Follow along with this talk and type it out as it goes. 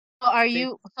Are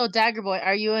you Dagger Boy?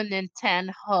 Are you a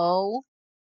Nintendo? No,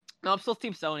 I'm still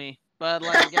Team Sony, but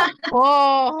like again.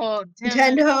 Oh,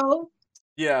 Nintendo.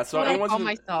 Yeah, so everyone's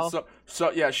myself.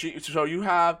 So you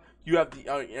have the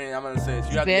I'm gonna say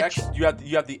this. You have bitch.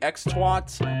 you have the X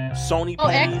twat, Sony. Oh,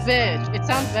 X bitch. It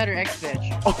sounds better, X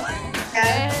bitch. Oh.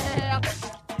 Yeah.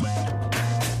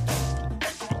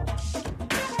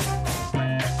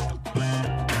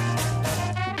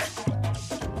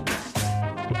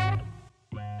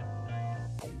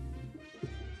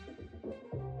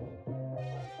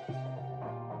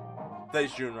 That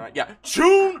is June, right? Yeah,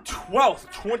 June 12th,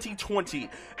 2020.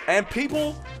 And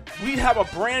people, we have a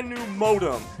brand new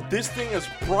modem. This thing is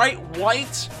bright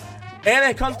white, and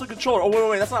it comes to the controller. Oh,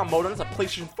 wait, that's not a modem, that's a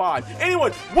PlayStation 5.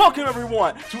 Anyway, welcome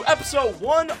everyone to episode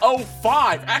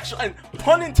 105. Actually,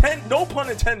 and no pun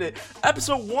intended,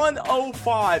 episode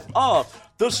 105 of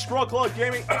the ScrubClub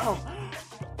Gaming Podcast.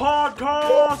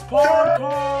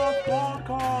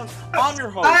 I'm your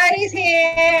host. Party's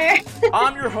here.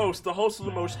 I'm your host, the host of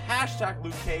the most hashtag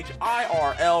Luke Cage,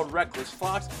 IRL Reckless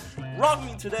Fox. Rocking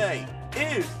me today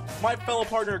is my fellow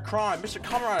partner in crime, Mr.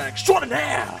 Comrade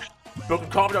Extraordinaire. Broken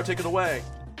Commodore, take it away.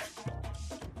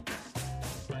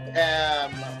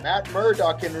 Matt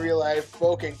Murdock in real life,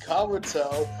 Broken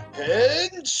Kabuto,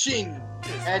 Henshin.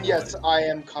 And yes, I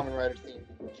am Kamen Rider themed.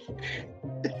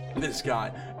 This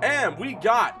guy. And we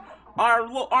got our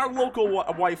local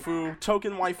waifu,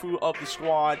 token waifu of the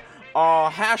squad.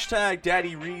 Hashtag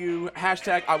Daddy Ryu.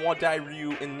 Hashtag I want Daddy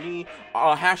Ryu in me.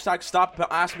 Hashtag stop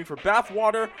asking me for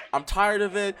bathwater. I'm tired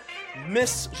of it.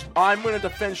 I'm gonna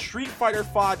defend Street Fighter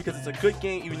 5 because it's a good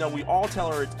game, even though we all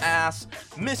tell her it's ass.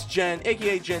 Miss Jen,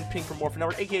 aka Jen Pink from Morphin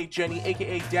Network, aka Jenny,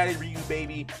 aka Daddy Ryu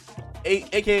Baby,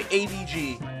 aka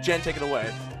ADG. Jen, take it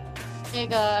away. Hey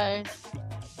guys.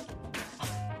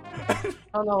 I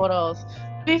don't know what else.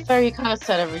 To be fair, you kind of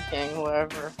said everything,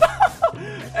 whatever.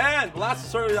 And last but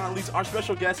certainly not least, our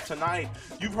special guest tonight.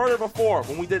 You've heard her before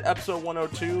when we did episode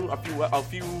 102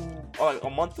 a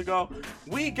month ago.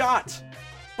 We got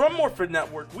from Morphin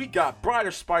Network. We got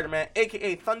Brighter Spider-Man,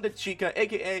 aka Thunder Chica,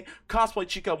 aka Cosplay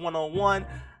Chica 101.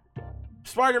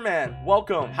 Spider-Man,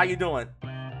 welcome. How you doing?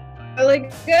 Really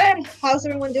good. How's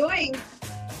everyone doing?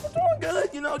 We're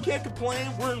doing good, can't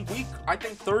complain. We're in week, I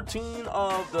think, 13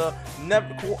 of the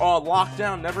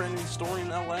lockdown, never-ending story in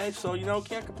LA, so,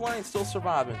 can't complain, still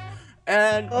surviving.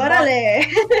 And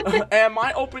and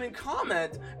my opening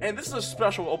comment, and this is a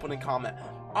special opening comment,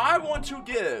 I want to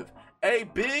give a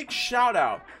big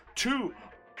shout-out to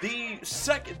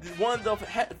one of the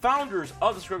founders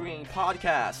of the ScrubClub Gaming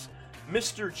Podcast,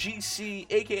 Mr. GC,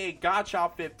 aka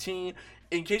Gotcha15.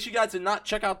 In case you guys did not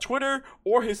check out Twitter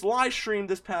or his live stream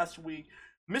this past week,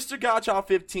 Mr.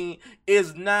 Gotcha15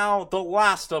 is now the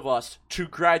last of us to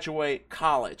graduate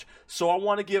college. So I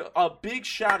want to give a big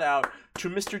shout out to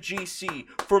Mr. GC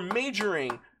for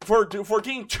majoring, for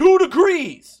getting 2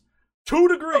 degrees. 2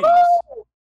 degrees.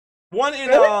 One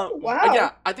in wow.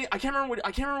 Yeah, I can't remember what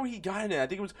he got in it. I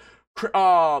think it was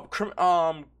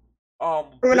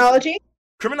Criminology?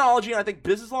 Criminology, and I think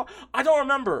business law. I don't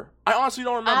remember. I honestly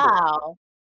don't remember. Wow.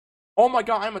 Oh my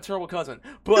god, I'm a terrible cousin.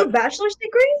 But 2 bachelor's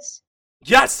degrees?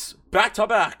 Yes, back to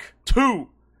back, 2.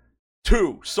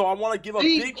 So I want to give a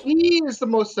big. He is the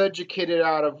most educated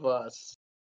out of us.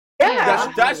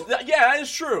 Yeah. That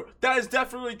is true. That is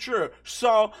definitely true.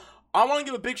 So I want to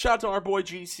give a big shout out to our boy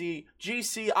GC.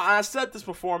 GC, I said this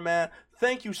before, man.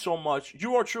 Thank you so much.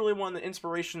 You are truly one of the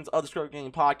inspirations of the ScrubClub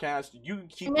Gaming Podcast. You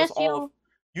keep us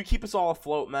all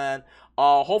afloat, man.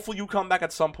 Hopefully you come back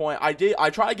at some point. I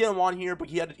tried to get him on here, but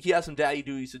he had some daddy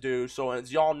duties to do. So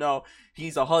as y'all know,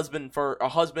 he's a husband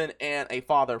and a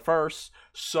father first.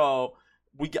 So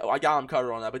I got him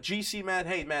covered on that. But GC, man,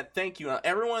 hey man, thank you.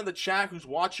 Everyone in the chat who's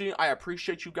watching, I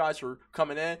appreciate you guys for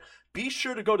coming in. Be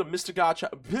sure to go to Mr. Gotcha.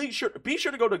 Be sure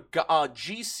to go to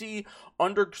GC_15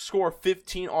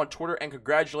 on Twitter and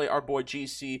congratulate our boy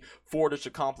GC for this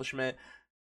accomplishment.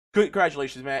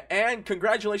 Congratulations, man. And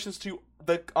congratulations to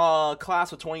the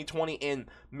class of 2020 in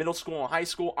middle school and high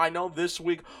school. I know this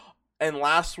week and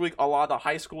last week, a lot of the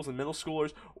high schools and middle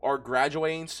schoolers are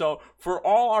graduating. So for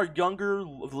all our younger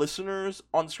listeners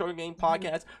on the ScrubClub Gaming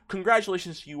Podcast,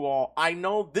 congratulations to you all. I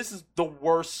know this is the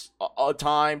worst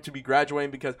time to be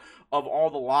graduating because of all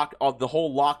the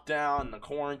whole lockdown and the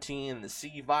quarantine and the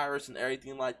C virus and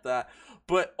everything like that.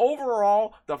 But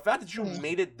overall, the fact that you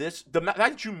made it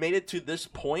to this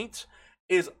point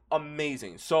is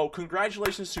amazing. So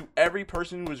congratulations to every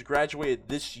person who has graduated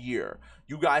this year.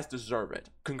 You guys deserve it.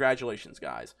 Congratulations,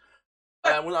 guys.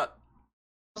 And we're not.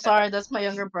 Sorry, that's my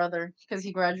younger brother because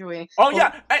he graduated. Oh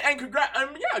yeah, and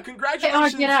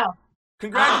congratulations. Hey, get out.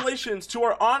 Congratulations to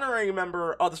our honorary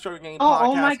member of the Struggle Game Podcast.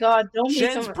 Oh my God! Don't make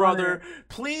Jen's him brother. honor.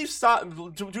 Please stop.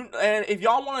 And if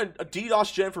y'all want to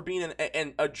DDoS Jen for being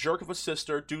a jerk of a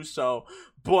sister, do so.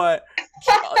 But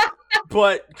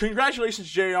congratulations,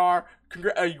 JR.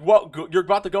 You're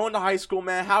about to go into high school,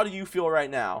 man. How do you feel right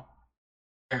now?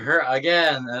 I heard,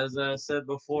 again, as I said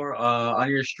before, on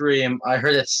your stream, I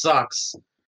heard it sucks.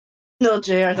 No,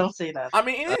 JR, don't say that. I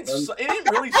mean, it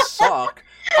didn't really suck.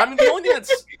 I mean, the only thing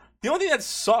that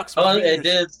sucks. Well, it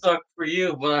did suck for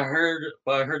you, but I heard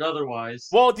otherwise.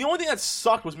 Well, the only thing that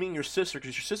sucked was me and your sister,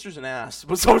 because your sister's an ass.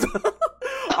 But so,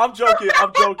 I'm joking.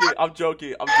 But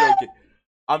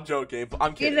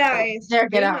I'm kidding. Get nice. There,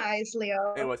 get Be out. nice,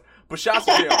 Leo. Anyways, but shouts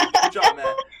to JR. Good job,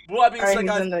 man. Well, that being said,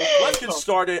 guys, let's get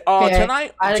started.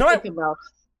 Tonight,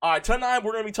 tonight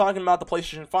we're gonna be talking about the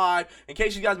PlayStation 5. In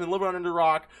case you guys been living under a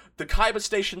rock, the Kaiba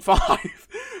Station 5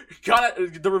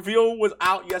 the reveal was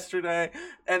out yesterday,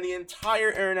 and the entire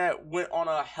internet went on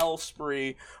a hell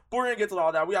spree. But we're gonna get to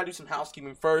all that. We gotta do some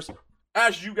housekeeping first.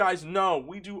 As you guys know,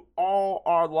 we do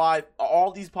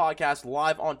all these podcasts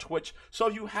live on Twitch. So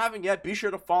if you haven't yet, be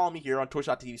sure to follow me here on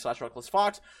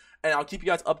twitch.tv/RecklessFox. And I'll keep you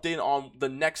guys updated on the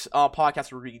next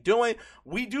podcast we're going to be doing.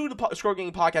 We do the Scrub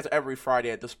Game Podcast every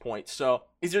Friday at this point. So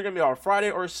it's either going to be on a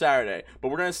Friday or a Saturday. But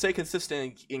we're going to stay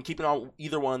consistent in keeping on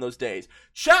either one of those days.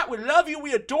 Chat, we love you.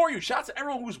 We adore you. Shout out to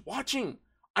everyone who's watching.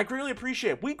 I greatly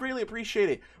appreciate it. We greatly appreciate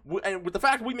it. And with the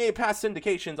fact we made it past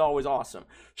syndication is always awesome.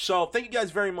 So thank you guys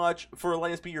very much for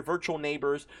letting us be your virtual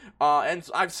neighbors. And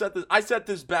I said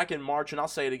this back in March, and I'll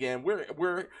say it again.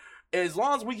 We're as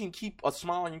long as we can keep a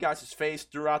smile on you guys' face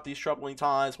throughout these troubling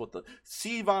times with the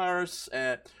C virus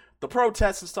and the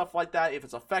protests and stuff like that, if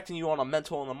it's affecting you on a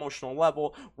mental and emotional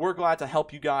level, we're glad to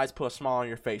help you guys put a smile on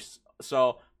your face.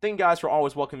 So thank you guys for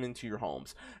always welcoming into your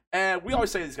homes. And we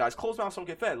always say this, guys, closed mouths don't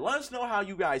get fed. Let us know how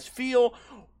you guys feel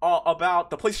about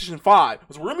the PlayStation 5.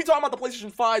 Because we're going to be talking about the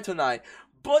PlayStation 5 tonight.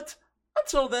 But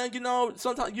until then,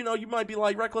 sometimes, you might be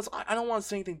like, Reckless, I don't want to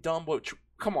say anything dumb, but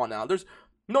come on now. There's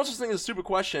no such thing as a stupid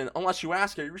question unless you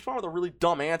ask it. You respond with a really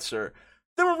dumb answer,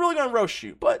 then we're really going to roast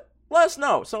you. But let us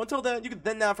know. So until then, you can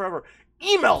then now forever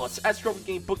email us at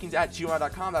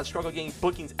strugglegamebookings@gmail.com. That's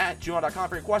strugglegamebookings@gmail.com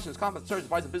for your questions, comments, concerns,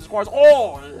 advice, and business cards.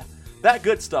 All that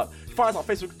good stuff. You can find us on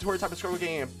Facebook, Twitter, type of Struggle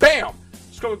Game, and bam!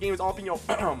 Struggle Game is all up in your...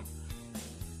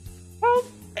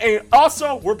 And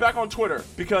also, we're back on Twitter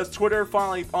because Twitter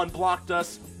finally unblocked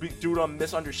us due to a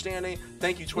misunderstanding.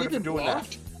 Thank you, Twitter, for doing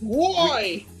that.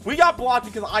 Why? We got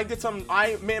blocked because I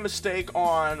made a mistake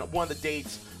on one of the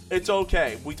dates. It's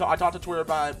okay. I talked to Twitter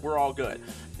about it. We're all good.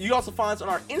 You can also find us on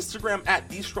our Instagram at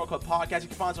the ScrubClub Podcast. You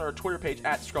can find us on our Twitter page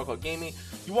at ScrubClub Gaming.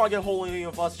 You want to get a hold of any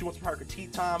of us? You want some Parker Tea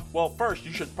Time? Well, first,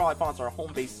 you should probably find us on our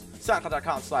home base,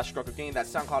 SoundCloud.com/ScrubClubGaming.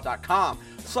 That's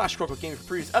SoundCloud.com/ScrubClubGaming for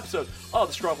previous episodes of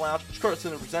the Scrub Lounge, Scrub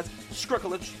Cinema Presents,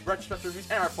 ScrubClub Retrospective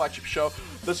Reviews, and our flagship show,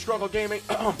 the Struggle Gaming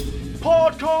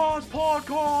Podcast.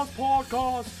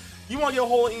 You want to get a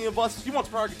hold of any of us? You want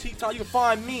some Parker Tea Time? You can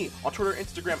find me on Twitter and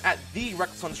Instagram at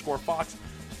 @the_Reckless_Fox.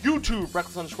 YouTube,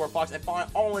 Reckless_Fox, and find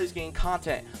all latest game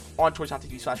content on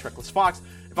twitch.tv/RecklessFox.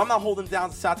 If I'm not holding down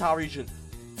the South Tower region,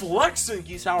 flexing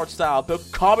Geese Howard style, Bill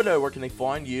Commodore, where can they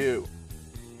find you?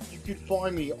 You can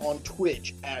find me on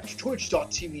Twitch at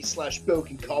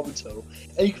twitch.tv/BokenKabuto,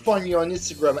 and you can find me on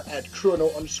Instagram at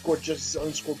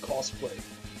Chrono_Justice_Cosplay.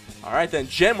 Alright then,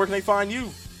 Jen, where can they find you?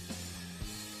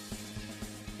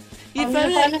 You can find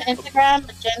me on Instagram,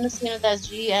 Jen Lucino, that's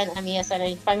GNMES, and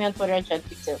you can find me on Twitter at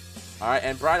JenP2. Alright,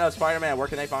 and Brian of Spider-Man, where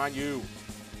can they find you?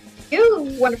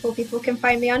 You wonderful people can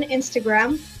find me on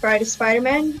Instagram, Bride of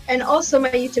Spider-Man, and also my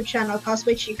YouTube channel,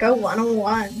 Cosplay Chica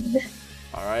 101.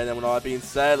 Alright, then with all that being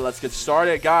said, let's get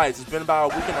started. Guys, it's been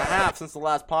about a week and a half since the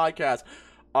last podcast.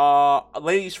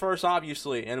 Ladies first,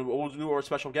 obviously, and we'll do our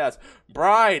special guest.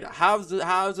 Bride, how's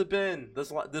it been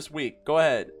this week? Go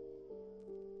ahead.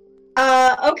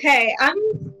 Okay,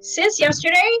 since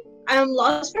yesterday, I'm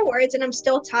lost for words and I'm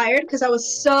still tired because I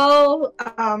was so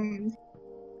hyped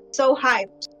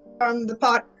on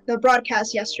the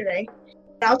broadcast yesterday.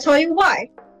 And I'll tell you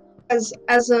why. As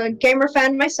a gamer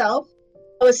fan myself,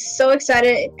 I was so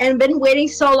excited and been waiting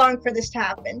so long for this to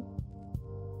happen.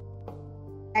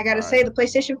 I gotta say, the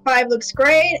PlayStation 5 looks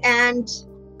great, and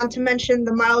not to mention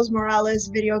the Miles Morales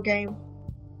video game.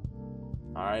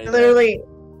 Alright. I literally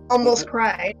almost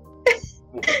cried.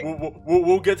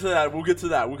 We'll get to that. We'll get to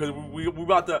that because we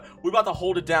about to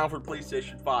hold it down for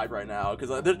PlayStation 5 right now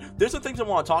because there's some things I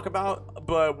want to talk about,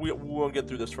 but we won't get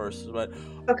through this first. But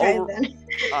okay then.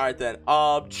 All right then.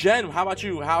 Jen, how about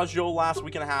you? How's your last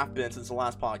week and a half been since the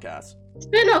last podcast? It's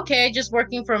been okay, just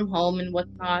working from home and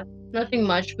whatnot. Nothing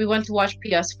much. We went to watch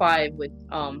PS5 with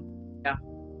yeah.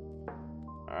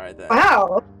 right then.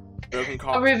 Wow. Broken A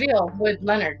Kabuto. reveal with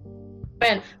Leonard.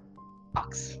 Ben.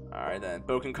 Fox. All right then.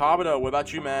 Broken Kabuto. What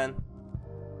about you, man?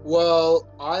 Well,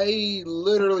 I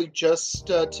literally just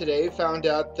today found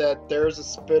out that there's a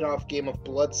spin-off game of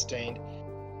Bloodstained,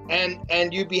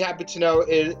 and you'd be happy to know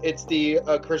it's the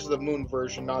Curse of the Moon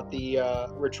version, not the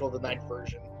Ritual of the Night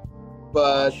version.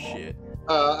 But Shit.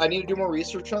 I need to do more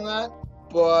research on that.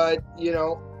 But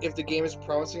if the game is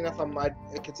promising enough, I might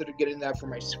consider getting that for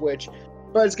my Switch.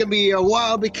 But it's gonna be a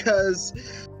while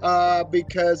because I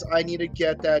need to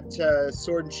get that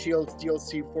Sword and Shield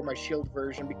DLC for my Shield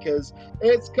version because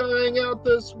it's coming out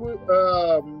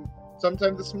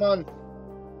sometime this month.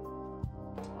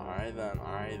 All right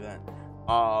then.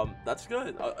 That's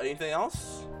good. Anything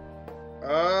else?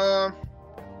 Not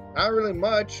really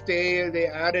much. They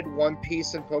added One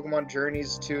Piece and Pokemon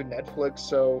Journeys to Netflix,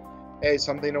 so hey,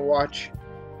 something to watch.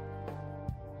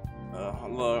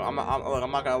 Look, I'm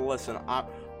not gonna listen.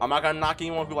 I'm not gonna knock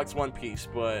anyone who likes One Piece,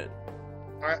 but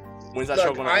when's that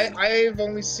show gonna end? I've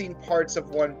only seen parts of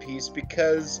One Piece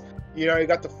because you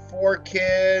got the 4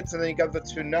 kids, and then you got the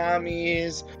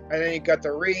Tsunamis, and then you got the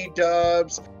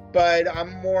redubs. But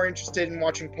I'm more interested in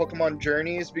watching Pokemon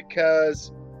Journeys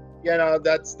because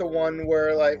that's the one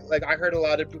where like I heard a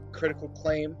lot of critical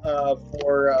acclaim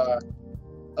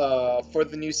for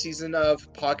the new season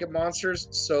of Pocket Monsters,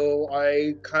 so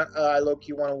I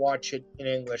low-key want to watch it in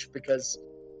English because,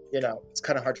 it's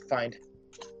kind of hard to find.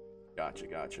 Gotcha.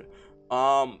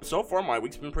 So far my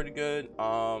week's been pretty good.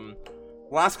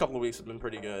 Last couple of weeks have been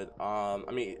pretty good.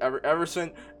 I mean, ever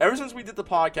since we did the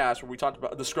podcast where we talked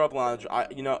about the Scrub Lounge, a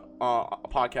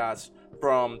podcast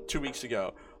from 2 weeks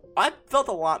ago, I felt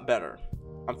a lot better.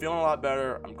 I'm feeling a lot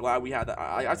better. I'm glad we had that.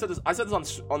 I said this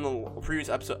on the previous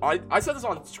episode. I said this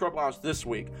on Scrub Lounge this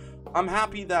week. I'm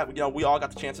happy that we all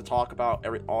got the chance to talk about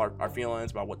all our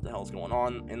feelings about what the hell's going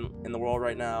on in the world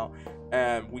right now,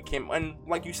 and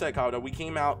like you said, Kabuto, we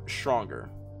came out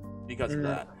stronger because of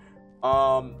that.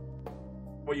 I've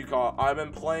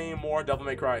been playing more Devil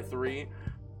May Cry 3,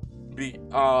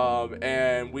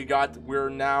 and we're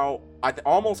now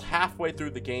almost halfway through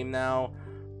the game now.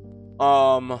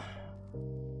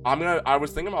 I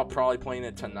was thinking about probably playing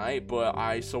it tonight, but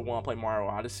I still want to play Mario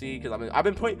Odyssey because I've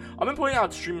been putting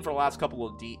out streaming for the last couple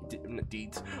of days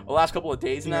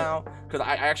now because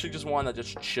I actually just want to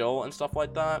just chill and stuff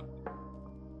like that.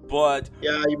 But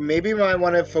yeah, maybe you might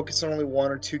want to focus on only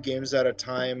 1 or 2 games at a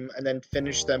time and then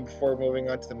finish them before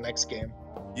moving on to the next game.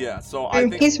 Yeah, so I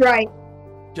think he's right.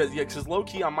 Because low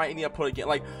key I might need to put a game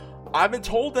like. I've been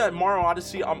told that Mario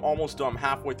Odyssey, I'm almost done. I'm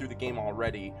halfway through the game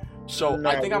already. So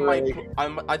I think really.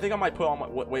 I think I might put on my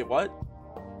wait, what?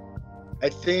 I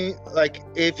think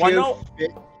if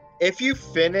you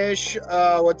finish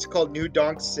what's called New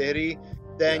Donk City,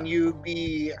 then you'd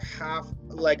be a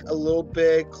little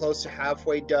bit close to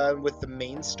halfway done with the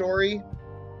main story.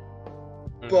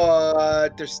 Mm-hmm.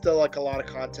 But there's still a lot of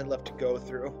content left to go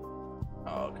through.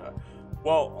 Oh, okay.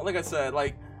 Well, like I said,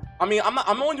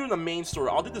 I'm only doing the main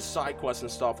story. I'll do the side quests and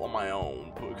stuff on my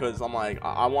own because I'm I just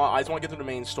want to get through the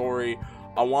main story.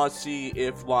 I want to see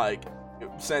if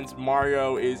since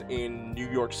Mario is in New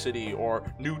York City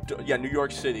or New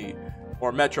York City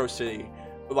or Metro City,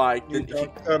 who cares?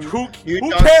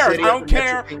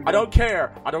 I don't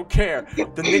care.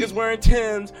 The nigga's wearing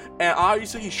Timbs, and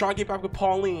obviously he's trying to get back with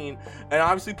Pauline, and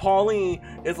obviously Pauline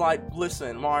is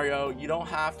listen, Mario, you don't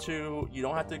have to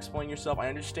explain yourself. I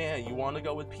understand you want to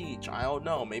go with Peach. I don't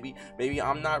know. Maybe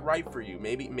I'm not right for you.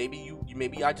 Maybe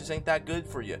I just ain't that good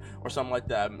for you, or something like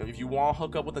that. If you want to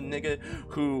hook up with a nigga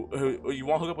who you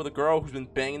want to hook up with a girl who's been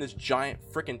banging this giant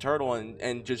freaking turtle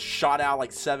and just shot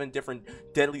out 7 different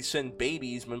deadly sin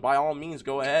babies, man, by all means,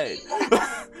 go ahead.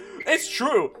 It's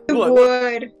true.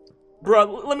 Look, bro,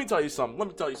 let me tell you something.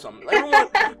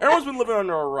 Everyone's been living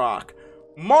under a rock.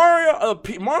 Mario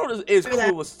is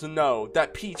clueless to know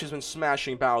that Peach has been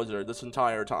smashing Bowser this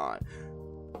entire time.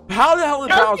 How the hell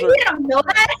did Bowser? You don't know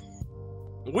that?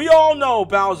 We all know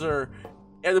Bowser,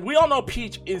 and we all know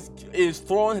Peach is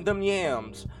throwing them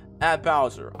yams at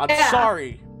Bowser.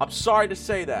 I'm sorry to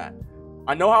say that.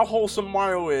 I know how wholesome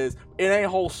Mario is. It ain't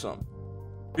wholesome.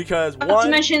 Because not to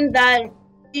mention that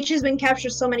Peach has been captured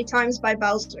so many times by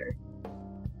Bowser.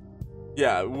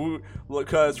 Yeah,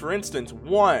 because for instance,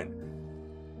 1,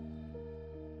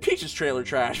 Peach is trailer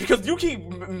trash because you keep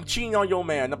cheating on your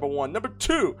man, number 1. Number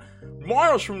 2,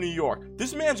 Mario's from New York.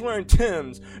 This man's wearing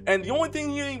Timbs, and the only thing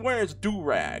he ain't wearing is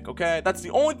do-rag, okay? That's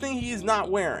the only thing he is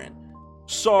not wearing.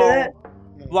 So,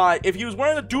 if he was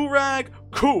wearing a do-rag,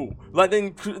 cool.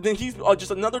 Then he's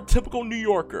just another typical New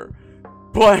Yorker.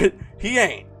 But he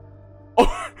ain't.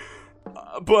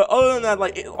 But other than that,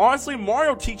 like, honestly,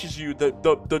 Mario teaches you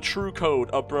the true code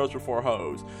of bros before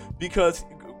hoes, because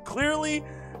clearly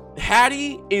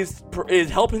Hattie is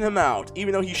helping him out,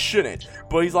 even though he shouldn't.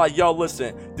 But he's like, yo,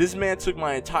 listen, this man took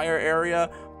my entire area.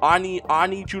 I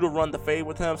need you to run the fade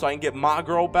with him so I can get my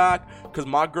girl back, because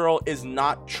my girl is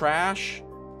not trash.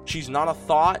 She's not a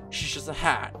thought. She's just a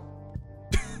hat.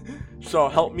 So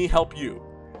help me help you.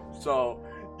 So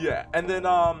yeah, and then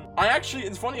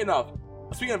it's funny enough,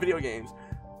 speaking of video games,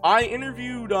 I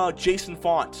interviewed Jason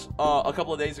Font a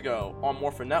couple of days ago on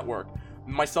Morphin Network,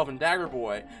 myself and Dagger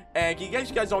Boy. And you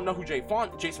guys don't know who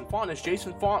Jason Font is.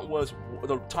 Jason Font was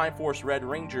the Time Force Red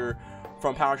Ranger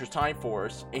from Power Rangers Time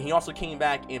Force, and he also came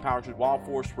back in Power Rangers Wild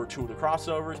Force for 2 of the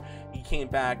crossovers. He came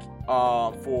back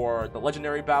for the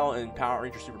legendary battle in Power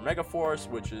Rangers Super Mega Force,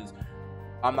 which is,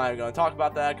 I'm not even gonna talk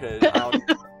about that because I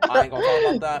ain't gonna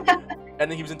talk about that. And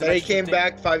then he was in Dimensions. He came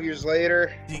back 5 years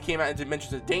later. He came out in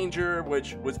Dimensions of Danger,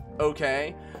 which was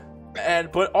okay.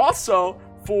 But also,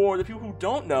 for the people who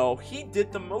don't know, he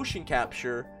did the motion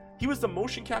capture. He was the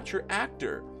motion capture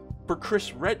actor for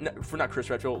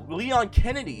Leon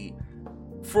Kennedy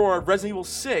for Resident Evil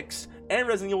 6 and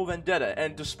Resident Evil Vendetta.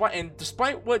 And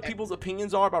despite what people's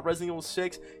opinions are about Resident Evil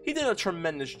 6, he did a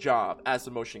tremendous job as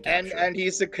the motion capture. And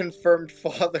he's a confirmed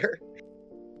father.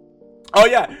 Oh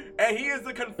yeah, and he is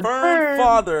the confirmed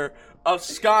father of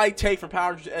Sky Take from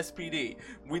Power Rangers SPD.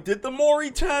 We did the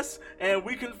Mori test, and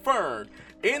we confirmed,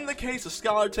 in the case of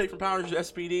Skylar Take from Power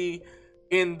Rangers SPD,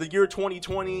 in the year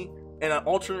 2020, in an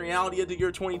alternate reality of the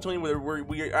year 2020, where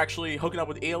we're actually hooking up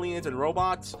with aliens and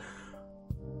robots.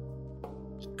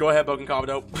 Go ahead, Boken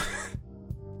Kabuto.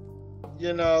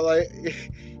 You know, like,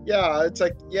 yeah, it's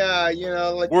like, yeah, you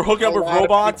know, like, we're hooking up with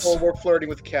robots. We're flirting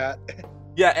with Cat.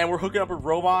 Yeah, and we're hooking up with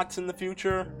robots in the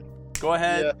future. Go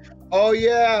ahead. Yeah. Oh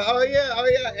yeah,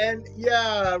 and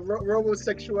yeah,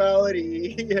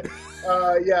 robosexuality.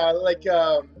 Yeah, like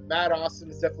Matt Austin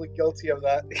is definitely guilty of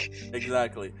that.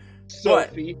 Exactly.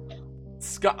 Sophie.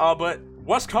 But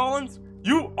Wes Collins,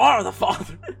 you are the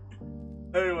father.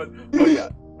 Anyway, but yeah.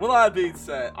 With all that being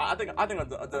said, I think I've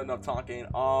done enough talking.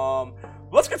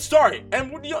 Let's get started.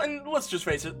 And let's just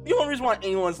face it, the only reason why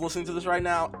anyone's listening to this right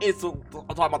now is to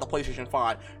talk about the PlayStation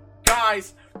 5.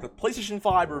 Guys, the PlayStation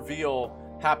 5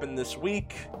 reveal happened this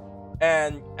week.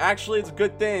 And actually, it's a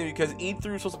good thing because E3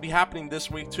 is supposed to be happening this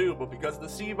week too. But because of the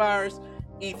C virus,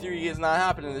 E3 is not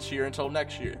happening this year until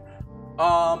next year.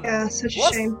 Yeah, such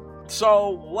a shame.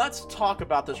 So let's talk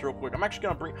about this real quick. I'm actually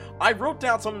gonna I wrote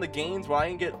down some of the games, but I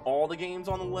didn't get all the games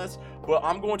on the list. But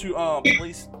I'm going to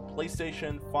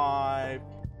PlayStation 5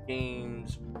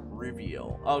 games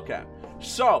reveal. Okay,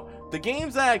 so the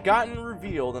games that had gotten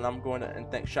revealed, and I'm going to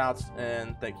thank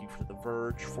you for The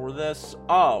Verge for this.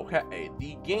 Oh, okay,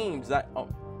 the games that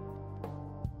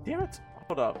damn it,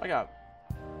 hold up, I got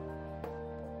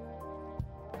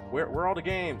where are all the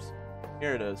games?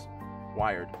 Here it is,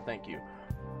 Wired. Thank you.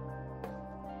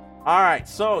 Alright,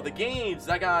 so the games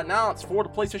that got announced for the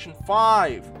PlayStation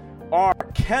 5 are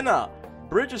Kenna,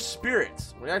 Bridge of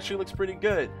Spirits, which actually looks pretty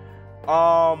good.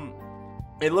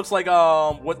 It looks like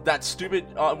what that stupid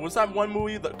what's that one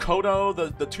movie, the Kodo,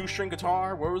 the 2-string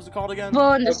guitar? What was it called again? The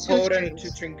Kodo and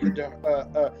 2-string guitar.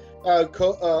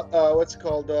 What's it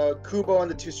called? Kubo and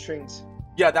the 2 strings.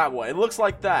 Yeah, that one. It looks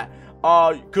like that.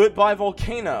 Goodbye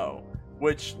Volcano,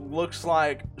 which looks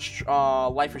like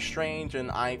Life is Strange, and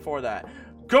I ain't for that.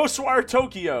 Ghostwire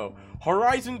Tokyo,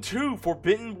 Horizon 2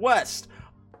 Forbidden West,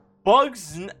 Bug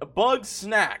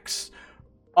Snacks,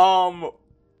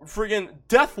 friggin'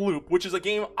 Deathloop, which is a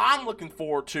game I'm looking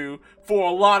forward to for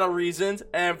a lot of reasons.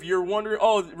 And if you're wondering,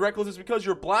 oh, Reckless is because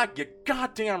you're black, you're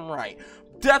goddamn right.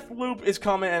 Deathloop is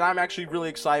coming, and I'm actually really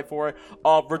excited for it.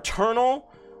 Returnal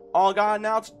got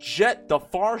announced. Jet, The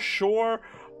Far Shore.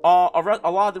 A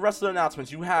lot of the rest of the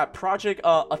announcements. You have Project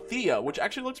Athea, which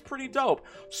actually looks pretty dope.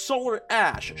 Solar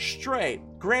Ash, Stray,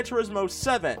 Gran Turismo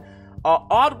 7,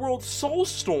 Oddworld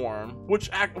Soulstorm,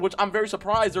 which I'm very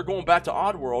surprised they're going back to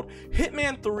Oddworld.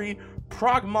 Hitman 3,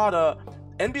 Pragmata,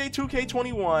 NBA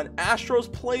 2K21, Astro's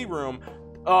Playroom,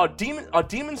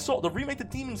 Demon Soul, the remake to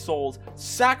Demon Souls,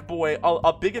 Sackboy,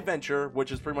 a Big Adventure,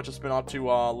 which is pretty much a spin-off to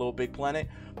Little Big Planet,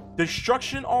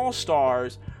 Destruction All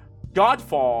Stars,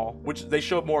 Godfall, which they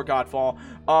showed more Godfall.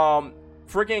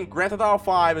 Freaking Grand Theft Auto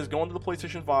 5 is going to the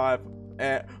PlayStation 5.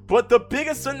 But the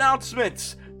biggest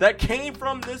announcements that came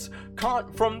from this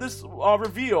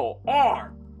reveal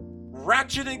are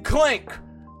Ratchet and Clank,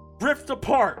 Rift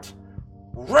Apart,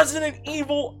 Resident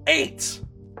Evil 8,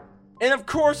 and of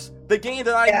course the game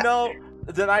that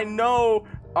I know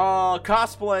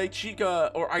cosplay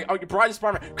Chica, or Bride of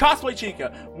Spider-Man, cosplay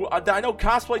Chica. I know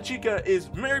cosplay Chica is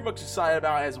very much excited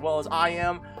about, as well as I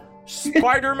am.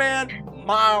 Spider-Man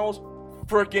Miles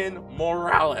freaking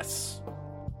Morales.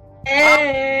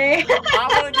 Hey!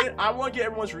 I want to get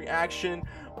everyone's reaction.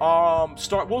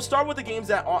 We'll start with the games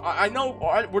that I know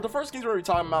were the first games we're already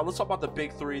talking about. Let's talk about the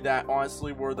big three that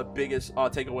honestly were the biggest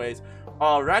takeaways.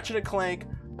 Ratchet and Clank,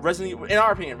 Resident Evil, in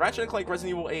our opinion, Ratchet and Clank,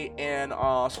 Resident Evil 8, and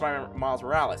Spider-Man Miles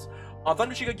Morales.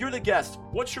 Thunder Chica, you're the guest.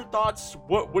 What's your thoughts?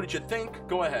 What did you think?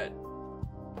 Go ahead.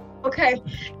 Okay.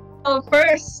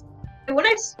 First, when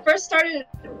I first started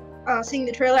seeing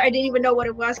the trailer, I didn't even know what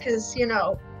it was because,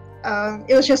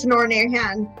 it was just an ordinary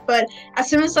hand. But as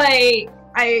soon as I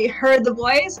heard the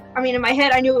voice, in my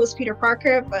head, I knew it was Peter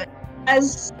Parker, but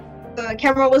as the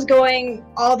camera was going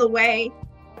all the way,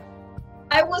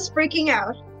 I was freaking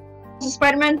out. As a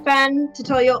Spider-Man fan, to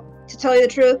tell you the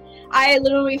truth, I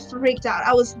literally freaked out.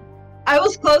 I was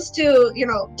close to,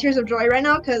 tears of joy right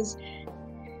now because,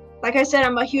 like I said,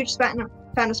 I'm a huge fan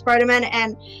of Spider-Man,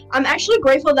 and I'm actually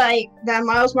grateful that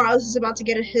Miles Morales is about to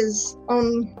get his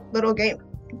own little game.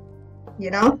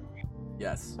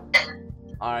 Yes.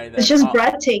 All right. It's just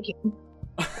breathtaking.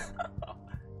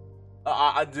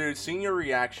 Dude, seeing your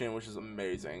reaction, which is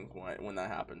amazing when that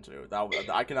happened too.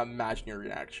 I can imagine your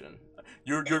reaction.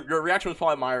 Your reaction was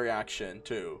probably my reaction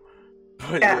too.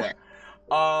 But yeah.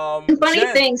 Funny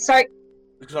thing. Sorry.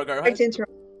 So go ahead. To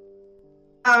interrupt.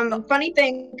 Funny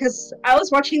thing, because I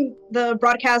was watching the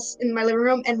broadcast in my living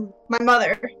room, and my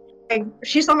mother,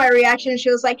 she saw my reaction. She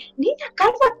was like, "Nina,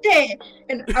 cálmate,"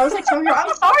 and I was like, "I'm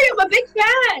sorry, I'm a big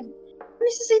fan.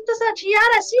 Necesitas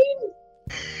chillar así."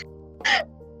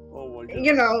 Oh my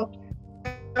God.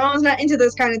 I was not into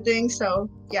this kind of thing, so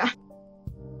yeah.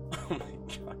 Oh my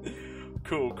God.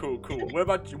 Cool. What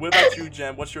about you,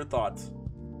 Jen? What's your thoughts?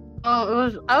 I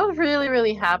was really,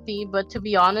 really happy, but to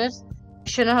be honest, I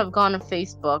shouldn't have gone to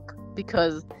Facebook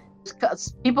because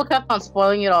people kept on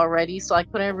spoiling it already, so I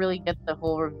couldn't really get the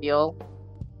whole reveal.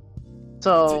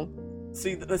 So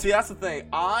see, that's the thing.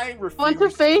 I refuse. Went to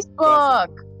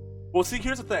Facebook. Well, see,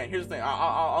 here's the thing.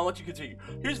 I'll let you continue.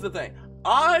 Here's the thing.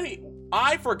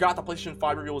 I forgot the PlayStation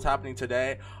 5 reveal was happening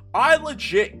today. I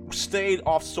legit stayed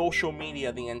off social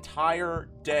media the entire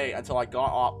day until I got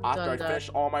off after I finished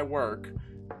all my work.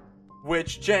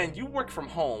 Which, Jen, you work from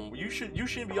home. You shouldn't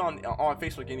be on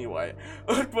Facebook anyway.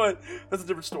 But that's a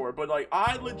different story. But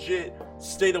I legit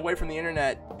stayed away from the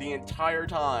internet the entire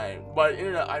time. By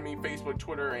internet, I mean Facebook,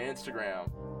 Twitter, and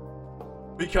Instagram.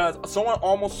 Because someone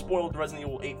almost spoiled Resident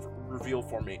Evil 8 reveal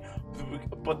for me.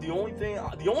 But the only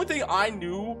thing I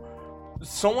knew,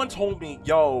 someone told me,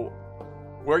 "Yo,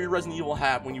 wear your Resident Evil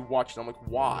hat when you watch it." I'm like,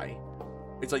 "Why?"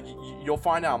 It's like, "You'll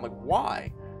find out." I'm like,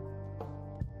 "Why?"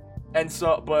 And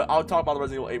so, but I'll talk about the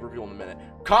Resident Evil 8 reveal in a minute.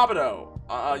 Kabuto,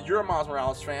 you're a Miles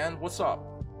Morales fan. What's up?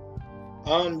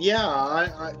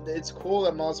 Yeah, it's cool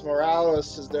that Miles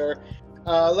Morales is there.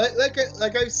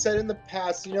 Like I've said in the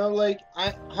past, I'm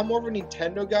more of a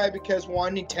Nintendo guy because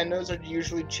one, Nintendos are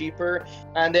usually cheaper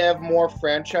and they have more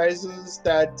franchises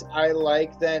that I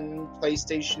like than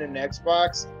PlayStation and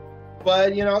Xbox.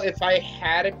 But if I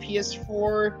had a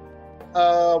PS4,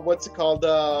 what's it called?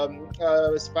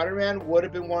 Spider-Man would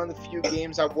have been one of the few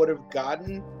games I would have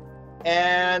gotten,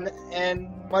 and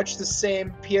much the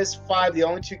same PS5. The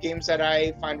only two games that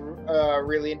I find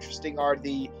really interesting are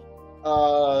the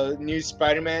new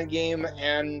Spider-Man game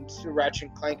and Ratchet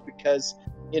and Clank because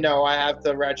I have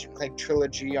the Ratchet and Clank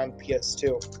trilogy on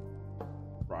PS2.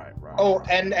 Right. Oh,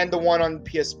 and the one on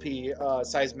PSP,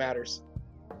 Size Matters.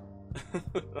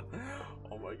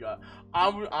 Oh my God.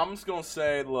 I'm just gonna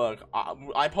say, look,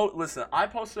 I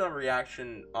posted a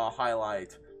reaction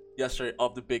highlight yesterday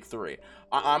of the big three.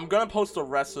 I'm gonna post the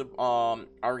rest of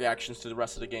our reactions to the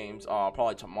rest of the games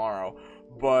probably tomorrow.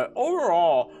 But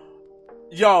overall,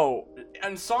 yo,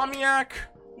 Insomniac,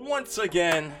 once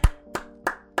again,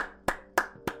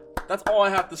 that's all I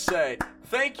have to say.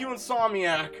 Thank you,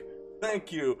 Insomniac.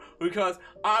 Thank you, because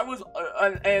I was,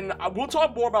 and we'll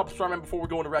talk more about Spider-Man before we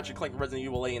go into Ratchet & Clank, Resident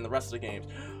Evil 8, and the rest of the games.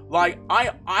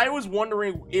 I was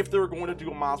wondering if they were going to do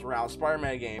a Miles Morales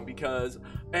Spider-Man game because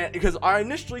I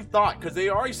initially thought, because they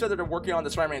already said that they're working on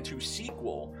the Spider-Man 2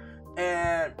 sequel,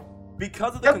 and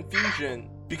because of the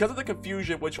confusion,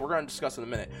 which we're going to discuss in a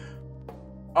minute,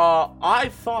 I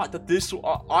thought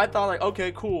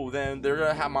okay, cool, then they're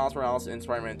gonna have Miles Morales in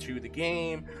Spider-Man 2 the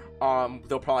game.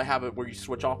 They'll probably have it where you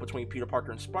switch off between Peter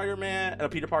Parker and Spider-Man,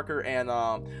 Peter Parker and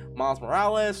Miles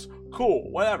Morales.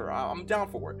 Cool, whatever. I'm down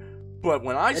for it. But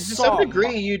when I And to saw some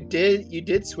degree, you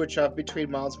did switch up between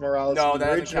Miles Morales No, and the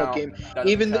that doesn't original count. game, That doesn't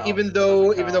even count. even That doesn't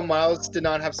though count. Miles did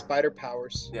not have spider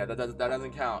powers. Yeah, that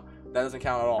doesn't count. That doesn't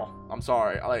count at all. I'm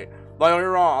sorry. Like don't get me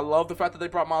wrong. I love the fact that they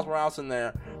brought Miles Morales in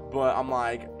there, but I'm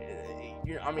like,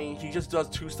 I mean, he just does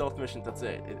 2 stealth missions. That's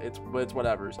it. It's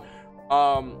whatever's.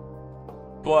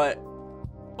 But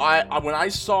I when I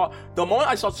saw the moment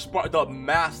I saw the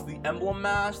mask, the emblem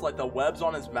mask, like the webs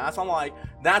on his mask, I'm like,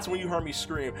 that's when you heard me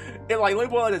scream. And like, let me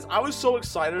put it like this: I was so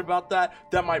excited about that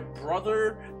my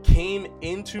brother came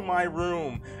into my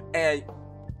room and.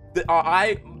 The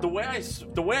way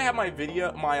I have my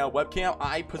webcam,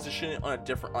 I position it on a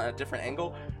different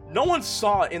angle. No one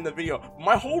saw it in the video.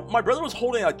 My brother was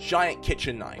holding a giant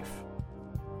kitchen knife.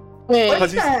 Wait,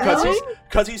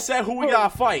 Cause he said, who we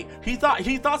gotta fight. He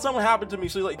thought something happened to me,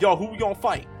 so he's like, yo, who we gonna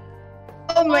fight?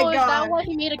 Oh my Is that god. why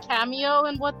he made a cameo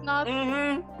and whatnot?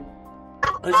 And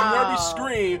he heard me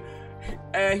scream,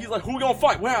 and he's like, who we gonna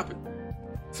fight? What happened?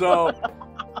 So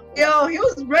Yo, he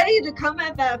was ready to come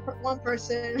at that one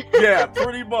person. yeah,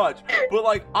 pretty much. But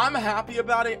like, I'm happy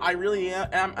about it. I really am.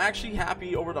 I'm actually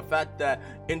happy over the fact that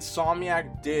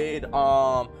Insomniac did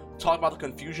talk about the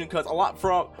confusion, because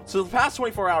the past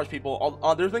 24 hours, people,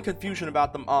 there's been confusion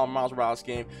about the Miles Morales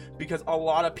game, because a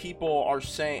lot of people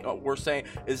were saying,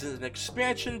 is it an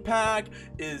expansion pack?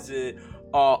 Is it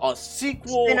a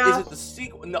sequel? Spin-off? Is it the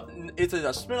sequel? No, is it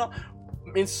a spin-off?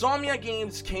 Insomnia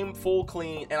Games came full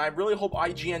clean, and I really hope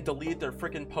IGN deleted their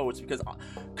freaking posts, because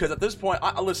at this point,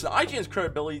 listen, IGN's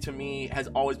credibility to me has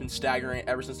always been staggering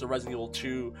ever since the Resident Evil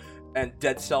 2 and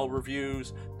Dead Cell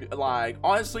reviews. Like,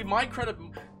 honestly,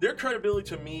 their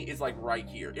credibility to me is like right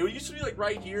here. It used to be like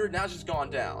right here, now it's just gone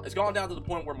down. It's gone down to the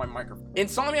point where my microphone.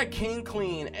 Insomnia came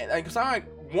clean, and Insomnia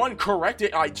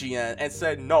corrected IGN and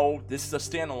said, no, this is a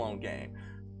standalone game.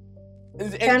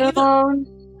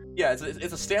 Standalone. Yeah, it's a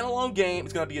standalone game.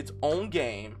 It's gonna be its own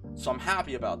game, so I'm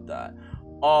happy about that.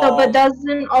 But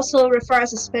doesn't also refer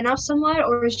as a spin-off somewhat,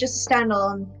 or is just a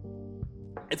standalone?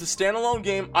 It's a standalone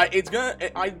game. I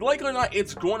like it or not,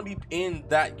 it's going to be in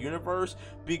that universe,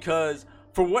 because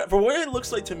for what it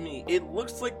looks like to me, it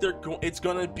looks like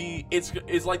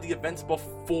it's like the events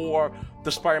before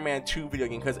the Spider-Man 2 video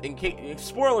game. Because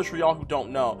spoilers for y'all who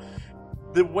don't know.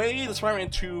 The way the Spider-Man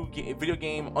 2 video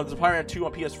game, the Spider-Man 2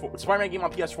 on PS4, Spider-Man game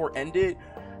on PS4 ended,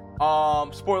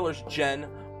 spoilers, Jen,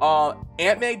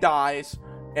 Aunt May dies,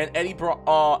 and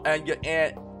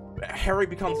and Harry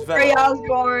becomes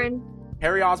Venom.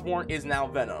 Harry Osborn is now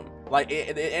Venom. Like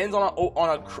it ends on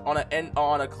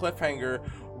a cliffhanger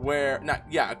where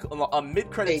a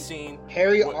mid-credit scene.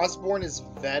 Harry Osborn is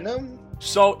Venom?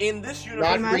 So in this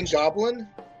universe, not Green Goblin?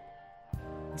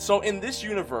 So in this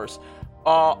universe,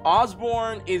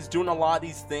 Osborn is doing a lot of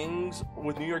these things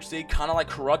with New York City, kind of like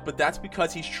corrupt, but that's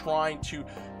because he's trying to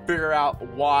figure out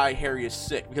why Harry is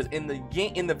sick. Because in the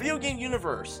video game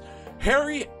universe,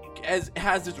 Harry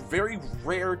has this very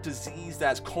rare disease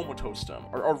that's comatose him,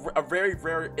 or a very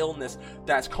rare illness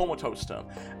that's comatose him.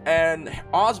 And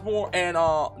Osborn and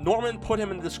Norman put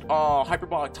him in this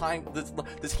hyperbolic time,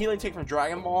 this healing tank from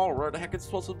Dragon Ball, or where the heck it's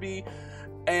supposed to be.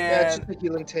 And yeah, it's just a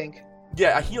healing tank.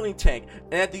 Yeah, a healing tank.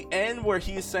 And at the end where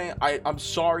he is saying, I'm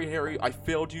sorry, Harry, I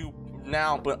failed you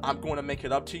now, but I'm going to make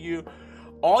it up to you.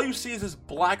 All you see is this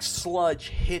black sludge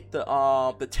hit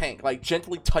the tank, like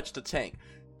gently touch the tank.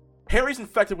 Harry's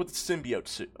infected with the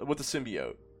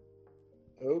symbiote.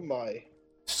 Oh my.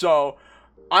 So,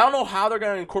 I don't know how they're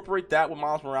going to incorporate that with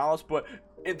Miles Morales, but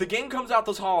the game comes out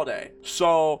this holiday.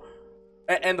 So,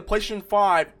 and the PlayStation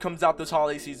 5 comes out this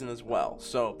holiday season as well.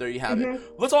 So, there you have it.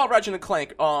 Let's all Ratchet and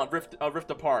Clank Rift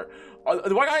Apart.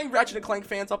 Do I got any Ratchet and Clank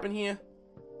fans up in here?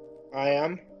 I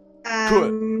am.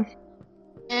 Good.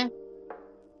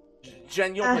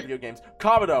 Jen, you don't play video games.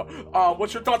 Kabuto,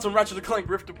 what's your thoughts on Ratchet and Clank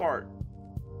Rift Apart?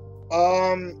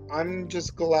 I'm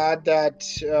just glad that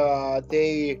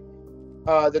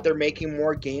they're making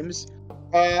more games.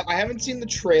 I haven't seen the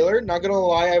trailer, not gonna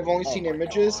lie, I've only seen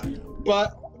images. God.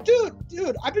 But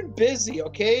dude, I've been busy,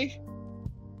 okay?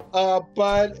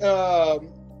 But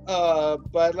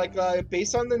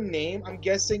based on the name, I'm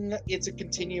guessing it's a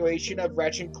continuation of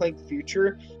Ratchet and Clank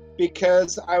Future,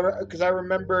 because I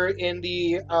remember in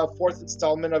the fourth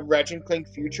installment of Ratchet and Clank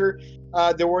Future,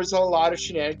 there was a lot of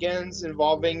shenanigans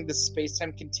involving the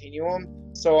space-time continuum,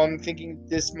 so I'm thinking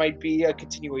this might be a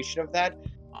continuation of that.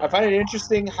 I find it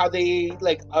interesting how they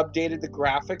updated the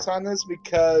graphics on this,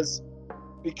 because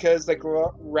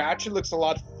Ratchet looks a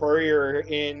lot furrier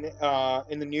in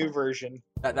the new version.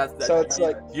 It's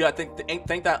like, yeah, think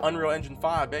that Unreal Engine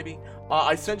 5, baby.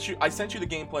 I sent you the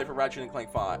gameplay for Ratchet and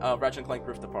Clank 5, Ratchet and Clank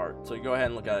Rift Apart. So you go ahead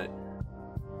and look at it.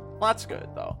 Well, that's good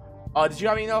though. Did you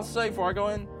have anything else to say before I go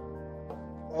in?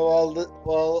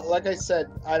 Well, like I said,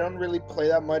 I don't really play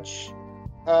that much.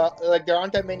 Like there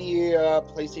aren't that many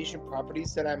PlayStation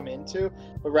properties that I'm into,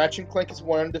 but Ratchet and Clank is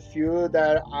one of the few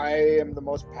that I am the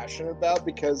most passionate about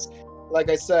because, like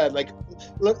I said, like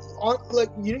look,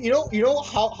 you know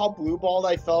how blue balled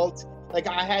I felt. Like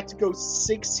I had to go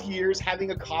 6 years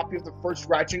having a copy of the first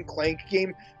Ratchet and Clank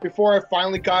game before I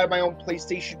finally got my own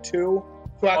PlayStation 2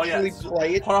 to actually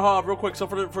play it. Hold on, real quick. So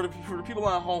for the people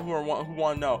at home who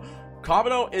want to know.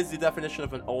 Kabuto is the definition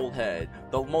of an old head.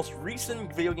 The most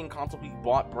recent video game console we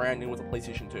bought brand new was a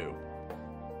PlayStation 2.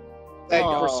 Like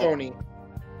for Sony.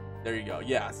 There you go.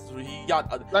 Yes, so he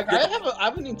got. Like I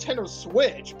have a Nintendo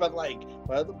Switch, but like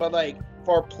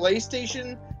for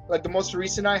PlayStation, like the most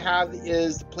recent I have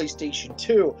is the PlayStation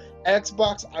 2.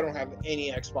 Xbox, I don't have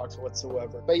any Xbox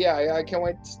whatsoever. But yeah, I can't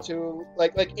wait to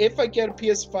like if I get a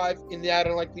PS5 in the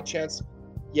unlikely chance,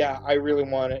 yeah, I really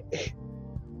want it.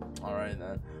 All right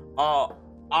then.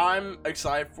 I'm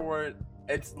excited for it.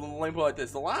 Let me put it like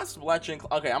this. The last Ratchet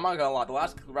and I'm not gonna lie. The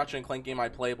last Ratchet and Clank game I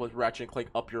played was Ratchet and Clank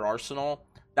Up Your Arsenal.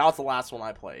 That was the last one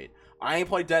I played. I ain't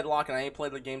played Deadlock and I ain't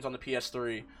played the games on the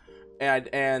PS3.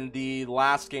 And the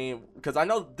last game, because I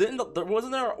know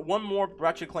wasn't there one more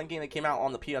Ratchet and Clank game that came out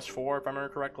on the PS4 if I remember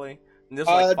correctly? And this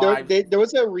was like there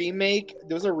was a remake.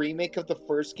 There was a remake of the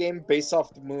first game based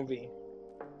off the movie.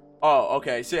 Oh,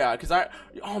 okay. So yeah, because I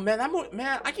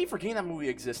keep forgetting that movie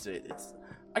existed.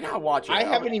 I gotta watch it. I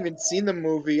haven't even seen the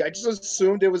movie. I just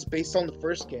assumed it was based on the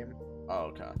first game.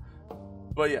 Oh, okay.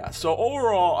 But yeah, so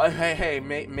overall,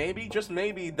 maybe just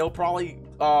maybe they'll probably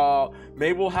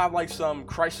maybe we'll have like some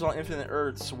Crisis on Infinite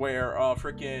Earths where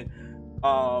freaking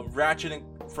Ratchet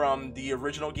from the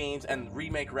original games and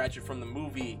remake Ratchet from the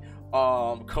movie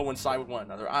coincide with one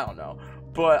another. I don't know.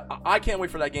 But I can't wait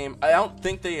for that game. I don't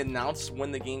think they announced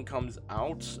when the game comes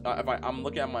out. I'm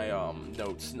looking at my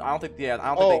notes. I don't think they.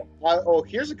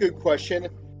 Here's a good question.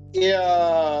 Yeah.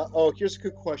 Oh, here's a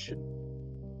good question.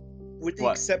 With the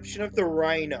exception of the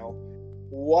Rhino,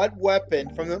 what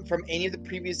weapon from any of the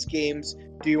previous games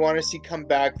do you want to see come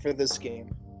back for this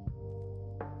game?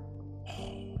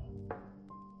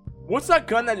 What's that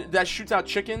gun that shoots out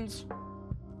chickens?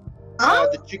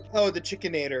 The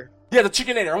Chickenator. Yeah, the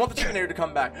Chickenator. I want the Chickenator to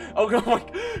come back. Oh,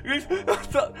 God.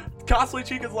 Constantly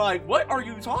Chica's like, what are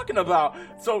you talking about?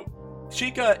 So,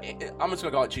 Chica, I'm just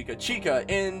going to call it Chica. Chica,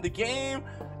 in the game,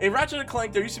 in Ratchet &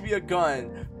 Clank, there used to be a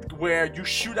gun where you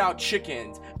shoot out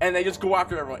chickens, and they just go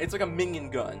after everyone. It's like a minion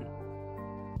gun.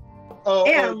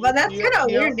 But that's kind of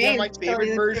a weird name. My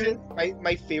favorite version,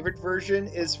 my favorite version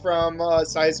is from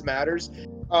Size Matters,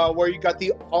 where you got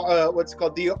the, what's it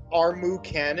called, the Armu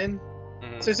cannon.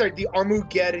 So sorry, the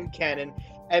Armageddon cannon,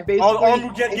 and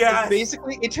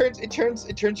basically, it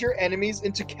turns your enemies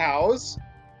into cows,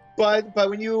 but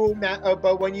when you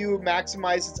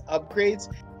maximize its upgrades,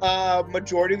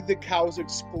 majority of the cows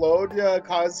explode,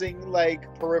 causing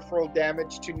like peripheral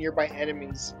damage to nearby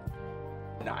enemies.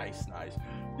 Nice.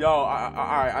 Yo,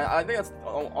 I think that's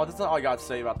all I got to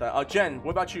say about that. Jen,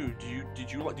 what about you?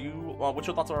 What's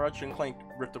your thoughts on Ratchet and Clank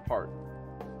Rift Apart?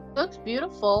 Looks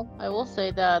beautiful. I will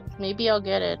say that. Maybe I'll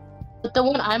get it. But the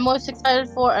one I'm most excited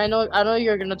for, I know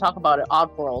you're gonna talk about it,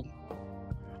 Oddworld.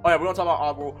 Oh yeah, we're gonna talk about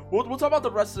Oddworld. We'll talk about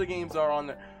the rest of the games that are on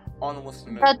the list.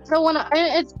 That's the one.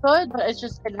 It's good, but it's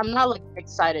just I'm not like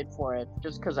excited for it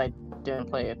just because I didn't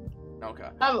play it. Okay.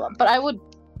 But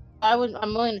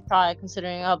I'm willing to try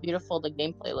considering how beautiful the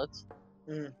gameplay looks.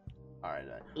 All right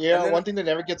then. Yeah, one thing that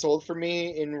never gets old for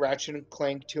me in Ratchet and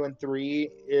Clank 2 and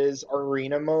 3 is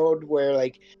arena mode, where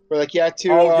you have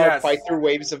to fight through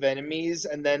waves of enemies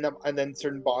and then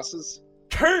certain bosses.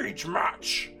 Cage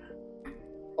match.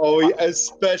 Oh, yeah,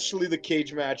 especially the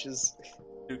cage matches.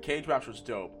 Dude, cage match was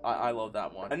dope. I love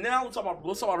that one. And now let's talk about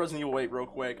Resident Evil 8 real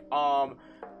quick.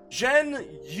 Jen,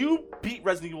 you beat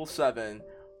Resident Evil 7.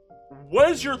 What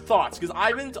is your thoughts? Because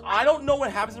I don't know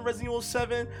what happens in Resident Evil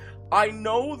 7. I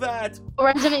know that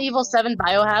Resident Evil 7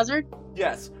 Biohazard.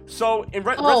 Yes. So in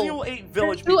Resident Evil 8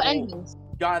 Village, two endings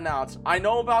got announced. I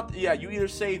know about you either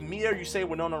save Mia or you save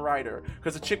Winona Ryder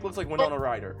because the chick looks like Winona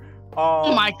Ryder.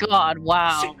 Oh my God!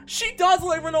 Wow. She does look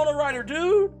like Winona Ryder,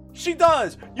 dude. She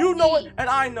does. You know it, and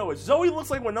I know it. Zoe looks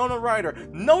like Winona Ryder.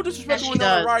 No disrespect to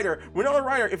Winona Ryder. Winona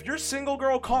Ryder, if you're single,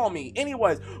 girl, call me.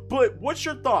 Anyways, but what's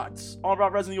your thoughts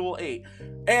about Resident Evil 8?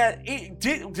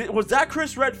 And was that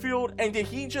Chris Redfield? And did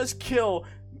he just kill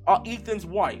Ethan's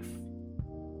wife?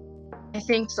 I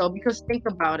think so, because think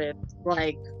about it.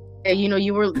 Like,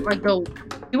 you were like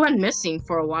you went missing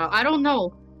for a while. I don't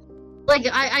know. Like,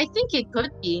 I think it could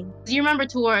be. Do you remember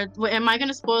am I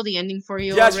gonna spoil the ending for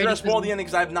you? Yes, you're gonna spoil the ending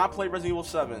because I have not played Resident Evil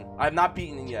 7. I have not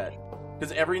beaten it yet.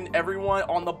 because everyone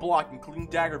on the block, including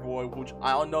Dagger Boy, which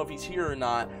I don't know if he's here or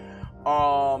not,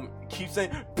 keeps saying,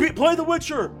 play The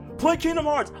Witcher, play Kingdom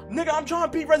Hearts, nigga, I'm trying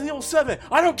to beat Resident Evil 7,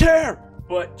 I don't care.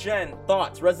 But Jen,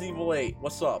 thoughts? Resident Evil 8,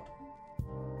 what's up?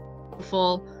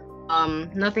 Full.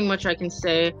 Nothing much I can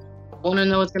say. I want to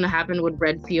know what's gonna happen with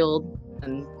Redfield,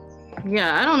 and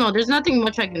yeah, I don't know. There's nothing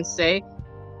much I can say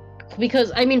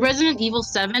because I mean, Resident Evil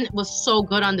 7 was so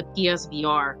good on the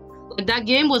PSVR. Like that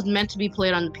game was meant to be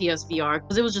played on the PSVR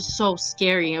because it was just so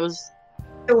scary. It was.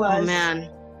 Oh man.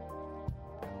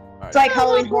 It's like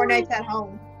Halloween Horror Nights at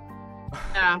home.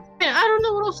 Yeah, I don't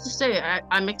know what else to say.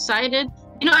 I'm excited.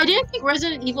 You know, I didn't think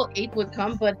Resident Evil 8 would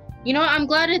come, but you know, I'm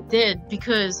glad it did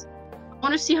because I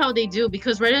want to see how they do.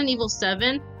 Because Resident Evil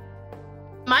 7, in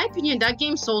my opinion, that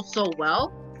game sold so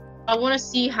well. I want to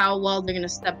see how well they're gonna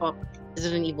step up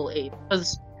Resident Evil 8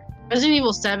 because Resident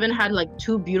Evil 7 had like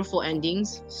 2 beautiful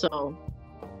endings. So.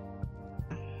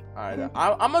 Alright,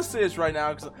 I'm gonna say this right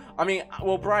now because I mean,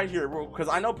 well, Bride here, because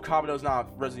I know Kabuto's not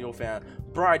a Resident Evil fan.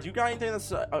 Bride, you got anything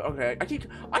that's okay? I keep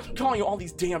calling you all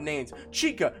these damn names.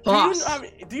 Chica,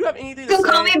 do you have anything to say? You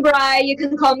can call me Bride. You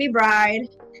can call me Bride.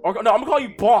 Or, no, I'm gonna call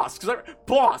you Boss,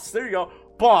 Boss. There you go,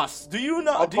 Boss. Do you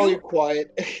know? I'll call you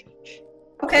Quiet.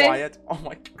 Okay. Quiet. Oh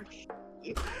my god.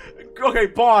 Okay,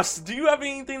 Boss. Do you have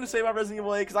anything to say about Resident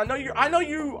Evil 8? Because I know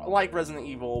you like Resident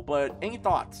Evil, but any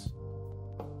thoughts?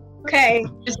 Okay.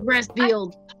 It's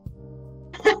Redfield.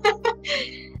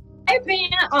 My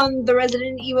opinion on the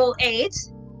Resident Evil 8,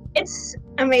 it's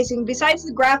amazing. Besides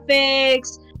the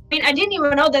graphics, I mean, I didn't even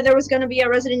know that there was going to be a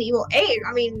Resident Evil 8.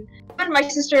 I mean, even my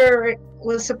sister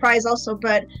was surprised also,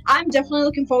 but I'm definitely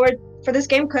looking forward for this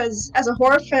game because as a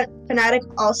horror fanatic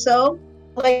also,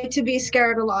 I like to be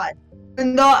scared a lot.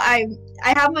 And though I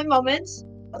have my moments,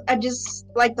 I just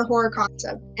like the horror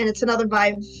concept, and it's another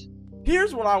vibe.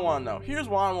 Here's what I want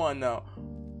to know.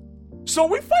 So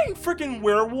we fighting freaking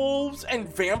werewolves and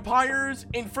vampires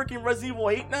in freaking Resident Evil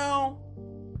 8 now?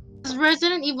 It's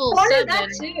Resident Evil 7. What is that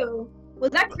too?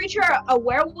 Was that creature a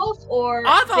werewolf or?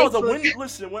 I thought it was a Wendigo.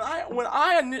 Listen, because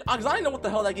I didn't know what the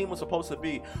hell that game was supposed to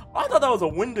be. I thought that was a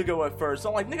Wendigo at first. So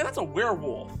I'm like, nigga, that's a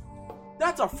werewolf.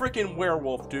 That's a freaking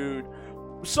werewolf, dude.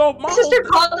 So my sister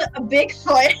called it a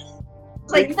Bigfoot.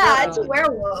 It's like, nah, it's a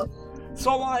werewolf.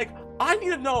 So like, I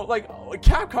need to know, like,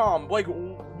 Capcom, like,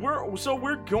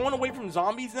 we're going away from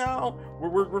zombies now.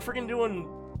 We're freaking doing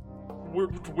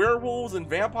werewolves and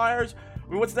vampires. I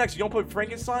mean, what's next? You don't put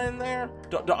Frankenstein in there?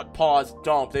 Pause.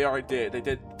 Don't. They already did. They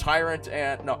did Tyrant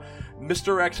and no,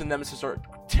 Mr. X and Nemesis are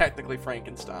technically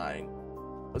Frankenstein.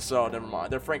 So never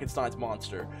mind. They're Frankenstein's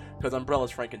monster because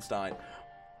Umbrella's Frankenstein.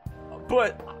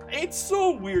 But it's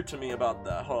so weird to me about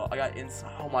that. Hold on, I got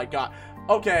inside. Oh my god.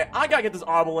 Okay, I gotta get this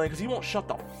audible in because he won't shut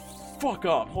the fuck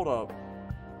up. Hold up.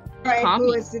 Alright,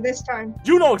 who is it this time?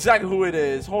 You know exactly who it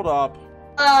is. Hold up.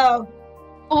 Oh.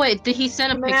 Oh wait, did he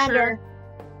send a picture?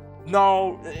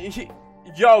 No.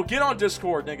 Yo, get on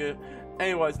Discord, nigga.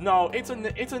 Anyways, no, it's a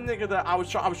nigga that I was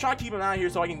trying to keep him out here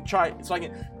so I can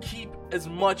keep as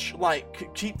much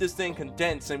keep this thing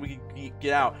condensed and we can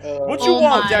get out. What you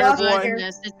want, Dagger Boy?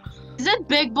 Is it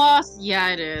Big Boss? Yeah,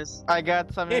 it is. I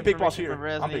got some Big Boss here. from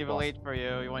Resident Evil 8 for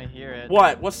you. You want to hear it?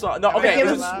 What? What's up? No, okay.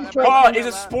 Is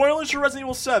it spoilers for Resident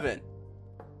Evil 7?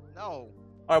 No.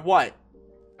 Alright, what?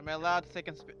 Am I allowed to say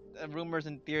rumors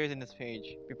and theories in this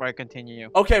page before I continue?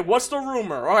 Okay, what's the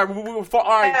rumor?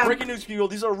 Alright, breaking news, people.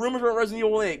 These are rumors about Resident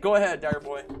Evil 8. Go ahead, Dagger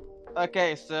Boy.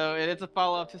 Okay, so it is a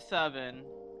follow-up to 7.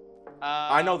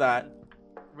 I know that.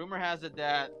 Rumor has it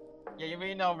that... Yeah, you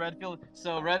may know Redfield.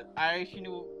 So, I actually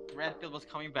knew Redfield was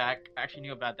coming back. I actually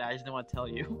knew about that. I just didn't want to tell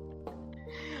you.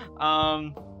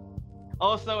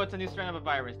 Also, it's a new strain of a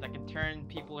virus that can turn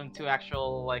people into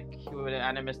actual,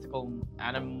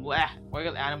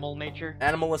 animal nature?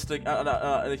 Animalistic,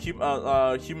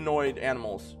 humanoid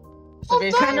animals.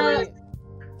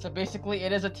 So basically,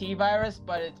 it is a T virus,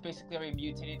 but it's basically already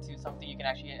mutated to something you can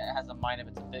actually, it has a mind of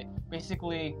its own.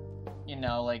 Basically, you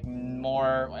know, like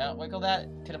more, what do you call that?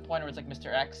 To the point where it's like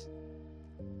Mr. X.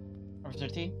 Or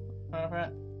Mr. T? I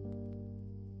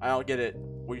don't get it.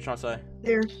 What are you trying to say?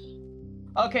 There.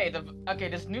 Okay,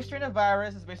 this new strain of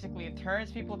virus is basically, it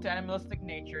turns people to animalistic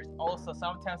natures. Also,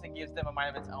 sometimes it gives them a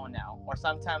mind of its own now. Or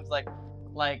sometimes, like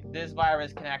this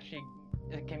virus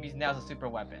it can be used now as a super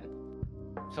weapon.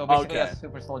 So basically, that's a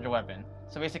super soldier weapon.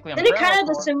 So basically, isn't it kind of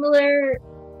the similar,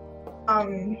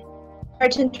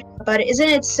 but isn't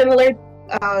it similar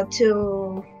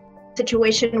to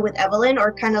situation with Evelyn,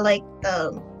 or kind of like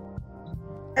the,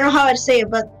 I don't know how I'd say it,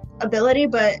 but ability,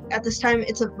 but at this time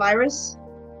it's a virus.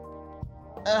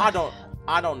 I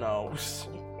don't know.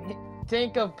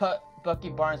 Think of Bucky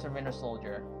Barnes from Winter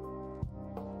Soldier.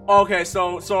 Okay,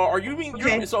 so are you mean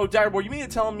Okay. so Dagger Boy, you mean to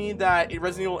tell me that in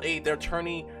Resident Evil 8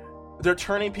 they're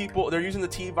turning people, they're using the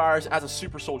T virus as a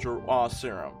super soldier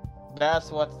serum?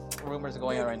 That's what rumors are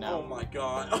going on right now. Oh my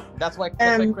god. That's why.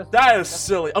 Chris, That is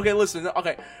silly. Okay, listen.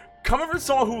 Okay, coming from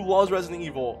someone who loves Resident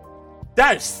Evil,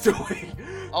 that is silly.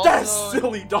 That is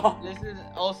silly, dog. This is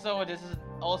also.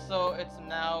 It's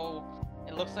now.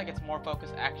 It looks like it's more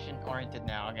focused action oriented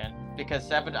now again because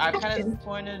 7. I'm kind of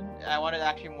disappointed. I wanted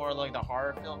actually more like the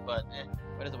horror film, but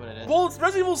what is it? What it is? Well,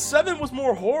 Resident Evil 7 was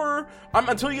more horror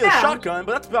until you get a shotgun,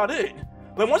 but that's about it.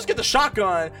 Like once you get the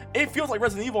shotgun, it feels like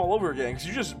Resident Evil all over again because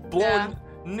you're just blowing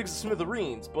niggas to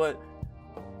smithereens. But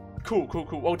cool.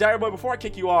 Oh, Dagger Boy, before I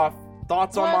kick you off,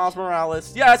 thoughts on Miles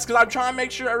Morales? Yes, because I'm trying to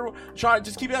make sure everyone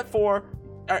just keep it at 4.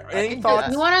 Any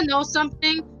thoughts? You want to know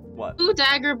something? What? You,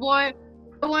 Dagger Boy,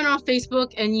 I went on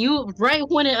Facebook and you, right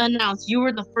when it announced, you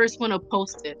were the first one to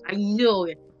post it. I knew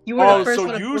it. You were the first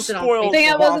one to post it on Facebook. Good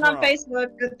thing I wasn't on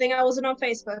Facebook. Good thing I wasn't on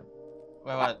Facebook.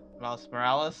 Wait, what? Miles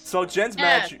Morales? So Jen's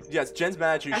mad at you. Yes, Jen's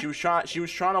mad at you. She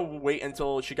was trying to wait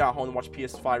until she got home and watch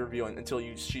PS5 review until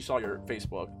she saw your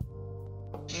Facebook.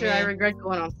 Sure, I regret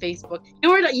going on Facebook.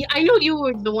 I knew you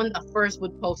were the one that first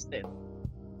would post it.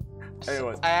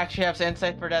 Anyways. I actually have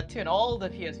insight for that too. In all the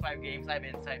PS5 games, I have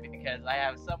insight because I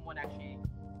have someone actually.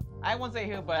 I won't say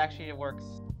who, but actually it works.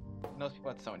 Most people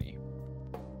at Sony.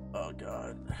 Oh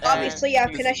god. Obviously, you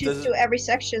have connections to every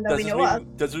section that we know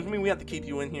of. Does this mean we have to keep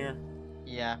you in here?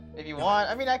 Yeah, if you want.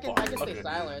 I mean, I can stay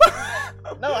silent.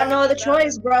 No, I have no other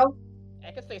choice, bro.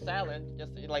 I can stay silent,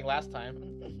 just like last time.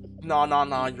 No,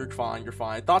 you're fine.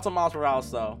 Thoughts on Miles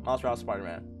Morales though? Miles Morales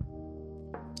Spider-Man.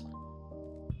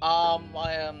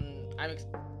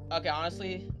 Okay.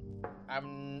 Honestly,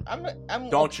 I'm.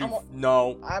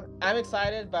 No. I'm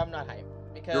excited, but I'm not hyped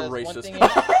because You're racist. one thing is,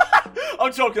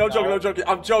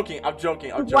 I'm joking.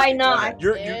 Why not?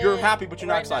 You're happy, but you're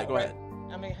not excited. Go ahead.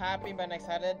 I'm happy but not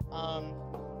excited.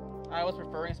 I was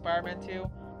preferring Spider-Man 2,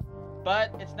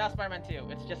 but it's not Spider-Man 2.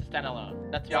 It's just a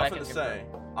standalone. That's what I was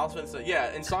gonna say.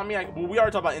 Yeah, Insomniac. Well, we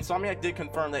already talked about Insomniac. Did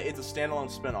confirm that it's a standalone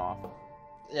spin-off.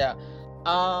 Yeah.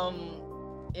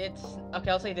 It's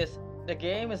okay. I'll say this: the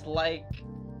game is like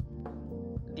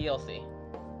DLC.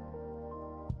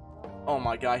 Oh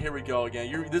my god, here we go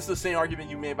again. This is the same argument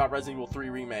you made about Resident Evil 3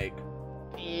 remake.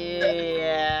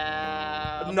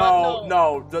 Yeah. No.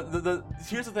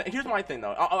 Here's the thing. Here's my thing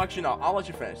though. I'll let you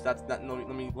finish. Let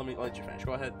me let you finish.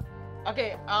 Go ahead.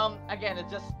 Okay. Again,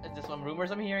 it's just some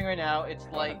rumors I'm hearing right now. It's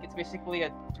basically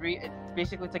it's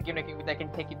a game that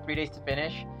can take you 3 days to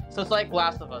finish. So it's like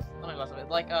Last of Us. Not Last of Us.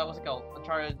 It's like what's it called?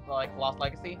 Uncharted, like Lost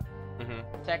Legacy.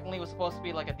 Mm-hmm. Technically, it was supposed to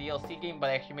be like a DLC game, but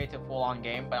they actually made it a full-on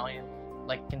game. But only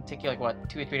can take you like what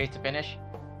 2 or 3 days to finish.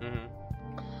 Mm-hmm.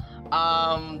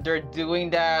 They're doing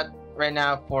that right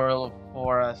now for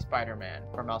Spider-Man,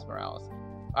 for Miles Morales.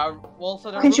 So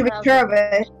Can you be sure of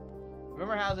it?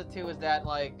 Rumor has it too is that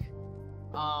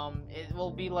it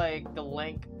will be like the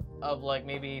length of like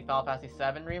maybe Final Fantasy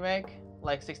 7 remake,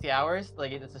 like 60 hours.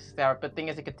 Like it's a 60-hour, but the thing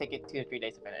is, it could take it 2 to 3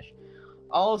 days to finish.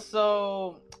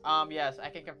 Also, yes, I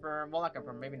can confirm. Well, not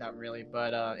confirm, maybe not really,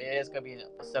 but it is gonna be a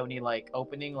Sony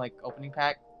opening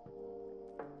pack.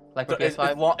 Like for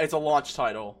PS5. It's a launch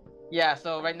title. Yeah,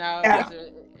 so right now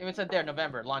it's a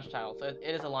November launch title, so it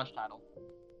is a launch title.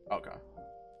 Okay.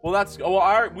 Well,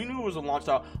 we knew it was a launch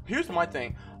title. Here's my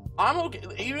thing. I'm okay,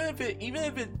 even if it,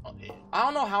 I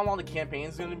don't know how long the campaign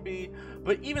is gonna be,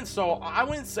 but even so, I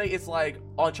wouldn't say it's like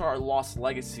Uncharted Lost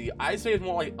Legacy. I'd say it's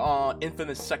more like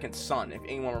Infamous Second Son, if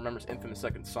anyone remembers Infamous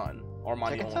Second Son, or am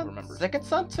I the only one who remembers? Second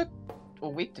Son took a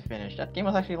week to finish. That game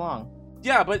was actually long.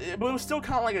 Yeah, but it was still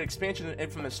kind of like an expansion of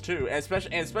Infamous 2,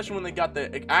 and especially when they got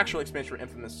the actual expansion for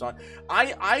Infamous Son.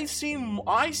 I see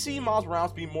Miles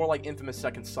Morales being more like Infamous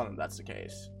Second Son, if that's the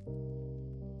case.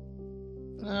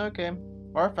 Okay.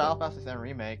 Or Final Fantasy 7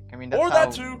 remake. I mean, that's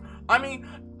that too. I mean,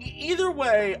 either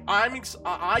way,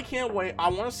 I can't wait. I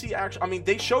want to see I mean,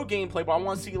 they show gameplay, but I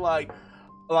want to see like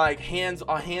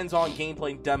hands-on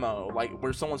gameplay demo, like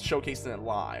where someone's showcasing it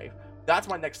live. That's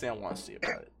my next thing I want to see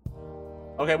about it.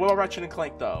 Okay, what about Ratchet and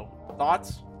Clank though?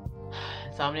 Thoughts?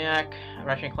 Insomniac,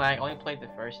 Ratchet and Clank. Only played the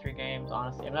first 3 games.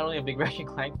 Honestly, I'm not really a big Ratchet and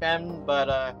Clank fan, but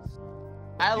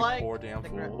I like. Poor damn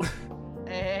fool.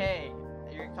 Hey,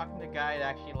 you're talking to the guy that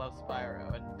actually loves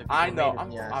Spyro. And I know.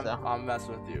 I'm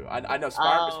messing with you. I know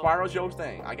Spyro's your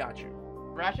thing. I got you.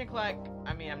 Ratchet and Clank.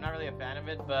 I mean, I'm not really a fan of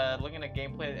it, but looking at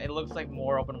gameplay, it looks like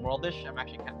more open worldish. I'm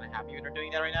actually kind of happy they're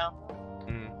doing that right now.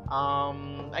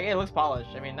 Again, it looks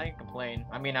polished. I mean, I can complain.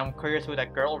 I mean, I'm curious who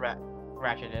that girl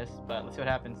Ratchet is, but let's see what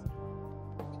happens.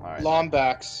 All right.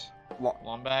 Lombax.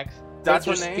 Lombax? That's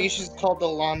her There's a name? species called the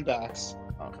Lombax.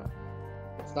 Okay.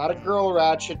 It's not a girl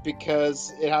Ratchet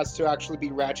because it has to actually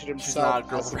be Ratchet She's himself. not a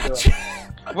girl as Ratchet.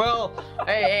 Well,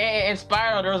 hey, in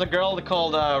Spyro there was a girl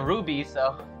called Ruby,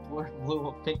 so we're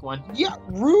blue, pink one. Yeah,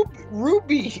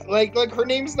 Ruby. Like her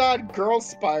name's not Girl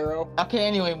Spyro. Okay,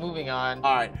 anyway, moving on.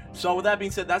 All right. So with that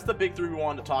being said, that's the big three we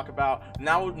wanted to talk about.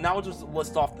 Now we'll just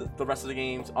list off the rest of the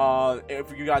games.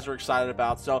 If you guys are excited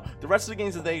about. So the rest of the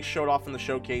games that they showed off in the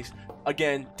showcase,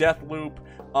 again, Deathloop,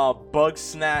 Bug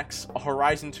Snacks,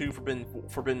 Horizon 2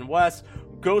 Forbidden West,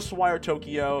 Ghostwire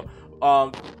Tokyo,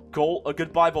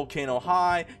 Goodbye Volcano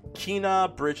High,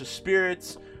 Kena Bridge of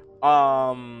Spirits,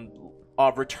 Returnal,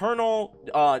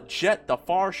 Jet the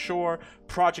Far Shore,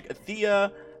 Project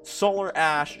Athea, Solar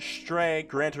Ash, Stray,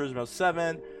 Gran Turismo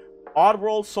 7,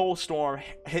 Oddworld, Soulstorm,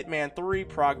 Hitman 3,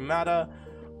 Pragmata,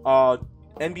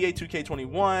 NBA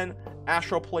 2K21,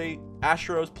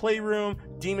 Astro's Playroom,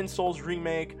 Demon Souls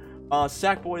Remake,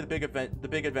 Sackboy: The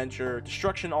Big Adventure,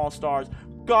 Destruction All Stars,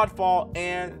 Godfall,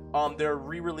 and they're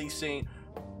re-releasing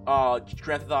Grand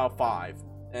Theft Auto 5,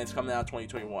 and it's coming out in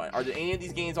 2021. Are there any of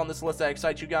these games on this list that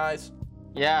excite you guys?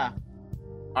 Yeah.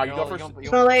 Alright, you go first.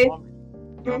 You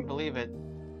won't believe it.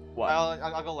 What?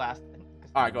 I'll go last.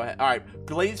 Alright, go ahead. Alright,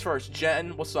 ladies first.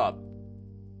 Jen, what's up?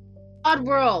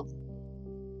 Oddworld.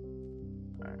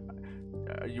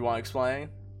 You want to explain?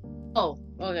 Oh,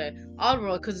 okay.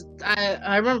 Oddworld, because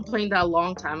I remember playing that a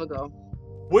long time ago.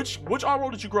 Which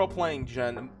Oddworld did you grow up playing,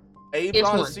 Jen? Abe's Which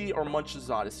one? Odyssey or Munch's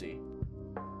Odyssey?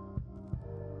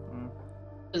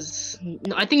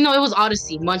 No, I think it was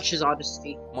Odyssey. Munch's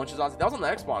Odyssey. Munch's Odyssey. That was on the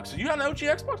Xbox. So you had an OG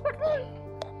Xbox back then?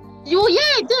 Well, yeah,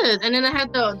 I did. And then I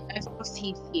had the Xbox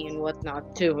TV and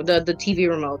whatnot too. The TV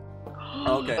remote.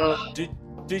 Okay.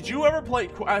 Did you ever play?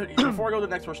 Before I go to the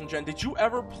next person, Jen, did you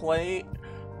ever play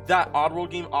that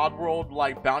Oddworld game, Oddworld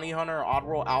like Bounty Hunter,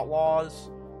 Oddworld Outlaws?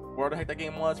 Where the heck that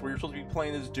game was? Where you're supposed to be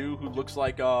playing this dude who looks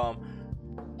like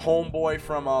Homeboy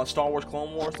from Star Wars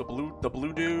Clone Wars, the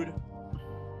blue dude.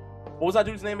 What was that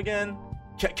dude's name again?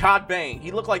 Cad Bane.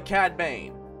 He looked like Cad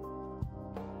Bane.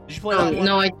 Did you play that one?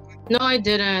 No, I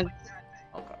didn't.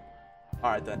 Okay.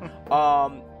 All right then.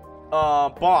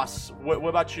 Boss, what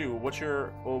about you? What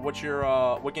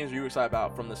games are you excited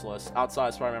about from this list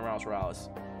outside Spider-Man Miles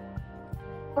Morales?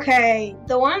 Okay,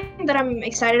 the one that I'm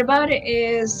excited about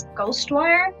is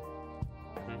Ghostwire.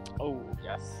 Oh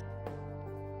yes.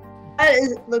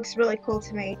 Looks really cool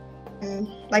to me. And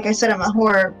like I said, I'm a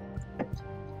horror.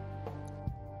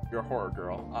 You're a horror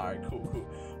girl. All right, cool.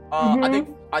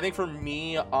 Mhm. I think for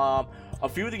me, a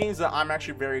few of the games that I'm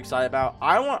actually very excited about.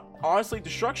 I want honestly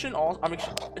Destruction All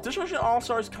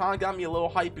Stars kind of got me a little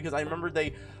hyped because I remember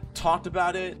they talked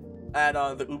about it at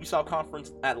the Ubisoft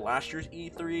conference at last year's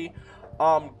E3.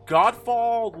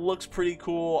 Godfall looks pretty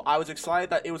cool. I was excited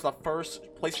that it was the first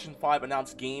PlayStation 5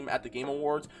 announced game at the Game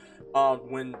Awards.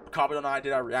 When Kabuto and I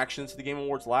did our reactions to the Game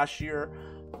Awards last year.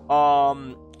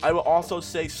 I will also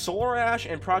say Solar Ash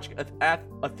and Project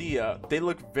Athea, they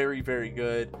look very, very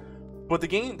good. But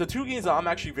the two games that I'm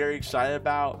actually very excited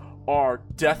about are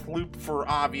Deathloop for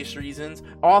obvious reasons.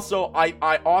 Also,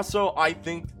 I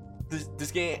think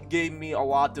this game gave me a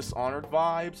lot of Dishonored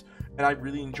vibes, and I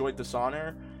really enjoyed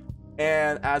Dishonor.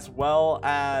 And as well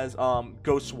as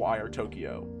Ghostwire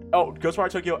Tokyo. Oh,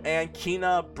 Ghostwire Tokyo and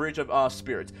Kena Bridge of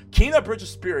Spirits. Kena Bridge of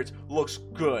Spirits looks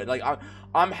good. Like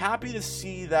I'm happy to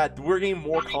see that we're getting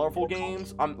more colorful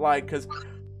games. I'm like, cause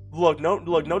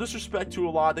no disrespect to a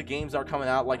lot of the games that are coming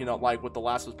out, like like with The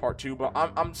Last of Us Part 2, but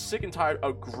I'm sick and tired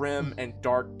of grim and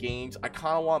dark games. I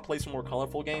kind of want to play some more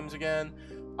colorful games again.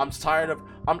 I'm tired of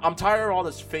all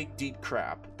this fake deep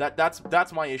crap.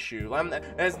 That's my issue. I'm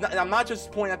not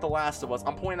just pointing at The Last of Us.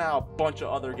 I'm pointing out a bunch of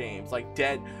other games like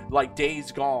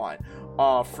Days Gone,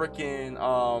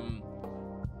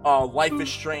 Life is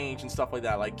Strange and stuff like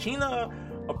that. Like Kena,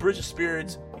 A Bridge of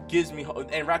Spirits gives me,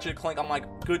 and Ratchet & Clank. I'm like,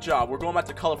 good job. We're going back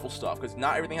to colorful stuff because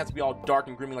not everything has to be all dark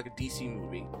and grimy like a DC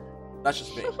movie. That's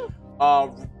just me.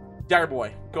 Dagger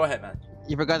Boy, go ahead, man.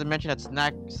 You forgot to mention that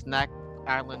snack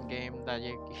Island game that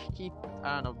you keep,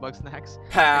 I don't know, bug snacks.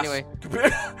 Pass. Anyway.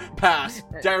 Pass.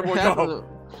 Dagger Boy, go.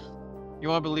 You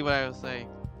won't believe what I was saying.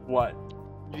 What?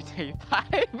 GTA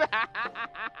 5.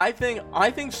 I think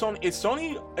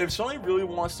Sony. If Sony really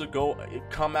wants to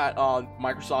come at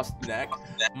Microsoft's neck,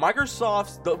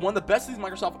 one of the best things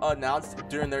Microsoft announced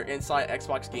during their Inside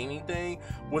Xbox gaming thing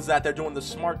was that they're doing the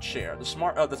smart share,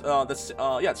 smart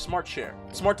share,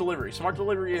 smart delivery. Smart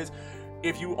delivery is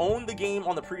if you own the game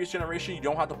on the previous generation, you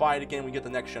don't have to buy it again when you get the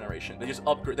next generation. They just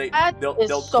upgrade. They'll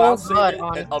so cloud save good, it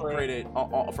honestly. and upgrade it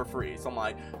for free. So I'm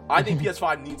like, I think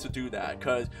PS5 needs to do that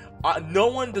because no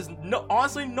one.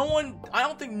 I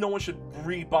don't think no one should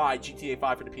rebuy GTA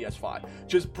 5 for the PS5.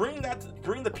 Just bring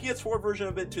the PS4 version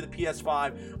of it to the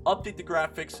PS5, update the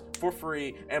graphics for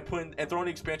free, and throw in the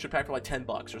expansion pack for like $10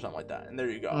 or something like that. And there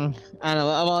you go. I don't know.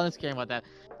 I'm honest caring about that.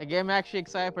 The game I'm actually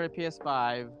excited for the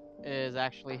PS5 is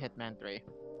actually Hitman 3.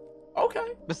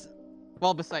 Okay. Besides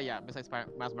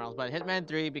Miles Morales, but Hitman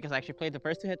 3 because I actually played the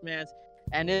first two Hitmans,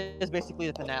 and it is basically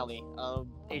the finale of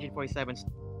Agent 47's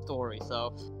story.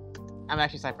 So I'm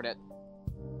actually excited for that.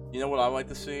 You know what I like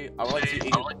to see? I would like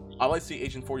to see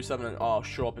Agent 47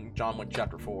 show up in John Wick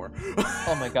Chapter 4.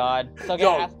 Oh my god! So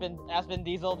again, Aspen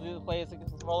Diesel to play his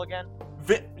role again?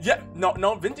 Vin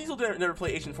Diesel never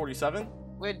played Agent 47.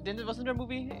 Wait, wasn't there a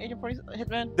movie Agent 47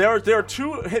 Hitman? There are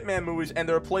two Hitman movies, and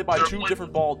they're played by two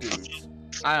different bald dudes.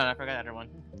 I don't know. I forgot that other one.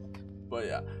 But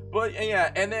yeah,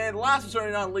 and then last but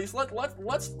certainly not least,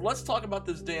 let's talk about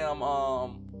this damn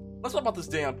the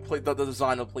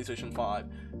design of PlayStation 5.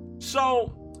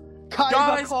 So,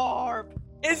 guys,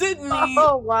 is it me?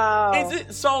 Oh wow! Is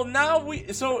it so now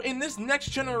so in this next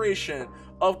generation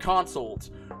of consoles,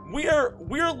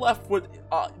 we're left with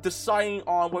deciding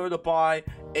on whether to buy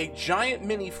a giant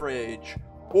mini fridge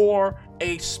or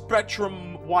a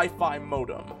Spectrum Wi-Fi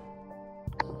modem.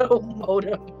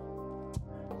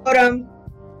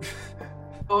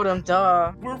 Modem,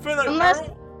 duh. We're finna. Unless,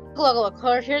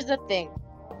 look. Here's the thing.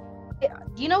 Do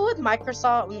you know what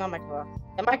Microsoft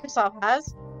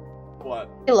has? What?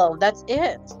 Halo. That's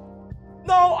it.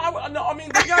 No, I mean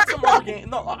they got some other games.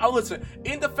 No, listen.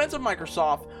 In defense of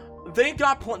Microsoft, they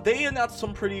announced a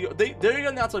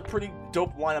pretty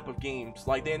dope lineup of games.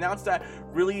 Like they announced that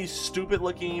really stupid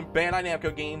looking Bandai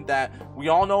Namco game that we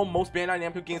all know most Bandai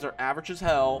Namco games are average as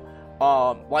hell.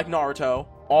 Like Naruto,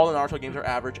 all the Naruto games are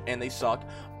average and they suck.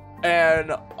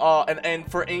 And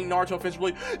for any Naruto fans,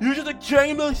 really, you're just a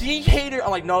Dragon Ball Z hater. I'm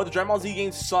like, no, the Dragon Ball Z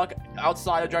games suck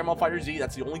outside of Dragon Ball Fighter Z.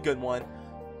 That's the only good one.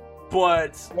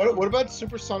 But what about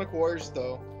Supersonic Warriors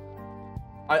though?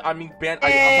 I'm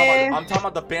talking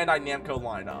about the Bandai Namco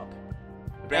lineup.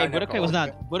 Budokai was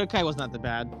not the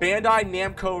bad. Bandai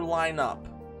Namco lineup.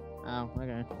 Oh,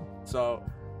 okay. So,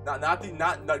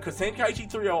 because Tenkaichi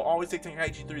 3, I'll always say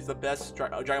Tenkaichi 3 is the best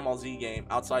Dragon Ball Z game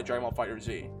outside Dragon Ball Fighter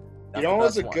Z. You know what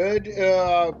was a good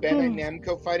Bandai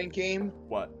Namco fighting game?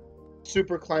 What?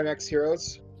 Super Climax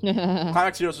Heroes.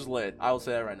 Climax Heroes was lit. I will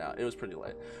say that right now. It was pretty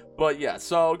lit. But yeah,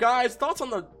 so guys, thoughts on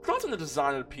the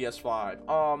design of the PS5.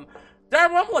 Darren,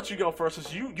 I'm gonna let you go first,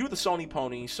 cause you the Sony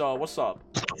pony. So what's up?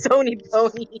 Sony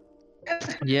pony.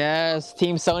 Yes,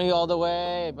 Team Sony all the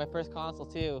way. My first console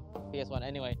too, PS1.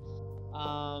 Anyway,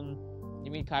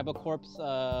 you mean Kaiba Corpse?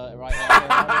 Right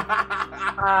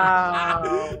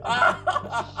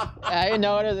now. You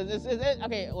know what it is?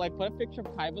 Okay, like put a picture of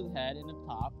Kaiba's head in the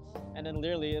top, and then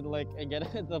literally like again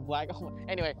the black.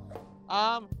 Anyway,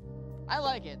 I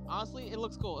like it. Honestly, it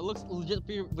looks cool. It looks legit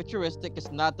futuristic. It's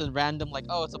not the random like,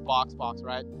 oh, it's a box,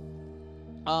 right?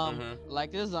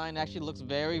 Like the design actually looks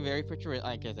very, very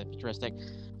futuristic.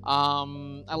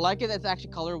 I like it. It's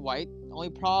actually color white. Only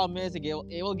problem is it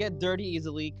will get dirty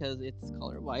easily because it's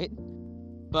color white.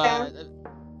 But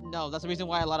no, that's the reason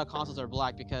why a lot of consoles are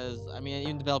black because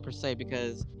even developers say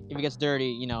because if it gets dirty,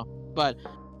 you know. But that's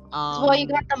why you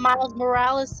got the Miles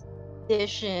Morales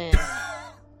edition.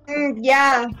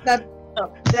 Yeah, that.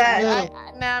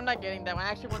 Nah, I'm not getting that one. I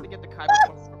actually want to get the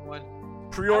Kaiba one.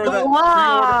 Pre-order that.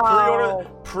 Wow.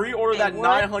 Pre-order that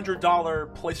 $900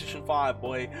 PlayStation 5,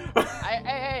 boy.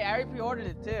 I already pre-ordered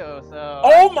it too. So.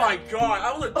 Oh my god,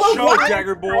 I was a joke,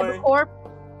 Dagger boy.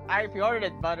 I pre-ordered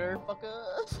it, motherfucker. What the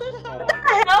hell?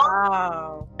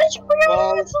 Wow. Did you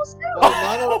pre-order it so soon?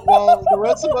 Well, the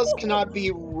rest of us cannot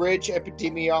be rich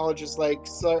epidemiologists like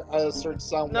certain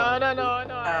someone.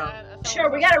 No. Sure,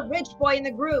 we got a rich boy in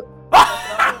the group.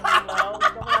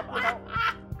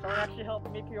 Someone actually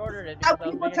helped me pre-order it. Now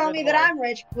people tell me that I'm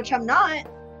rich, which I'm not.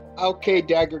 Okay,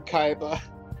 Dagger Kaiba.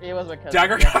 It was a cousin.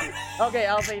 Dagger Kaiba. Okay,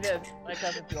 I'll say this. My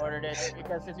cousin pre-ordered it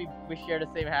because since we share the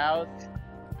same house,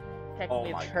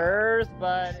 technically it's hers,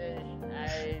 but I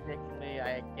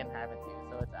can have it too,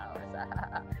 so it's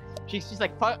ours. She's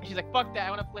like fuck that. I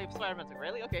want to play Spider-Man. It's like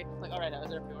really? Okay. It's like alright. Is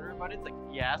there a pre-order money? It's like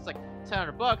yeah. It's like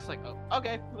 $10. Like oh,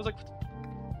 okay. It was like.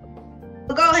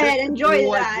 Well, go ahead, enjoy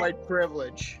that. White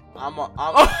privilege. The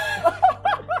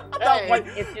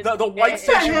white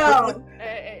section.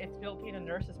 It's Filipino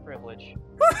nurses privilege.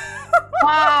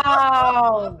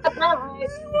 Wow.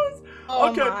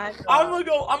 Oh okay, my God.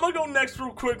 I'm gonna go next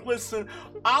real quick. Listen,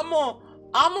 I'm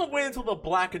I'm gonna wait until the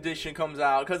black edition comes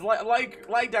out, because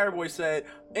like Dire Boy said,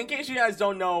 in case you guys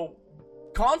don't know,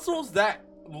 consoles that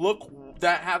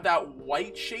have that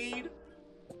white shade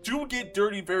do get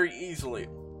dirty very easily.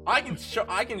 I can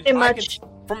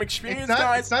from experience,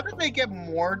 guys. It's not that they get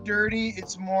more dirty.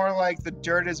 It's more like the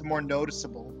dirt is more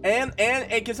noticeable. And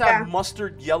it gets that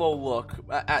mustard yellow look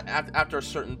after a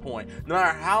certain point. No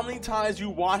matter how many times you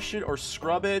wash it or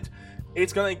scrub it,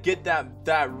 it's gonna get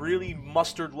that really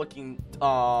mustard looking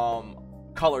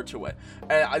color to it.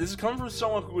 And this is coming from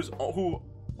someone who has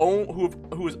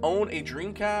owned a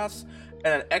Dreamcast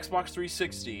and an Xbox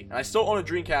 360, and I still own a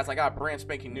Dreamcast. I got a brand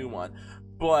spanking new one,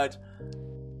 but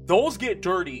those get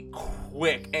dirty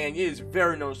quick, and it is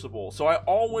very noticeable. So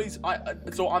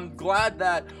I'm glad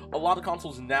that a lot of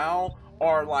consoles now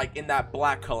are like in that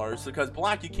black colors, because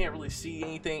black you can't really see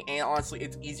anything, and honestly,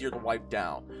 it's easier to wipe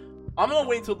down. I'm gonna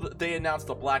wait until they announce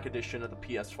the black edition of the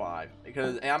PS5,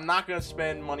 and I'm not gonna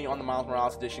spend money on the Miles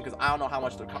Morales edition because I don't know how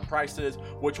much the price is,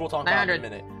 which we'll talk about in a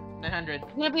minute. 900.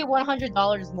 It's gonna be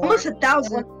 $100 more. Almost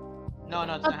 1,000. No,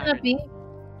 it's What's 900. gonna be?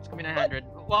 It's gonna be 900.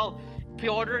 Well,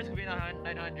 pre-order is gonna be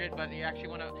 900, but you actually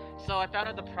wanna. So I found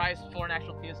out the price for an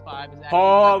actual PS5 is actually.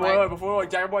 Oh, wait, before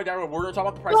Dire Boy, we're gonna talk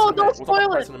about the price. No, in a minute. don't We'll talk about spoil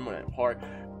the price it. in a minute. Hard.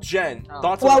 Jen, Oh.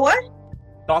 thoughts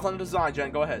on the design? Jen,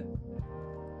 go ahead.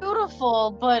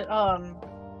 Beautiful, but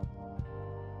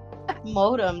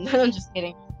modem. I'm just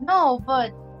kidding. No,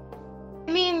 but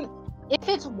I mean, if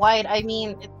it's white, I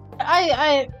mean,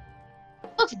 it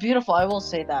looks beautiful. I will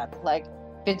say that. Like,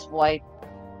 if it's white,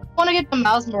 I want to get the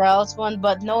Miles Morales one,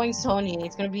 but knowing Sony,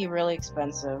 it's gonna be really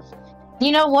expensive.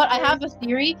 You know what? I have a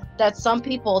theory that some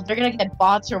people, they're gonna get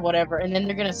bots or whatever, and then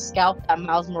they're gonna scalp that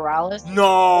Miles Morales.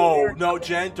 No,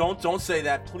 Jen, don't say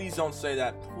that. Please don't say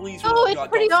that. Please. No, it's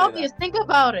pretty obvious. Think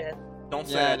about it. Don't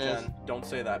say that, Jen. Don't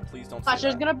say that. Please don't say Gosh,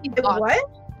 there's that. gonna be bots. What?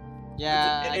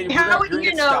 Yeah. How would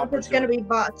you know if it's gonna be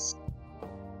bots?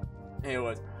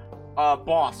 Anyways,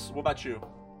 boss, what about you?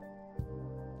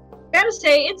 I gotta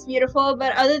say, it's beautiful,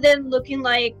 but other than looking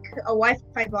like a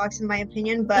Wi-Fi box, in my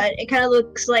opinion, but it kind of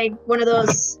looks like one of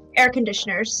those air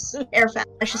conditioners, air fan,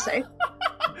 I should say.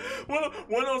 one of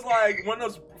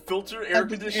those filter air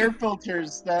conditioners. Air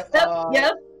filters that.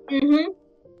 Yep. Mhm.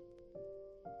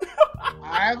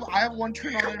 I have one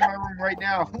turned on in my room right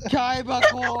now. Kaiba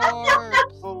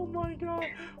Corpse! Oh my god.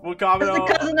 Well, comment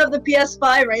That's the cousin of the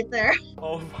PS5 right there.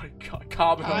 Oh my god.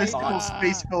 Comment on Nice that. cool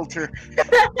space filter.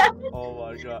 Oh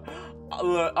my god.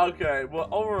 Look, okay, well,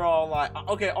 overall,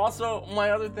 also,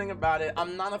 my other thing about it,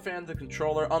 I'm not a fan of the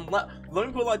controller, let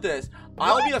me put it like this,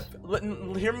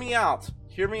 hear me out,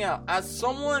 as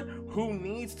someone who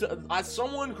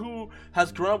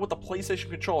has grown up with the PlayStation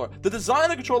controller, the design of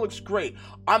the controller looks great.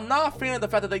 I'm not a fan of the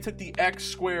fact that they took the X,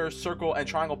 square, circle, and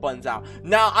triangle buttons out.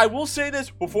 Now, I will say this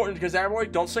before, because everybody,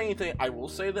 don't say anything, I will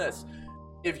say this.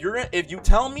 If you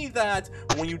tell me that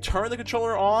when you turn the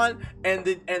controller on and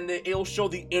it'll show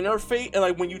the interface, and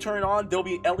like when you turn it on, there'll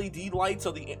be LED lights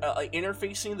of the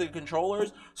interfacing the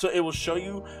controllers, so it will show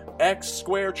you X,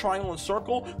 square, triangle, and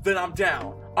circle, then I'm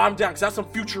down, because that's some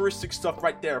futuristic stuff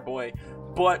right there, boy.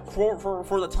 But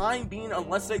for the time being,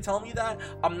 unless they tell me that,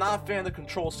 I'm not a fan of the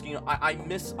control scheme. I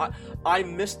miss the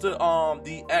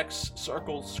X,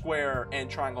 circle, square,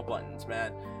 and triangle buttons,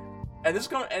 man. And this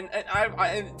going and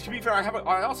to be fair,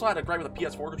 I also had a gripe with the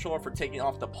PS4 controller for taking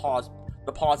off the pause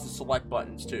and select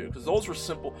buttons too, because those were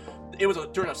simple. It was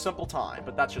during a simple time,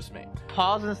 but that's just me.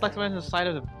 Pause and select button is the side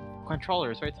of the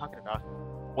controllers. What are you talking about?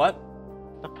 What?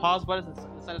 The pause button is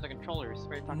the side of the controllers.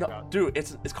 What are you talking about? Dude,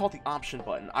 it's called the option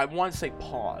button. I want to say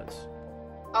pause.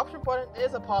 Option button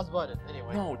is a pause button.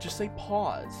 Anyway. No, just say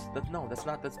pause.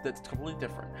 That's completely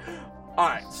different. All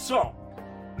right, so.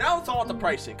 Now let's talk about the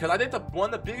pricing, because I think one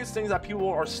of the biggest things that people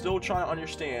are still trying to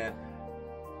understand,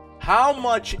 how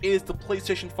much is the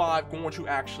PlayStation 5 going to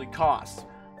actually cost?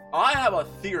 I have a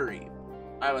theory.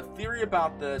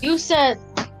 About this.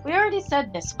 We already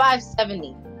said this,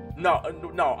 $570.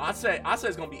 No, I say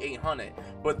it's going to be $800,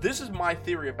 but this is my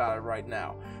theory about it right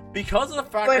now. Because of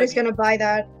the fact Nobody's gonna buy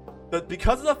that.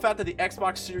 Because of the fact that the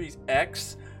Xbox Series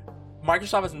X,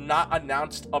 Microsoft has not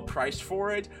announced a price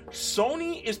for it.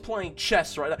 Sony is playing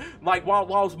chess right now. Like while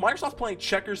Microsoft's playing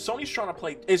checkers,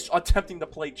 Sony's attempting to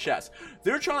play chess.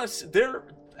 They're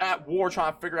at war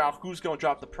trying to figure out who's going to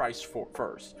drop the price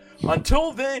first.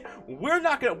 Until then, we might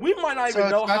not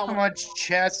even know how much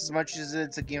chess as much as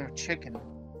it's a game of chicken.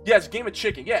 Yeah, it's a game of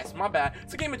chicken. Yes, my bad.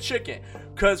 It's a game of chicken,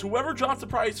 because whoever drops the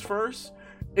price first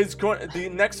is going.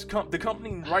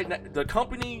 The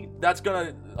company that's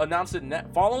gonna announce it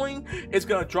following is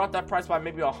gonna drop that price by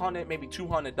maybe $100, maybe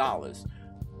 $200.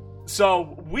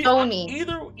 So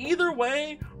either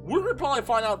way, we're gonna probably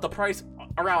find out the price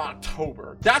around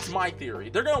October. That's my theory.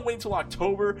 They're gonna wait until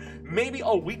October, maybe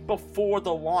a week before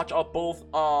the launch of both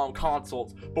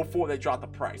consoles, before they drop the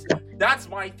price. That's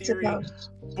my theory.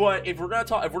 But if we're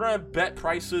gonna bet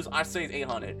prices, I say it's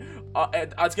 $800.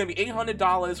 It's gonna be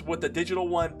 $800 with the digital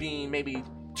one being maybe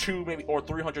maybe or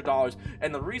 $300.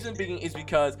 And the reason being is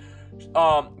because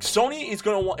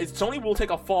Sony will take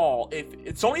a fall if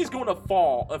Sony is going to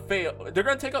fail. They're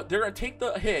gonna take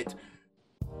the hit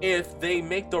if they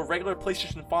make the regular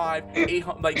PlayStation 5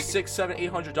 like $600,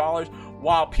 $700, $800,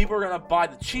 while people are gonna buy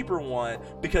the cheaper one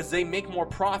because they make more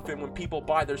profit when people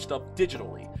buy their stuff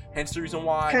digitally. Hence the reason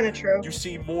why you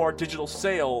see more digital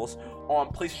sales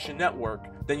on PlayStation Network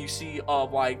than you see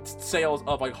of like sales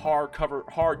of like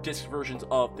hard disc versions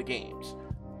of the games.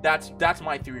 That's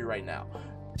my theory right now.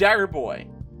 Dagger Boy,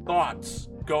 thoughts?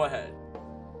 Go ahead.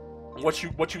 What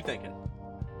you thinking?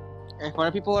 If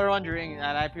other people are wondering,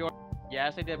 that I pre-ordered,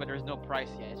 yes I did, but there's no price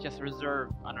yet. It's just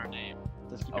reserved on our name.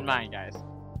 Just keep in mind, guys.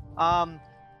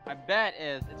 My bet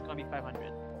is it's gonna be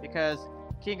 500 because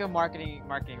king of marketing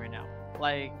right now.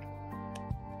 Like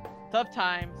tough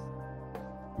times,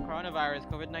 coronavirus,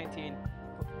 COVID-19.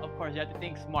 Of course, you have to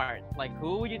think smart. Like,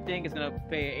 who would you think is gonna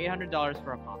pay $800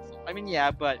 for a console? I mean,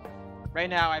 yeah, but right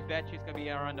now, I bet you it's gonna be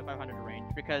around the 500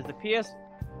 range because the PS.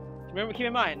 Remember, keep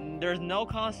in mind, there's no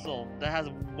console that has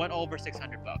went over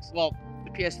 $600. Well,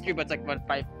 the PS3, but it's like what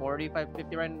 540,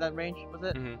 550, right in that range, was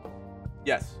it? Mm-hmm.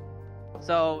 Yes.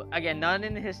 So again, none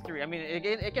in the history. I mean,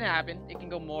 it can happen. It can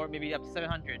go more, maybe up to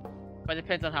 700, but it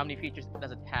depends on how many features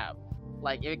does it have.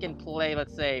 Like, if it can play,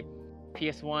 let's say,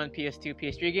 PS1, PS2,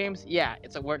 PS3 games, yeah,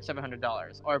 it's worth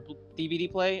 $700. Or DVD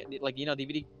play, like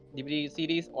DVD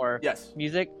CDs or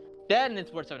music, then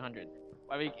it's worth $700.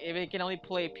 I mean, if it can only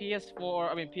play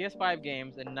PS5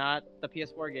 games and not the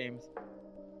PS4 games,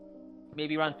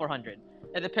 maybe around $400.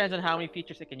 It depends on how many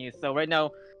features it can use. So right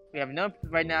now, we have no.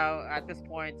 Right now, at this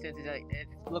point, since it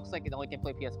looks like it only can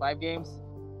play PS5 games,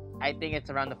 I think it's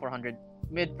around the 400,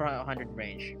 mid 400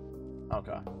 range.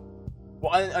 Okay.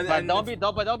 Well,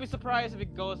 don't be surprised if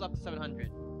it goes up to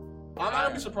 700. I'm not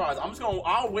gonna be surprised.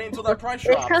 I'll wait until that price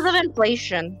drops. It's because of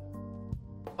inflation.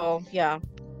 Oh yeah.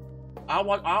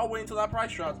 I'll wait until that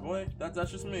price drops, boy.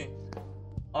 That's just me.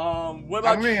 What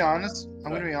about I'm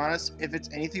gonna be honest. If it's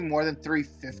anything more than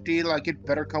 $350, like, it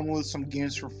better come with some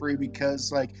games for free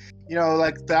because, like,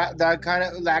 like that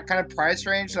kind of price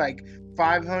range, like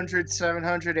 500,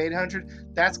 700,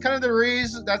 800. That's kind of the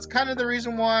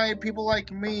reason why people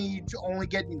like me only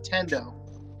get Nintendo.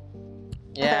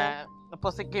 Yeah.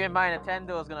 Plus, keep in mind,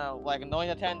 Nintendo is gonna, like, knowing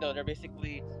Nintendo, they're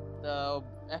basically the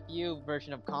FU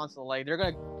version of console. Like, they're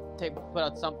gonna put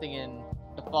out something in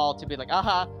the fall to be like,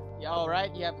 aha, yeah, all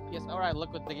right, you have a PS. All right,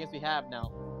 look what the games we have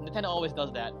now. Nintendo always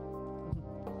does that.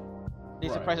 They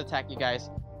surprise attack you guys.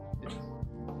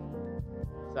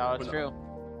 So it's true.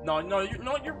 No,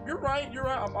 you're right. You're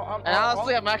right.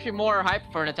 Honestly, I'm actually more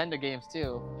hyped for Nintendo games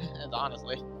too.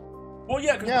 Honestly. Well,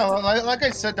 yeah. Like I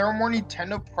said, there are more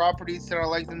Nintendo properties that I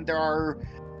like than there are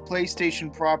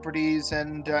PlayStation properties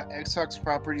and Xbox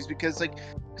properties because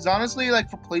honestly, like,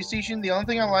 for PlayStation, the only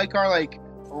thing I like are like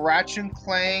Ratchet and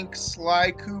Clank,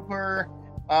 Sly Cooper,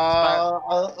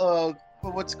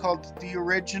 what's called the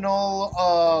original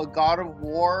God of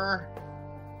War,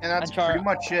 and that's pretty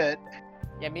much it.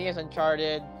 Yeah, me is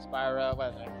Uncharted, Spyro.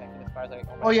 What is it?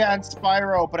 And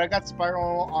Spyro, but I got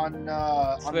Spyro on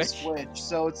the Switch,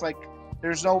 so it's like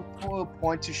there's no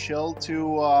point to shill to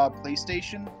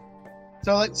PlayStation.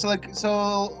 So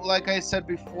like I said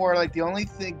before, like, the only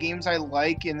games I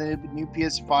like in the new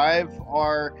PS5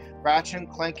 are Ratchet and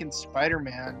Clank and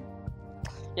Spider-Man.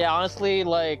 Yeah, honestly,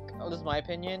 like, this is my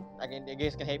opinion. You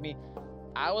guys can hate me.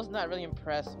 I was not really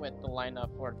impressed with the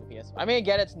lineup for the PS5. I mean, I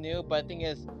get it's new, but the thing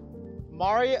is,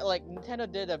 Mario, like,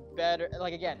 Nintendo did a better.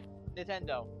 Like, again,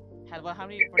 Nintendo had how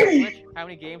many for the Switch? How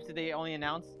many games did they only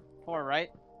announce? 4, right?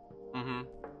 Mm-hmm.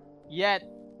 Yet,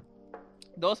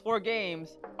 those 4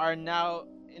 games are now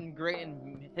ingrained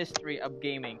in history of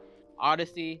gaming.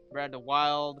 Odyssey, Breath of the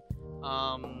Wild.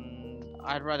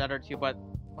 I'd read the other 2, but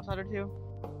what's the other 2?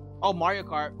 Oh, Mario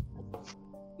Kart.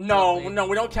 No,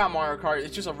 we don't count Mario Kart.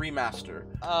 It's just a remaster.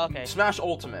 Okay. Smash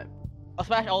Ultimate. Oh,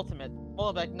 Smash Ultimate.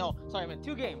 Well, like, no, sorry, I meant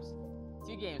 2 games.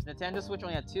 2 games. Nintendo Switch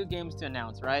only had 2 games to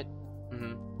announce, right?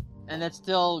 Mm-hmm. And that's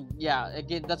still, yeah.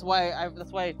 Again, that's why for the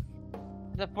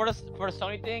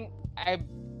Sony thing,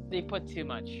 they put too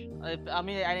much. I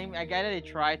mean, I get it. They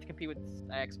tried to compete with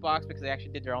Xbox because they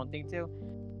actually did their own thing too.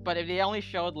 But if they only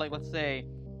showed, like, let's say,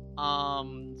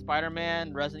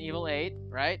 Spider-Man, Resident Evil 8,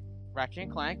 right? Ratchet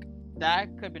and Clank,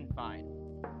 that could have been fine.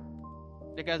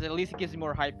 Because at least it gives you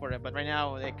more hype for it. But right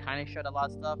now, they kind of showed a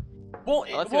lot of stuff. Well,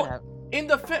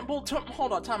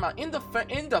 hold on, time out. In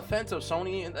defense of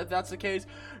Sony, if that's the case,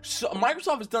 so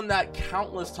Microsoft has done that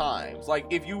countless times. Like,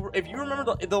 if you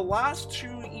remember the last 2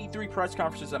 E3 press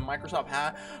conferences that Microsoft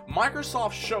had,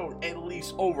 Microsoft showed at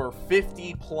least over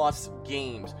 50 plus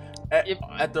games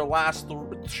at their last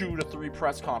 2 to 3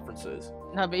 press conferences.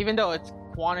 No, but even though it's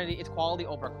quality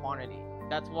over quantity.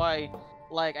 That's why,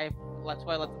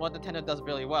 what Nintendo does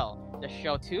really well. Just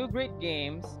show 2 great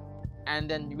games, and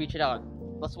then reach it out.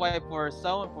 That's why for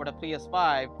the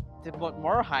PS5, to put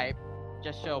more hype,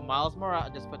 just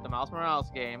put the Miles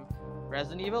Morales game,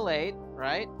 Resident Evil 8,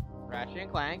 right? Ratchet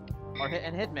and Clank,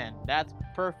 and Hitman. That's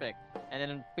perfect. And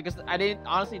then because they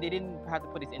didn't have to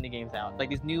put these indie games out, like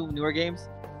these newer games,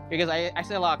 because I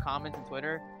see a lot of comments on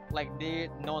Twitter, like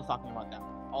no one's talking about them.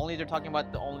 Only they're talking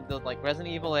about the like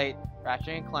Resident Evil 8, Ratchet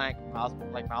and Clank, Miles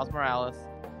Morales,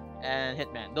 and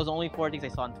Hitman. Those are only 4 things I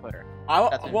saw on Twitter.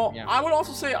 I would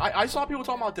also say I saw people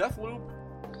talking about Deathloop.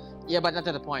 Yeah, but not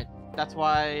to the point. That's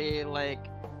why, like,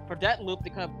 for Deathloop, they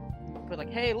kind of put like,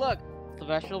 hey, look, it's a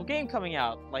special game coming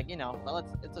out. Like, you know,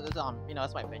 it's on. You know,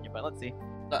 that's my opinion, but let's see.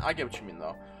 I get what you mean,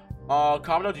 though.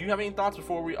 Kamino, do you have any thoughts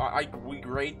before we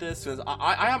grade this? Because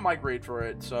I have my grade for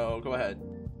it, so go ahead.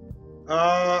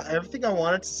 Everything I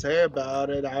wanted to say about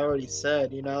it, I already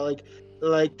said. You know,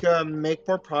 make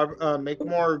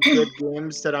more good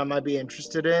games that I might be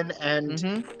interested in,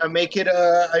 and make it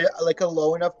a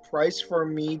low enough price for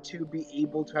me to be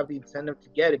able to have the incentive to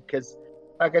get it. Because,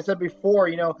 like I said before,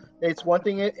 you know, it's one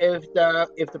thing if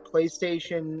the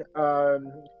PlayStation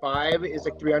 5 is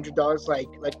like $300,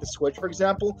 like the Switch, for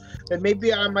example, then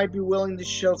maybe I might be willing to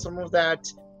shell some of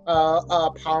that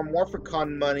Power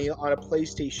Morphicon money on a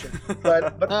PlayStation.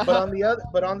 But on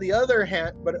the other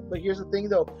hand, but here's the thing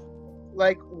though.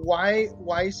 Like, why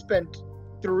spend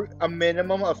through a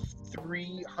minimum of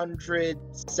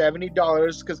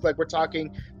 $370? Because, like, we're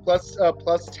talking plus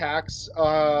tax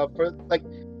for, like,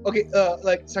 okay,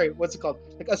 what's it called?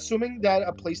 Like, assuming that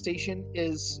a PlayStation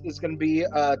is going to be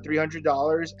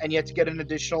 $300, and you have to get an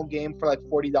additional game for like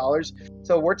 $40.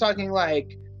 So we're talking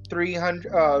like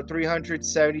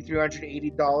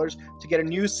 $380 to get a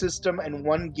new system and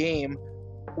one game.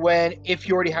 When if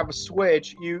you already have a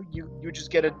Switch, you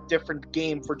just get a different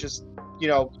game for just, you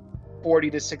know, $40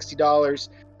 to $60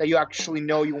 that you actually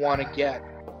know you want to get.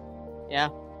 Yeah.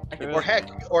 Or heck,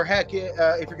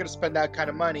 if you're gonna spend that kind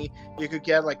of money, you could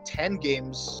get like 10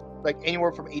 games, like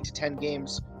anywhere from 8 to 10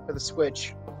 games for the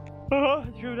Switch.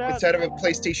 True that. Instead of a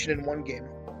PlayStation in one game.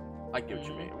 I get what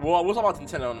you mean. Well, we'll talk about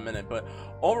Nintendo in a minute, but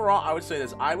overall, I would say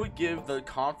this: I would give the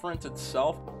conference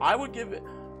itself.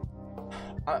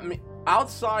 I mean,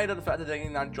 outside of the fact that they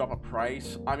did not drop a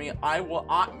price, I mean,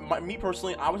 me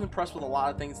personally, I was impressed with a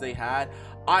lot of things they had.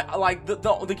 I like the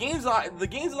games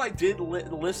that I did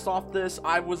list off this.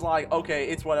 I was like, okay,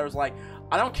 it's whatever. It's like,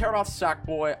 I don't care about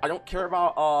Sackboy. I don't care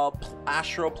about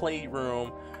Astro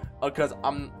Playroom. Because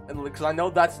I know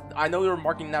they were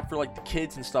marketing that for like the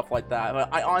kids and stuff like that.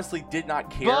 But I honestly did not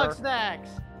care. Bug Snacks.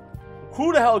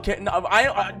 Who the hell can?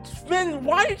 Finn,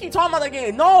 why do you keep talking about that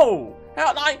game? No.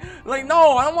 I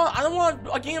don't want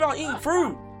a game about eating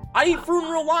fruit. I eat fruit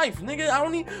in real life, nigga. I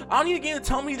don't need a game to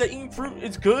tell me that eating fruit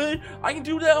is good. I can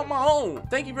do that on my own.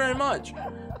 Thank you very much.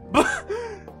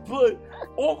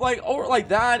 Like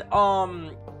that.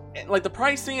 Like the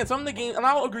pricing and some of the games, and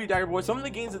I'll agree, Dagger Boy, some of the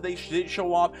games that they did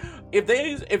show off, if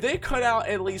they cut out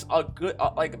at least a good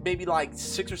like maybe like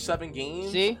 6 or 7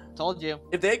 games. See, told you.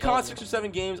 If they cut out 6 or 7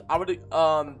 games, I would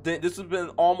this has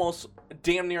been almost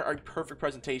damn near a perfect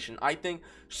presentation. I think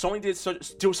Sony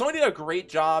did a great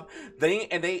job.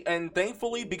 And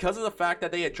thankfully, because of the fact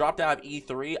that they had dropped out of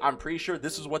E3, I'm pretty sure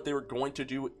this is what they were going to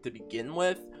do to begin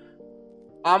with.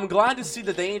 I'm glad to see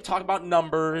that they ain't talk about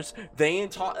numbers. They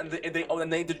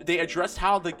addressed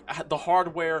how the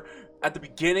hardware at the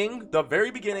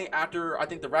very beginning after I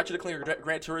think the Ratchet & Clank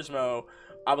Gran Turismo.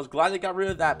 I was glad they got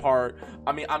rid of that part.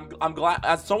 I mean, I'm glad,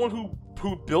 as someone who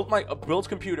builds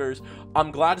computers, I'm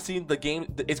glad to see the game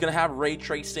is gonna have ray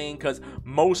tracing, because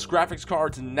most graphics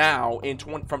cards now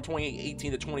from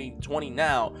 2018 to 2020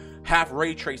 now have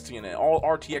ray tracing in it. All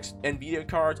RTX Nvidia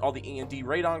cards, all the AMD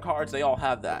Radeon cards, they all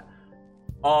have that.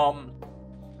 I'll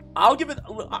give it.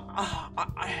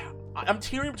 I'm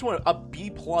teetering between a B+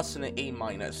 and an A-.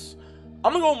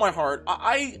 I'm gonna go with my heart.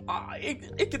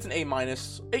 It gets an A-.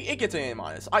 It gets an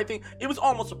A-. I think it was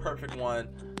almost a perfect one.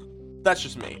 That's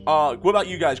just me. What about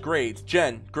you guys? Grades.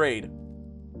 Jen, grade.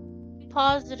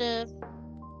 Positive.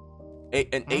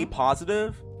 An A+? B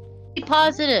positive.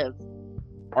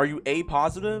 Are you A+?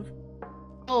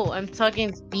 Oh, I'm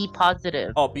talking B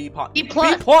positive. Oh, B+. B+. B+.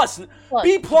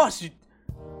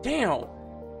 Damn.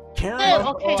 Karen,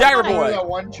 okay, Dagger Remember Boy. that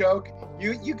one joke?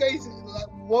 You guys,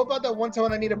 what about that one time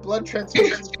when I need a blood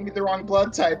transfusion? Give me the wrong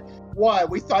blood type. What?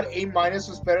 We thought A-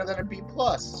 was better than a B+.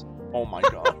 Oh my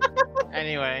god.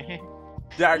 Anyway.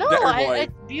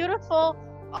 It's beautiful.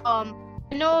 I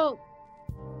know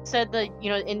said that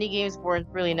indie games weren't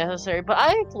really necessary, but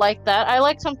I like that. I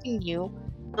like something new.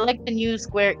 I like the new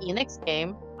Square Enix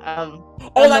game.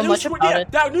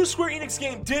 That new Square Enix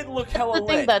game did look hella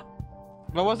lit.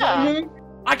 What was it?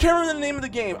 I can't remember the name of the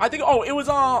game. I think it was it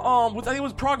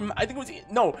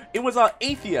was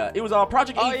Athia. It was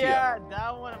Project Athia. Oh yeah,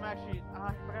 that one I'm actually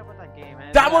I forgot about that game,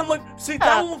 man. That one looked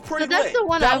pretty lit. That's the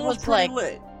one that I was like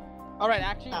lit. Alright,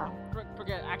 actually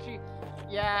forget. Actually,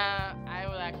 yeah, I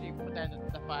would actually put that in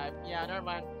the 5. Yeah, never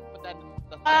mind. Put that in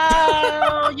the 5.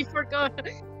 Oh, you forgot.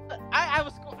 I'm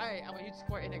a huge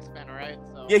Square Enix fan, alright?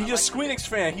 So yeah, he's a Square Enix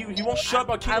fan. He won't shut up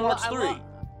about Kingdom Hearts 3.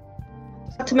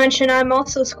 Not to mention, I'm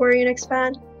also a Square Enix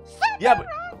fan. Yeah,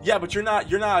 but you're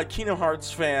not a Kingdom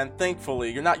Hearts fan.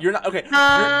 Thankfully, you're not. Okay. She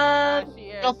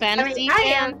is. Final Fantasy I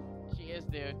fan. am. She is,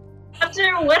 dude.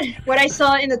 After what I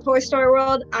saw in the Toy Story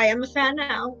world, I am a fan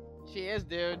now. She is,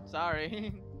 dude.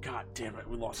 Sorry. God damn it,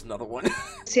 we lost another one.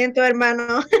 Siento,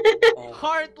 hermano.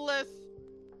 Heartless.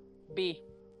 B.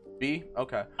 B?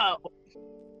 Okay. Oh.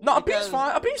 No, a B's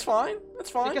fine. A B's fine. That's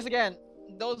fine. Because again,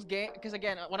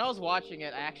 when I was watching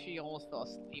it, I actually almost fell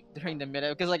asleep during the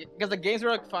middle. Because the games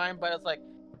were fine, but it's like,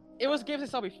 it was games I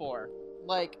saw before.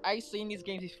 Like, I seen these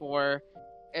games before.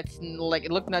 It's like,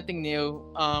 it looked nothing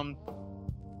new.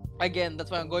 Again,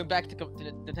 that's why I'm going back to the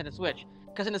Nintendo Switch.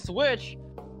 Because in the Switch,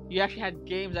 you actually had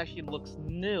games that actually looks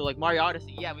new, like Mario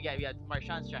Odyssey. Yeah, we had Mario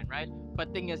Sunshine, right?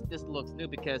 But thing is, this looks new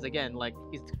because again, like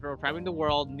he's programming the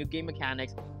world, new game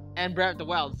mechanics, and Breath of the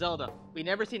Wild, Zelda. We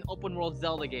never seen open world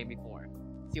Zelda game before.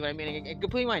 See what I mean? And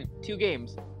completely mind, 2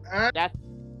 games.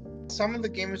 Some of the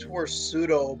games were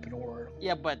pseudo open world.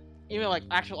 Yeah, but even like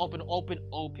actual open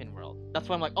world. That's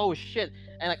why I'm like, oh shit,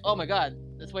 and like, oh my god,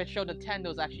 that's why it showed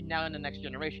Nintendo's actually now in the next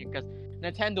generation because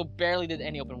Nintendo barely did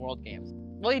any open world games.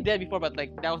 Well, they did before, but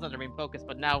like that was not their main focus.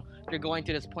 But now they're going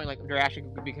to this point, like they're actually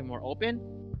becoming more open.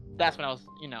 That's when I was,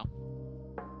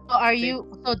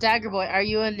 So Dagger Boy, are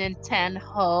you a Nintendo?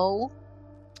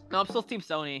 No, I'm still Team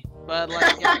Sony, but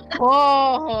like. Yeah.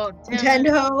 Oh,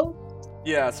 Nintendo.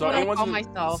 Yeah. So I call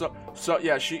myself. So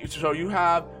yeah. So you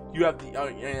have the.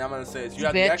 I'm gonna say this. You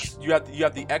have bitch. You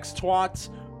have the X twats.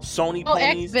 Sony Oh,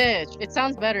 ponies. X bitch. It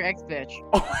sounds better, X bitch.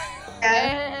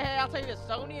 Hey, I'll tell you this: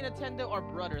 Sony and Nintendo are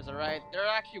brothers, all right? They're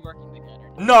actually working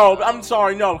together. No, I'm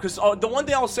sorry, no, because the one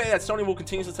thing I'll say that Sony will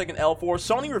continue to take an L for.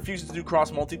 Sony refuses to do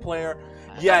cross multiplayer.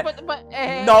 Yeah.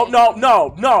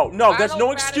 No. There's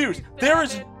no excuse. There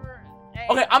is.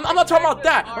 Okay, I'm not talking about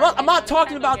that. I'm not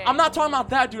talking about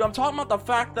that, dude. I'm talking about the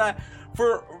fact that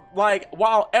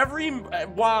while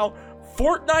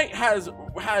Fortnite has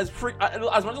as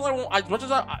much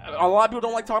as a lot of people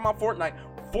don't like talking about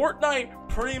Fortnite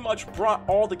pretty much brought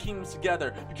all the kingdoms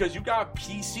together because you got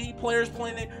PC players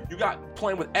playing it, you got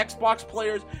playing with Xbox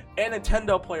players and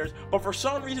Nintendo players, but for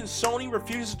some reason Sony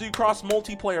refuses to do cross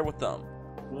multiplayer with them.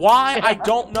 Why? I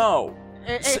don't know.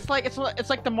 It's like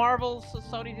the Marvel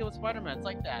Sony deal with Spider-Man. It's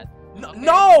like that. Okay.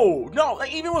 No.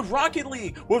 Like even with Rocket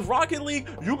League,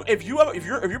 if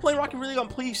you're playing Rocket League on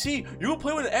PC, you can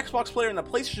play with an Xbox player and a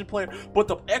PlayStation player, but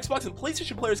the Xbox and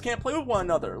PlayStation players can't play with one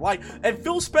another. Like, and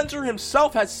Phil Spencer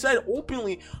himself has said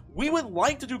openly, we would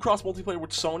like to do cross multiplayer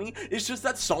with Sony. It's just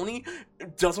that Sony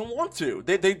doesn't want to.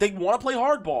 They want to play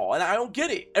hardball, and I don't get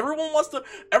it. Everyone wants to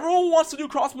do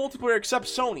cross multiplayer except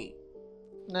Sony.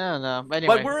 No. But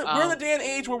anyway, like we're in the day and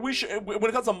age where we should, when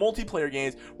it comes to multiplayer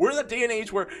games, we're in the day and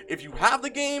age where if you have the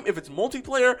game, if it's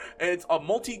multiplayer and it's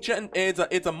a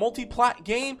it's a multi-plat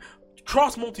game,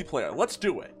 cross multiplayer. Let's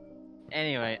do it.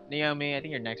 Anyway, Naomi, I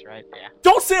think you're next, right? Yeah.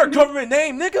 Don't say our government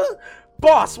name, nigga.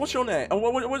 Boss, what's your name?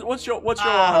 What's your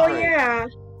Oh yeah.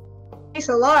 It's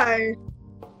a lie.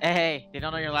 Hey, they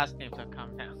don't know your last name, so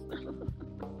calm down.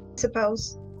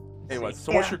 Suppose. Anyway,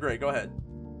 so what's your grade? Go ahead.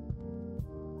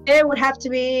 It would have to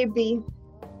be B.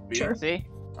 Sure. See?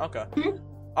 Okay.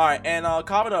 All right, and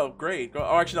Kabuto, grade.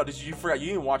 Oh, actually, no. You forgot? You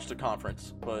didn't watch the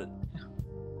conference, but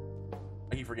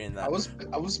I keep forgetting that. I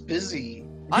was busy.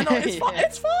 I know it's fine.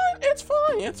 It's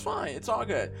fine. It's all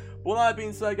good. Well, that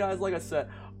being said, guys, like I said,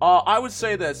 I would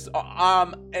say this.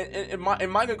 In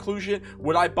my conclusion,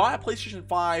 would I buy a PlayStation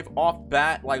 5 off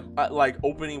bat like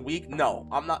opening week? No,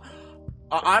 I'm not.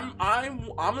 I'm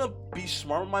gonna be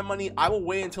smart with my money. I will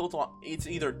wait until it's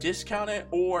either discounted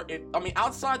or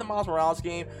outside the Miles Morales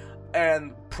game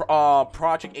and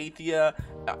Project Athia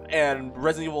and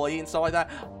Resident Evil 8 and stuff like that.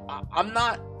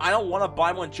 I don't want to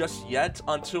buy one just yet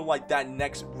until like that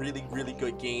next really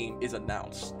good game is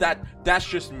announced. That's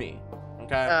just me.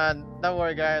 Okay. Don't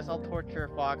worry, guys. I'll torture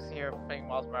Fox here playing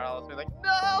Miles Morales. Be like,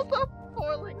 no, stop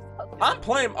spoiling something. I'm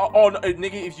playing. Oh no,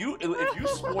 nigga! If you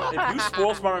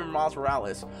spoil Spider-Man Miles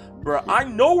Morales, bro, I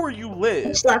know where you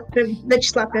live. Slap him. Bitch,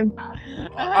 slap him.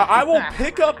 I will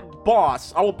pick up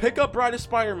Boss. I will pick up Brightest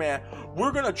Spider-Man.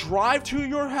 We're gonna drive to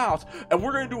your house and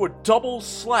we're gonna do a double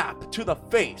slap to the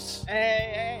face.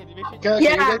 Hey, maybe we should, Can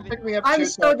you guys pick me up I'm too,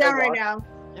 so I can down right watch? now.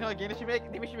 you know what game we should make?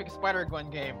 Maybe we should make a Spider-Gwen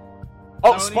game.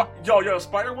 Oh, Sony? yo,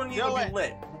 Spider-Man Yo, would be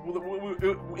lit.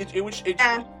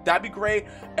 Yeah. That'd be great,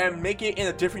 and make it in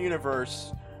a different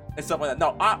universe and stuff like that.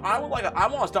 No, I want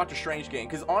a Doctor Strange game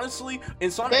because honestly,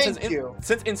 since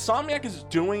Insomniac is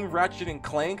doing Ratchet and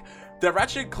Clank, the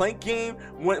Ratchet and Clank game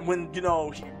when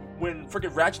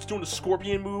freaking Ratchet's doing the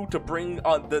Scorpion move to bring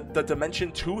the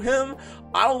dimension to him,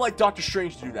 I don't like Doctor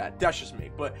Strange to do that. That's just me,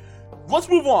 but. Let's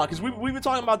move on, because we've been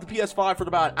talking about the PS5 for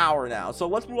about an hour now, so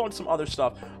let's move on to some other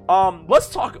stuff. Let's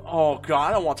talk, oh god,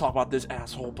 I don't want to talk about this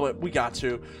asshole, but we got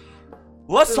to.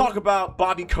 Let's talk about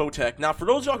Bobby Kotick. Now, for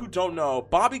those of y'all who don't know,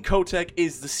 Bobby Kotick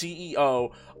is the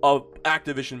CEO of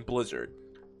Activision Blizzard.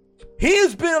 He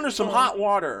has been under some hot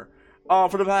water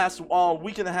for the past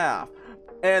week and a half.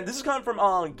 And this is coming from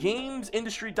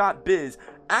GamesIndustry.biz.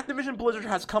 Activision Blizzard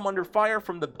has come under fire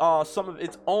from some of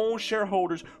its own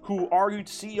shareholders who argued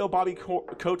CEO Bobby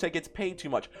Kotick gets paid too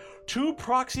much. Two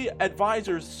proxy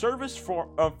advisors service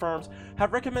firms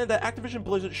have recommended that Activision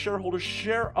Blizzard shareholders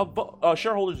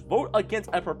vote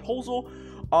against a proposal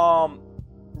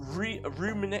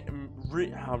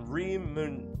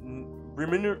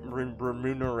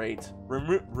remunerate.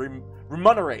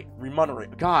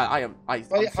 God, I'm How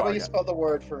do you spell the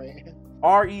word for me?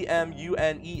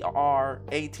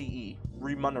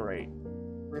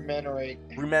 Remunerate.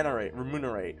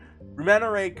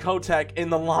 Remunerate Kotick in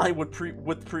the line with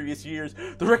previous years.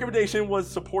 The recommendation was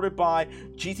supported by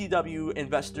GTW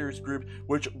Investors Group,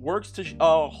 which works to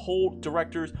hold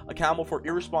directors accountable for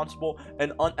irresponsible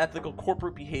and unethical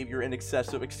corporate behavior and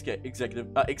excessive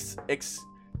executive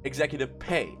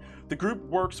pay. The group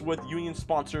works with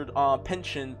union-sponsored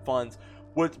pension funds,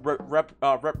 which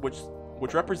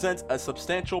represents a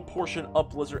substantial portion of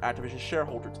Blizzard Activision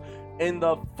shareholders. In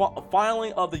the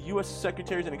filing of the U.S.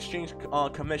 Securities and Exchange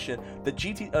Commission, the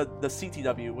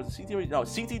CTW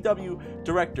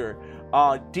director,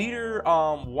 Dieter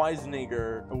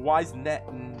Weisnegger.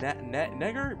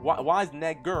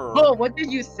 Oh, what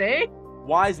did you say?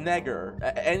 Weisnegger,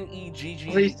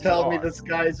 Negger. Please tell me this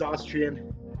guy's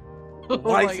Austrian.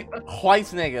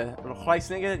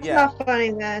 Weisnegger, yeah. Not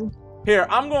funny, man. Here,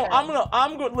 I'm going.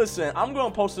 Listen, I'm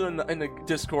going to post it in the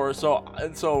Discord, so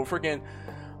freaking,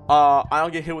 I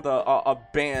don't get hit with a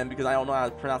ban because I don't know how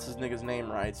to pronounce this nigga's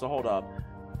name right. So hold up,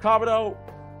 Kabuto,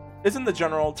 it's in the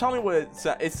general. Tell me what it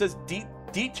says. It says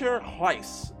Dieter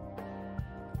Weiss.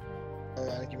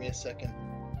 Give me a second.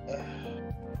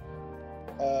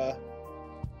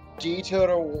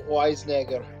 Dieter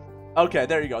Weisnegger. Okay,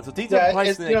 there you go. So Dieter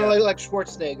Weisnegger. It's like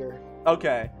Schwarzenegger.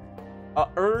 Okay.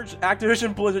 Urge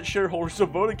Activision Blizzard shareholders to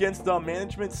vote against the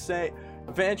management say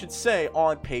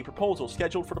on pay proposal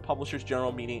scheduled for the publishers'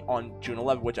 general meeting on June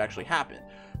 11th, which actually happened.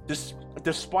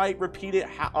 Despite repeated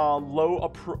low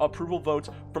approval votes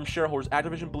from shareholders,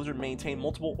 Activision Blizzard maintained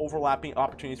multiple overlapping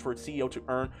opportunities for its CEO to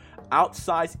earn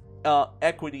outsized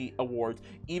equity awards,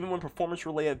 even when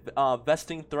performance-related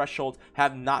vesting thresholds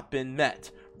have not been met.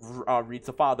 Reads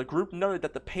the file. The group noted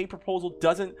that the pay proposal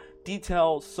doesn't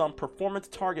detail some performance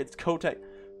targets Kotick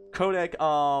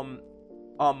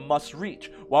must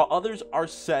reach, while others are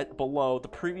set below the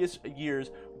previous year's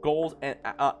goals and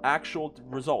actual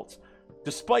results.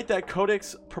 Despite that,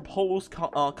 Kotick's proposed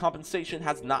compensation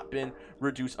has not been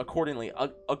reduced accordingly.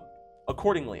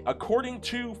 According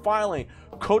to filing,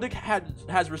 Kotick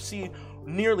has received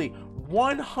nearly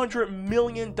 $100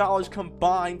 million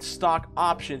combined stock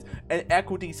options and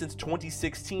equity since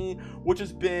 2016, which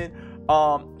has been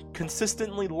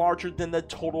consistently larger than the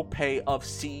total pay of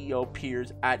CEO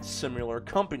peers at similar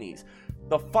companies.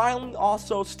 The filing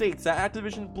also states that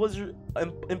Activision Blizzard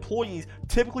employees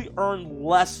typically earn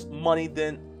less money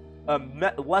than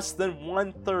less than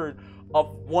 1/3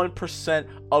 of 1%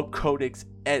 of Kotick's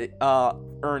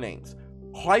earnings.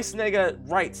 Weisnegger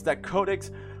writes that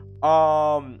Kotick's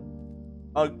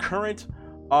current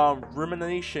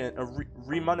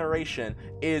remuneration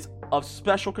is of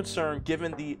special concern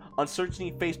given the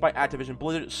uncertainty faced by Activision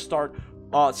Blizzard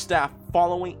staff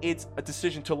following its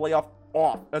decision to lay off.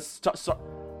 I'm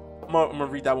gonna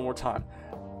read that one more time.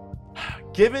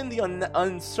 Given the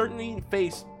uncertainty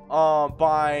faced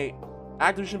by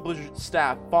Activision Blizzard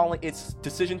staff following its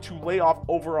decision to lay off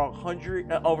over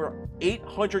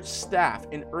 800 staff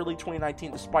in early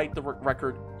 2019, despite the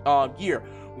record year,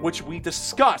 which we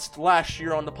discussed last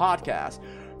year on the podcast.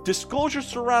 Disclosure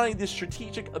surrounding the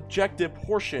strategic objective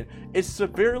portion is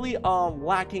severely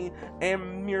lacking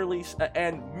and merely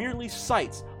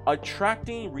cites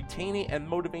attracting, retaining, and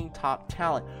motivating top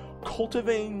talent,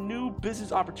 cultivating new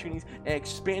business opportunities, and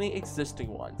expanding existing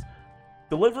ones.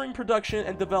 Delivering production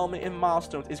and development in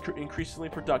milestones is increasingly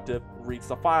productive, reads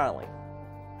the filing.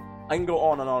 I can go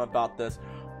on and on about this,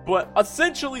 but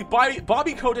essentially,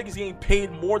 Bobby Kotick is getting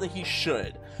paid more than he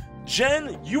should.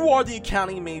 Jen, you are the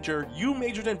accounting major. You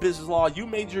majored in business law. You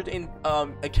majored in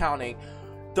accounting.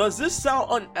 Does this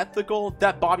sound unethical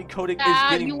that Bobby Kotick is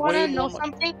getting you want way to know more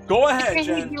something? Go ahead, Why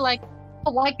Jen. can't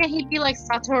he be like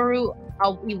Satoru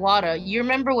Iwata? You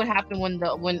remember what happened when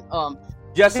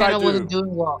Yes, I China do. wasn't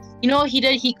doing well. You know what he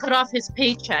did? He cut off his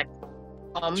paycheck,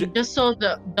 just so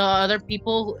the other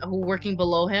people who were working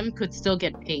below him could still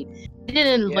get paid. He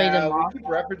didn't lay them off. we keep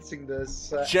referencing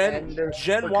this. Jen, for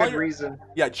while good you're, reason.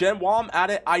 yeah, Jen, while I'm at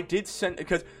it, I did send,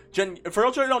 because Jen, for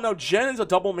those who don't know, Jen is a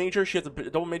double major. She has a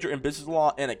double major in business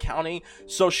law and accounting.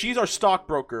 So she's our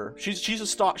stockbroker.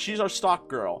 She's our stock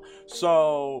girl.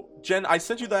 So Jen, I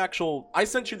sent you the.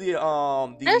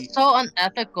 That's so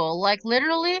unethical. Like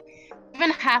literally, even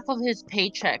half of his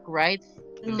paycheck, right?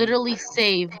 Literally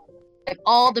saved like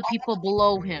all the people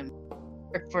below him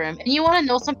work for him. And you want to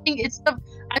know something?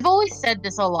 I've always said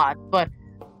this a lot, but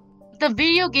the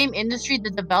video game industry, the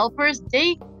developers,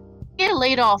 they get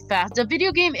laid off fast.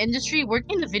 Working in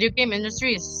the video game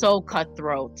industry is so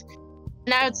cutthroat.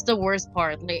 Now it's the worst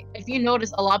part. Like, if you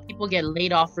notice, a lot of people get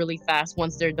laid off really fast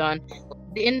once they're done.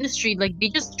 The industry, like, they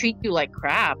just treat you like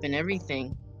crap and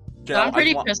everything. Jen, So I'm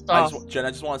pretty pissed off. Jen,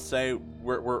 I just want to say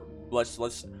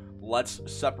let's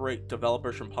separate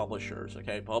developers from publishers.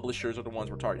 Okay, publishers are the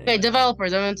ones we're targeting. Okay,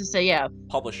 developers. I meant to say, yeah.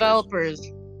 Publishers.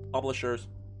 Developers. Publishers.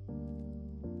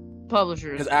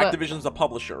 Publishers. Because Activision's a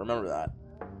publisher. Remember that.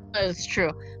 It's true.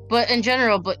 But in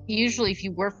general, usually if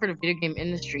you work for the video game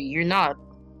industry, you're not.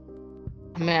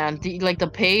 Man, the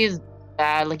pay is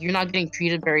bad. Like, you're not getting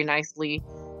treated very nicely.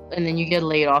 And then you get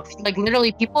laid off. Like,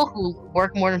 literally, people who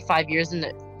work more than 5 years in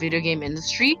the video game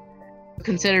industry are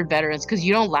considered veterans because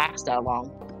you don't last that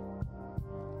long.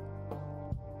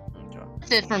 Okay.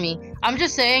 That's it for me. I'm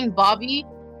just saying, Bobby,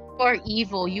 you are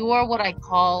evil. You are what I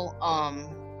call,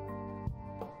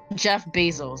 Jeff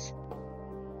Bezos.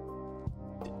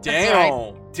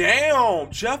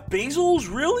 Damn, Jeff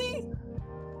Bezos, really?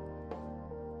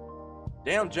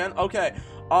 Damn, Jen. Okay,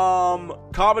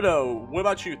 Kabuto, what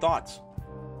about you? Thoughts?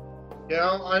 You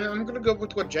know, I'm gonna go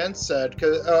with what Jen said,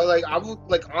 cause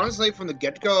honestly, from the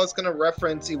get-go, I was gonna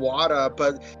reference Iwata,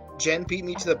 but Jen beat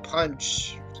me to the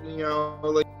punch. There's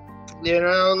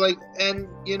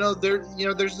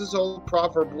this old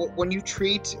proverb: when you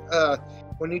treat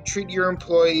your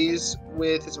employees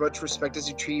with as much respect as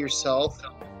you treat yourself,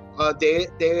 they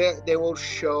will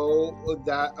show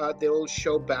that they will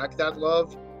show back that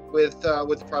love with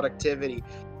productivity.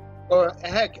 Or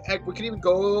heck, we could even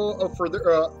go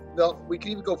further. We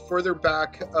could even go further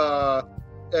back to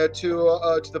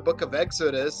the Book of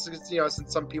Exodus.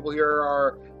 Since some people here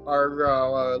are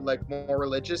like more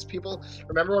religious people.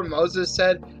 Remember when Moses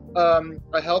said,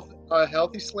 "A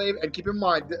healthy slave," and keep in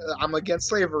mind, I'm against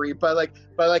slavery, but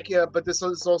this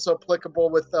is also applicable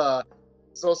with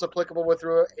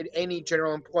any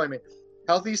general employment.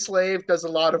 Healthy slave does a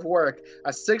lot of work.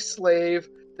 A sick slave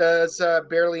does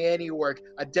barely any work.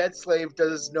 A dead slave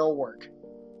does no work.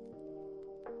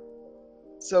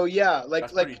 So yeah,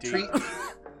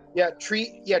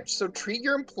 treat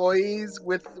your employees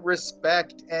with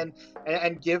respect and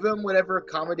give them whatever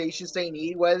accommodations they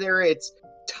need, whether it's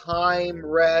time,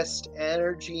 rest,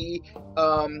 energy,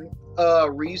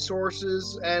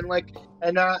 resources, and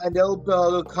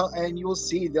you'll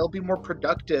see they'll be more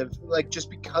productive,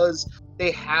 just because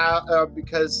they have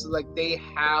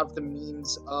the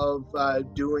means of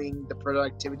doing the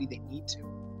productivity they need to.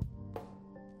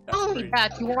 Not only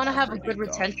that, you want to have a good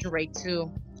retention rate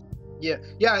too. Yeah,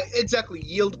 exactly.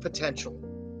 Yield potential.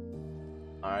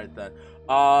 All right then.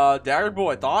 Dagger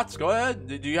Boy, thoughts? Go ahead.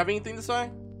 Do you have anything to say?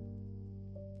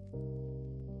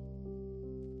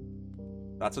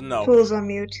 That's a no. Fool's on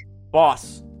mute.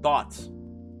 Boss, thoughts?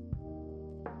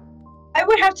 I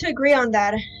would have to agree on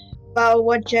that about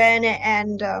what Jen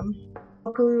and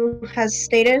Goku has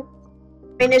stated.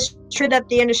 I mean, it's true that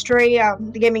the industry,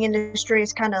 the gaming industry,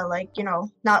 is kind of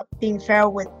not being fair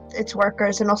with its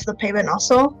workers and also the payment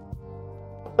also.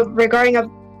 But regarding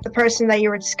the person that you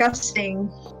were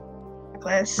discussing,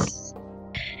 Nicholas,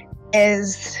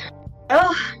 is,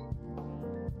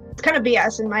 It's kind of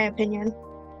BS in my opinion.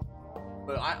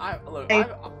 Look, I'm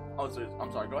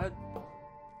sorry. Go ahead.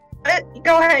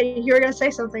 Go ahead. You were gonna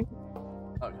say something.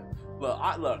 Okay.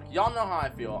 Look, y'all know how I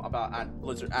feel about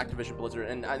Activision Blizzard,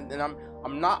 and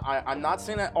I'm not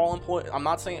saying that all employees. I'm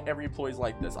not saying every employee's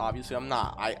like this. Obviously, I'm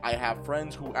not. I have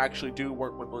friends who actually do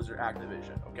work with Blizzard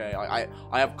Activision. Okay, I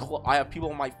have people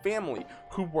in my family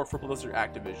who work for Blizzard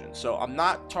Activision. So I'm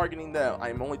not targeting them.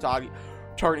 I'm only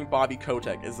targeting Bobby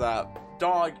Kotick. Is that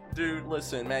dog, dude?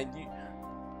 Listen, man.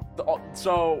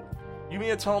 So you mean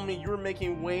to tell me you're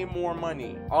making way more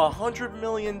money, $100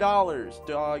 million,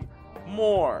 dog?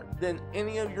 More than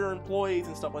any of your employees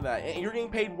and stuff like that, and you're getting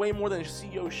paid way more than a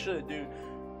CEO should, dude.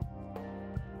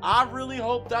 I really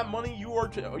hope that money you're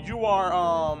gonna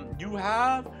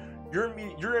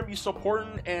be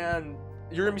supporting, and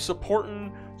you're gonna be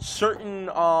supporting certain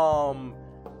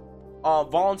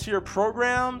volunteer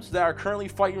programs that are currently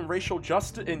fighting racial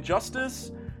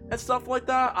injustice and stuff like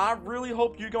that. I really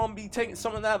hope you're gonna be taking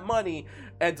some of that money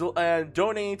and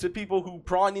donating to people who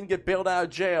probably need to get bailed out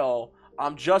of jail.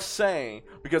 I'm just saying,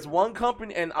 because one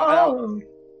company, and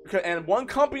one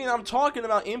company I'm talking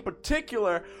about in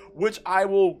particular, which I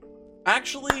will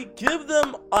actually give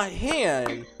them a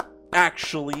hand,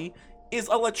 actually, is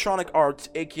Electronic Arts,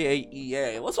 aka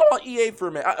EA. Let's talk about EA for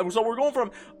a minute. So we're going from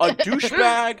a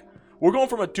douchebag, who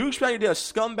did a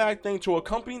scumbag thing, to a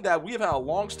company that we have had a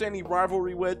long-standing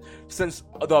rivalry with since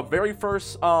the very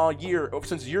first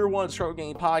since year one of the Struggle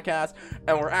Game podcast,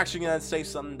 and we're actually going to say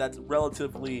something that's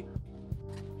relatively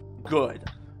good.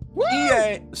 Woo!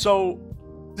 EA. So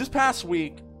this past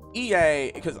week,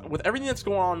 EA, because with everything that's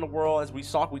going on in the world, as we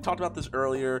talked about this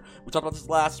earlier, we talked about this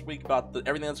last week about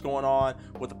everything that's going on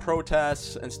with the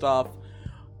protests and stuff.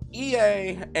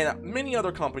 EA and many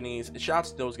other companies,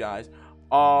 shouts to those guys,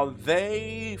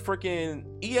 EA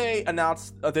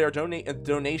announced their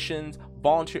donations,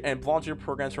 volunteer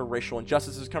programs for racial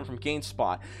injustices come from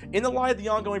GameSpot. In the light of the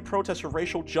ongoing protests for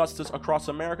racial justice across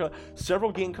America,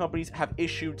 several game companies have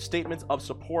issued statements of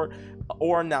support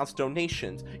or announced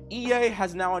donations. EA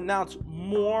has now announced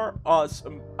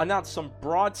some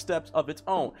broad steps of its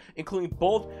own, including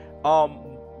both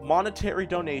monetary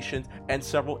donations and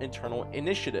several internal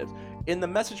initiatives. In the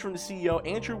message from the CEO,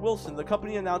 Andrew Wilson, the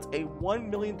company announced a $1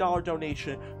 million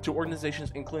donation to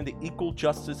organizations including the Equal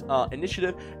Justice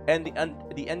Initiative and the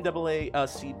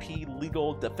NAACP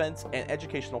Legal Defense and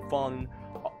Educational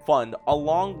Fund,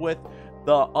 along with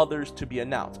the others to be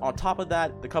announced. On top of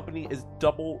that, the company is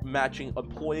double matching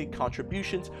employee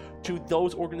contributions to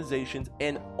those organizations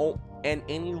and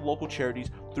any local charities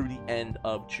through the end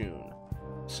of June.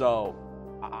 So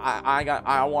I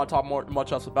don't want to talk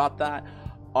much else about that.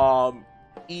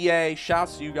 EA,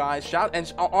 shouts to you guys.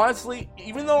 And honestly,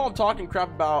 even though I'm talking crap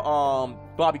about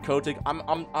Bobby Kotick,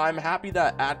 I'm happy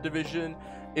that Activision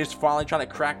is finally trying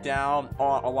to crack down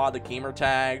on a lot of the gamer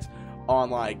tags on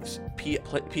like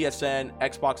PSN,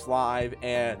 Xbox Live,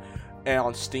 and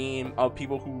on Steam of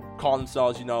people who call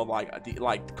themselves,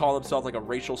 call themselves like a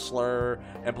racial slur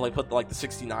and put like the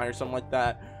 69 or something like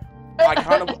that.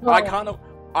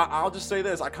 I'll just say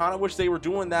this. I kind of wish they were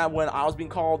doing that when I was being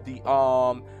called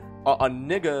a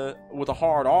nigga with a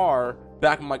hard R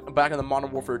back in the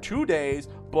Modern Warfare 2 days.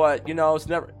 But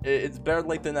it's better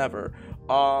late than never.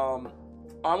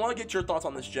 I want to get your thoughts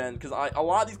on this, Jen, because a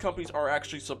lot of these companies are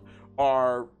actually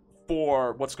are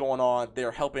for what's going on.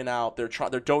 They're helping out. They're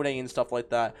donating and stuff like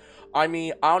that. I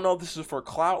mean, I don't know if this is for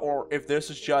clout or if this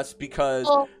is just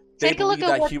because they believe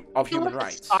that human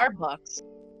rights. Starbucks.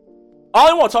 I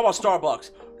don't want to talk about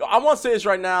Starbucks. I want to say this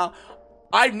right now.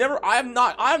 I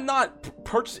have not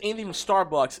purchased anything from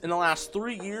Starbucks in the last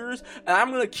 3 years, and I'm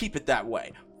gonna keep it that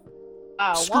way.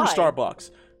 Screw why?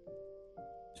 Starbucks.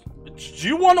 Do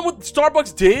you want to know what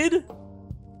Starbucks did?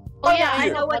 Oh yeah, I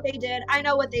know what they did.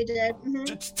 Mm-hmm.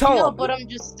 Just tell them. But I'm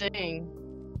just saying.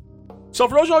 So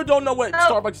for those of you who don't know what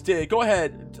Starbucks did, go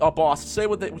ahead, boss. Say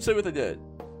what they did.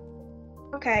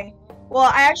 Okay. Well,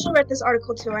 I actually read this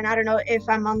article too, and I don't know if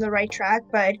I'm on the right track,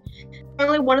 but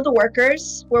apparently one of the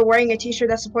workers were wearing a t-shirt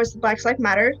that supports the Black Lives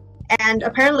Matter, and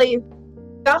apparently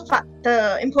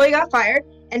the employee got fired,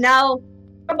 and now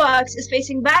Starbucks is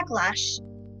facing backlash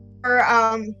for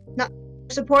not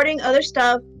supporting other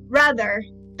stuff rather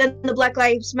than the Black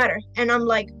Lives Matter. And I'm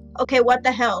like, okay, what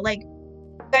the hell? Like,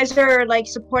 you guys are like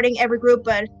supporting every group,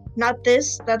 but not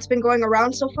this that's been going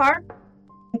around so far.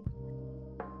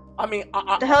 I mean,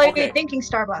 what the hell are you thinking,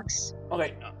 Starbucks?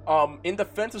 Okay, in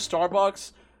defense of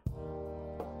Starbucks,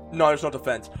 no, there's no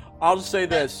defense. I'll just say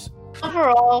this.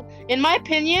 Overall, in my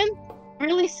opinion,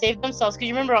 really saved themselves. Because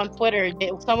you remember on Twitter,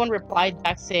 someone replied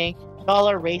back saying, y'all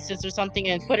are racist or something,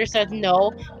 and Twitter said,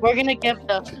 no, we're gonna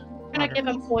trying to give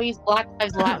employees Black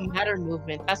Lives Matter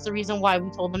movement. That's the reason why we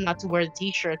told them not to wear the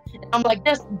T-shirt. And I'm like,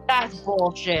 that's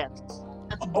bullshit.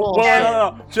 That's bullshit.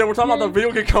 Well, no. Jay, we're talking about the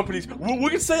video game companies. We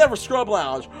can say that for Scrub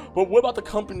Lounge, but what about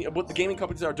the gaming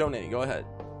companies that are donating? Go ahead.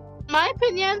 In my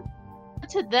opinion,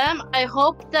 to them, I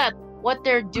hope that what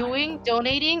they're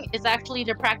donating, is actually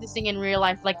they're practicing in real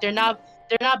life. Like they're not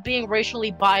being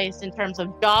racially biased in terms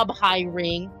of job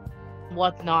hiring,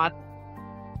 whatnot.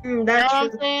 That's you know what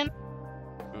I'm saying?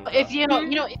 If you know,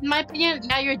 in my opinion,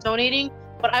 yeah, you're donating,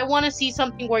 but I want to see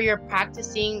something where you're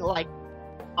practicing, like,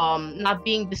 not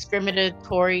being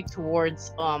discriminatory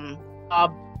towards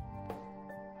job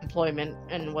employment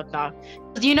and whatnot.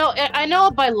 I know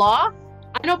by law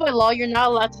you're not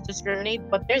allowed to discriminate,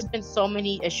 but there's been so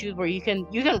many issues where you can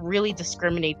really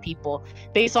discriminate people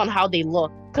based on how they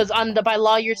look. Because by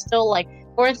law you're still, like,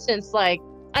 for instance, like,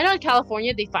 I know in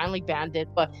California they finally banned it,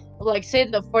 but like,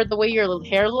 say for the way your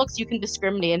hair looks, you can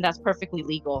discriminate, and that's perfectly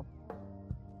legal.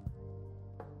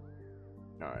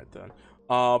 All right then.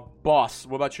 Boss,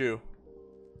 what about you?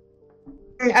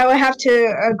 I would have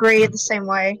to agree the same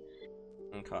way.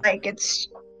 Okay. Like it's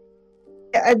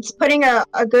putting a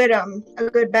good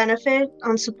benefit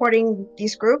on supporting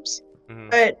these groups,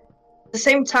 but at the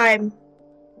same time,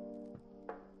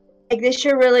 like, they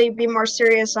should really be more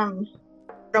serious on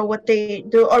what they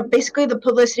do, or basically the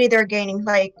publicity they're gaining.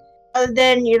 Like, other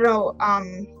than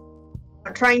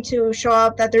trying to show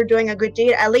up that they're doing a good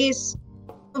deed, at least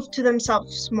prove to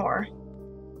themselves more.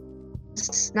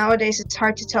 Nowadays it's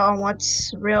hard to tell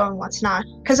what's real and what's not,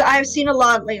 because I've seen a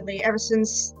lot lately ever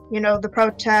since the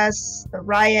protests, the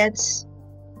riots,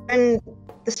 and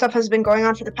the stuff has been going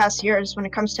on for the past years when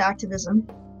it comes to activism.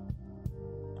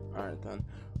 All right then.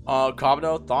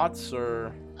 Kabado, thoughts?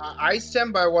 Or I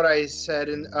stand by what I said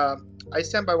in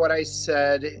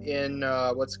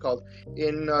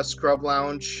Scrub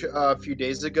Lounge a few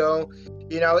days ago.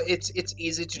 It's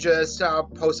easy to just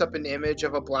post up an image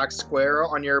of a black square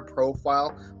on your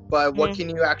profile, but what can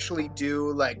you actually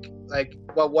do?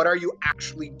 What are you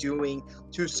actually doing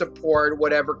to support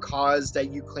whatever cause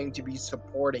that you claim to be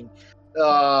supporting?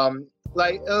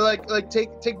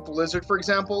 Take Blizzard for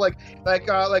example.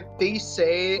 They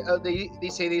say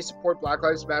they support Black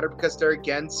Lives Matter because they're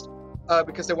against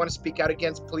because they want to speak out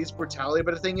against police brutality.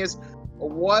 But the thing is,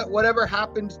 whatever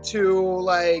happened to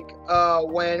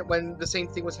when the same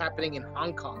thing was happening in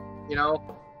Hong Kong?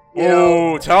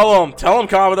 Tell them,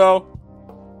 Kabado.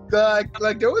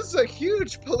 Like there was a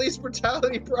huge police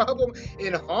brutality problem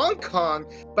in Hong Kong,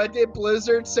 but did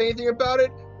Blizzard say anything about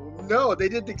it? No, they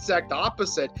did the exact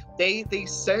opposite. They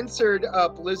censored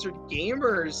Blizzard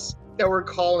gamers that were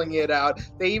calling it out.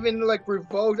 They even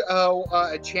revoked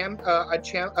a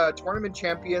tournament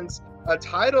champion's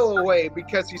title away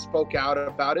because he spoke out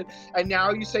about it. And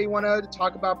now you say you want to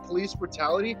talk about police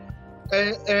brutality,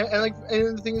 and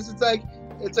the thing is,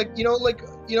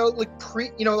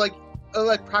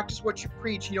 practice what you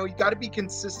preach. You got to be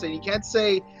consistent. You can't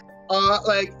say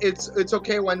it's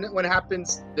okay when it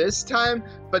happens this time,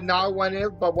 but not when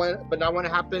it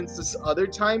happens this other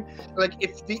time. Like,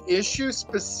 if the issue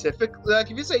specific, if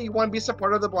you say you want to be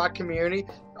supportive of the Black community,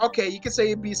 okay, you can say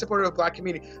you be supportive of the Black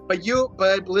community,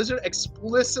 but Blizzard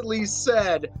explicitly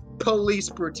said police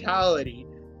brutality.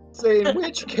 So in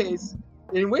which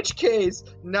case,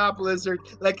 not Blizzard.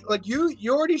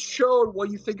 You already showed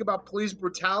what you think about police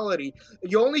brutality.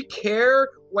 You only care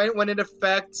when it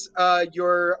affects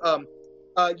your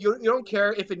you don't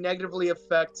care if it negatively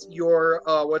affects your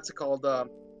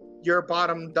your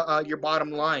bottom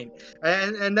line.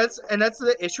 And that's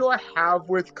the issue I have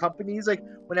with companies. Like,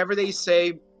 whenever they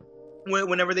say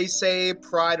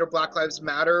Pride or Black Lives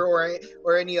Matter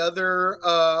or any other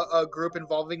group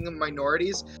involving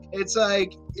minorities, it's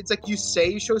like you say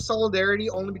you show solidarity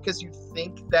only because you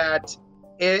think that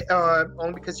it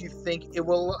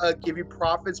will give you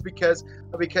profits because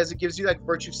it gives you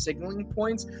virtue signaling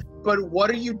points. But what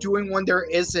are you doing when there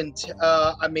isn't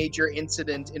a major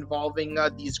incident involving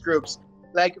these groups?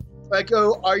 Are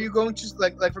you going to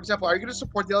for example, are you going to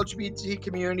support the LGBT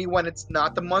community when it's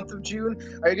not the month of June?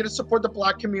 Are you going to support the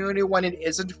Black community when it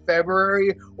isn't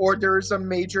February or there's a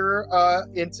major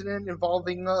incident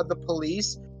involving the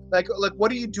police?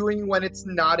 What are you doing when it's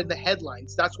not in the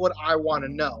headlines? That's what I want to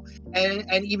know.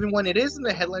 And even when it is in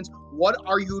the headlines, what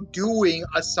are you doing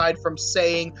aside from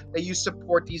saying that you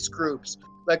support these groups?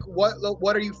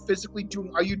 What are you physically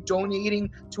doing? Are you donating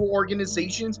to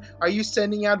organizations? Are you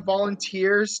sending out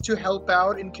volunteers to help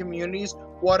out in communities?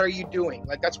 What are you doing?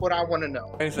 That's what I want to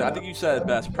know. I think you said it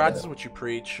best. Practice what you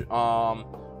preach. Don't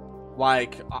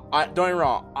get me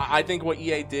wrong. I think what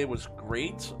EA did was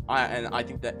great, and I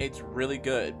think that it's really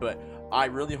good. But I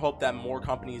really hope that more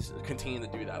companies continue to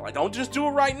do that. Like, don't just do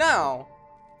it right now,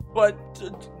 but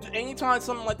anytime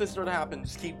something like this starts to happen,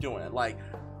 just keep doing it. Like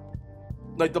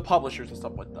the publishers and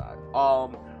stuff like that.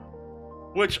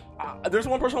 Which there's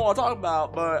one person I want to talk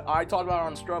about, but I talked about her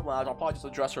on Scrub Lounge. I'll probably just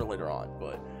address her later on.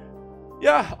 But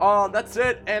yeah, that's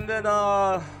it. And then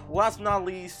last but not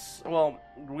least, well,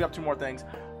 we have two more things.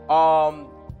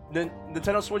 The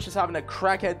Nintendo Switch is having a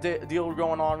crackhead deal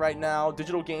going on right now.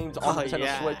 Digital games on the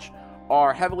Nintendo Switch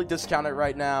are heavily discounted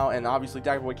right now, and obviously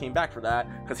Daggerboy came back for that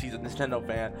because he's a Nintendo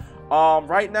fan.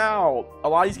 Right now, a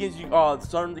lot of these games,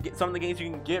 some of the games you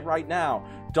can get right now: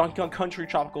 Donkey Kong Country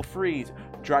Tropical Freeze,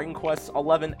 Dragon Quest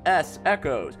XI S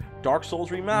Echoes, Dark Souls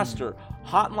Remaster,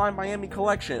 Hotline Miami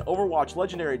Collection, Overwatch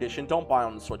Legendary Edition. Don't buy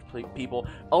on the Switch, people.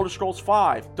 Elder Scrolls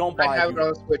 5. Don't buy. I have it on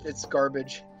the Switch. It's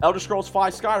garbage. Elder Scrolls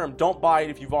 5 Skyrim. Don't buy it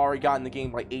if you've already gotten the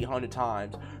game like 800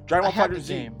 times. Dragon Ball Fighter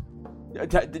Z.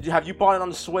 Have you bought it on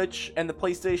the Switch and the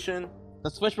PlayStation? The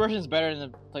Switch version is better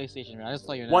than the PlayStation, man. I just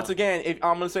let you know. Once again,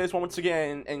 I'm gonna say this once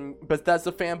again, and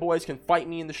Bethesda fanboys can fight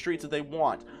me in the streets if they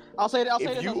want. I'll say this.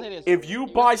 If you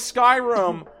buy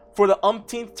Skyrim for the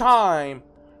umpteenth time,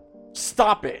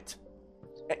 stop it.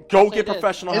 Go get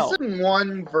professional help. Isn't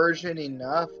one version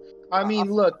enough? I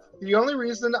mean, look, the only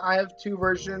reason I have two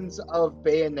versions of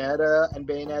Bayonetta and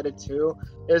Bayonetta 2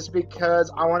 is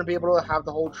because I want to be able to have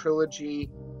the whole trilogy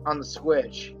on the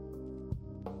Switch.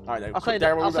 Alright, I'll say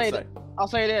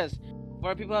this.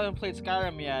 For people who haven't played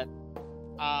Skyrim yet,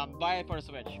 buy it for the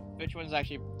Switch. Which one is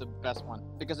actually the best one?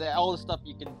 Because all the stuff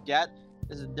you can get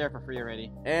is there for free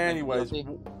already. Anyways,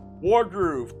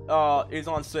 Wargroove is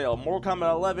on sale. Mortal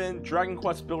Kombat 11, Dragon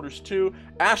Quest Builders 2,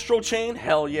 Astral Chain,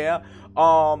 hell yeah.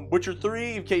 Witcher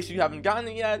 3, in case you haven't gotten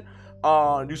it yet.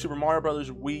 New Super Mario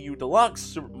Bros. Wii U Deluxe,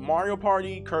 Super Mario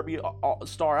Party, Kirby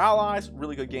Star Allies,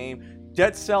 really good game.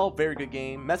 Dead Cell, very good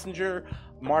game. Messenger,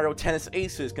 Mario Tennis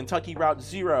Aces, Kentucky Route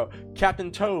Zero,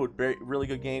 Captain Toad, really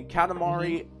good game.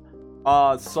 Katamari,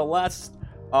 Celeste,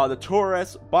 The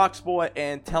Tourist, Box Boy,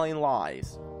 and Telling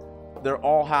Lies. They're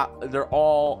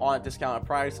all on a discounted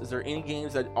price. Is there any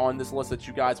games that on this list that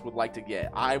you guys would like to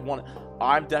get? I'm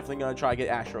definitely gonna try to get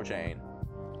Astral Chain.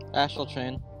 Astral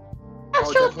Chain. I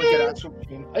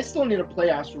still need to play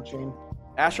Astral Chain.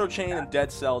 Astral Chain and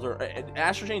Dead Cells are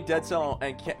Astral Chain, Dead Cell,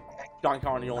 and Donkey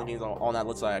Kong are the only games on that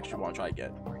list I actually want to try to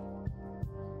get.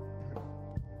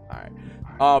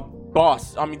 Alright.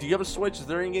 Boss, I mean, do you have a Switch? Is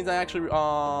there any games that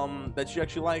you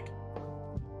actually like?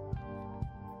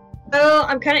 Well,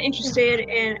 I'm kind of interested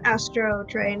in Astro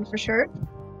Train for sure.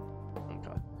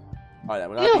 Okay. Alright,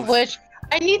 Speaking of which,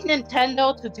 I need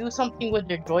Nintendo to do something with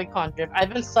their Joy-Con drift. I've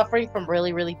been suffering from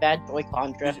really, really bad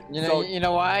Joy-Con drift. You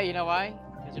know why?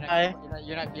 Because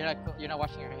you're not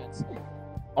washing your hands.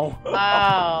 Oh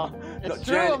wow! It's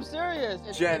true. I'm serious.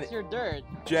 It's your dirt.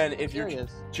 Jen, if you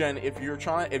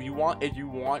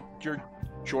want your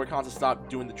Joy-Cons to stop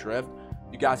doing the drift,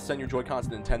 you guys send your Joy-Cons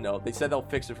to Nintendo. They said they'll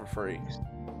fix it for free.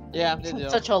 Yeah, they do.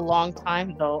 Such a long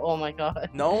time though. Oh my god.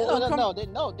 No,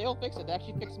 they'll fix it. They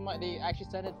actually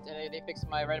sent it, and they fixed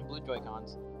my red and blue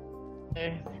Joy-Cons.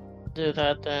 Okay, do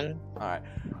that then. All right.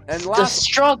 And the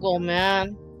struggle,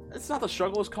 man. It's not the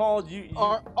struggle. It's called you.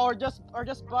 Or just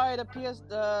buy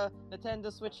the Nintendo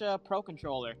Switch Pro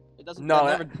controller. It doesn't.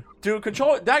 No, dude,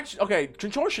 controller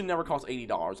should never cost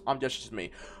 $80. That's just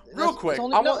me. Real quick,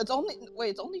 it's only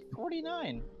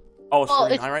 $49. Oh, it's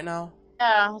 $49 right now.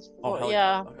 Yeah.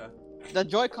 Yeah. Okay. The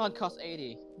Joy-Con costs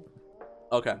 $80.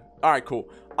 Okay. All right. Cool.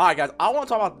 All right, guys. I want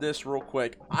to talk about this real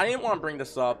quick. I didn't want to bring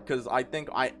this up because I think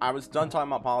I was done talking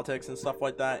about politics and stuff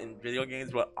like that in video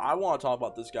games, but I want to talk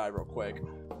about this guy real quick.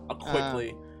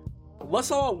 Quickly. Let's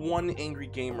talk about one angry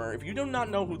gamer. If you do not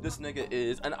know who this nigga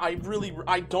is, and I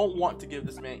don't want to give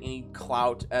this man any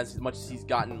clout as much as he's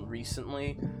gotten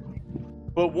recently,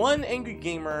 but one angry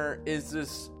gamer is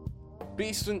this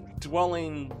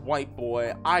basement-dwelling white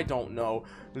boy. I don't know.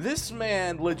 This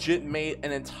man legit made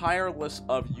an entire list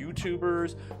of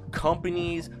YouTubers,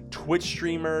 companies, Twitch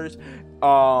streamers,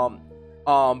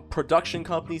 production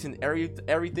companies, and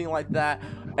everything like that,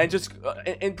 and just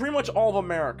and pretty much all of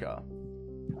America,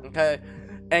 okay,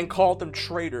 and called them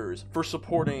traitors for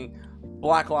supporting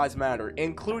Black Lives Matter,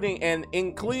 including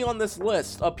on this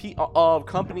list of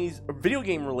companies video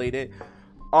game related,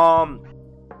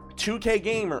 2K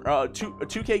Gamer,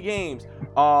 2K Games,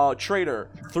 traitor,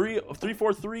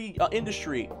 343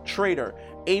 Industry, traitor,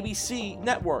 ABC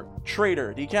Network,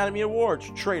 traitor, the Academy Awards,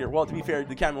 traitor. Well, to be fair,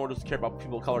 the Academy Awards doesn't care about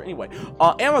people of color anyway.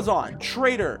 Amazon,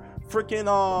 traitor, freaking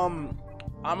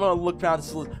I'm gonna look past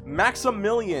this list.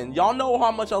 Maximilian, y'all know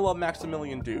how much I love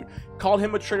Maximilian, dude. Called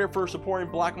him a traitor for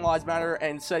supporting Black Lives Matter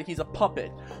and said he's a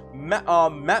puppet. Matt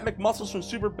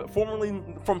McMuscles formerly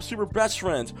from Super Best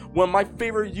Friends, one of my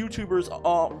favorite YouTubers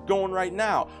going right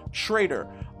now. Traitor.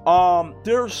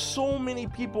 There's so many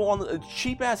people on the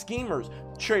cheap ass gamers.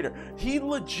 Traitor. He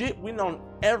legit went on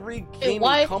every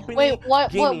gaming company. Why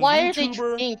YouTuber.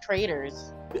 are they being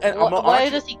traitors? And Why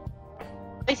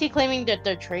is he claiming that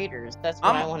they're traitors? That's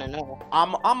what I want to know.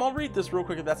 I'm gonna read this real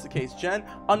quick if that's the case, Jen.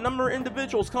 A number of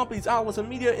individuals, companies, outlets, and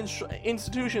media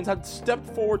institutions have stepped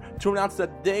forward to announce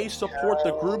that they support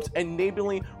the groups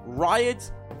enabling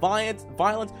riots, violence,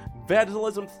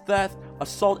 vandalism, theft,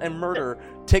 assault, and murder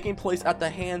taking place at the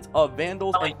hands of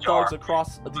vandals and thugs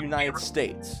across the United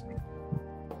States.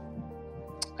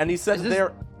 And he says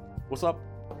there, what's up?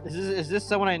 Is this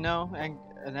someone I know?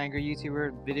 An angry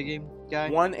YouTuber, video game guy?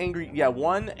 One angry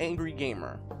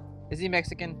gamer. Is he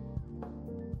Mexican?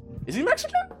 Is he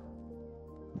Mexican?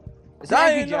 Is he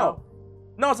Angry Joe?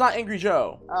 No, it's not Angry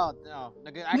Joe. Oh, no.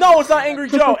 No, it's not Angry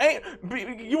Joe.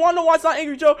 You wanna know why it's not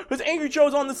Angry Joe? Because Angry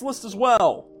Joe's on this list as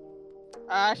well.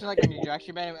 I actually like Angry Joe.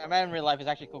 Actually, I met him in real life. He's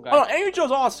actually a cool guy. Oh, no, Angry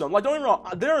Joe's awesome. Like, don't get me wrong.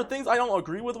 There are things I don't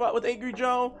agree with Angry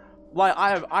Joe. Like,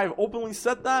 I've openly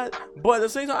said that. But at the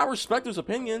same time, I respect his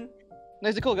opinion. No,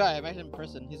 he's a cool guy. I met him in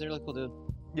person. He's a really cool dude.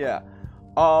 Yeah.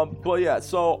 But yeah,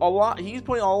 so he's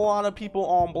putting a lot of people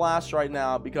on blast right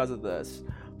now because of this.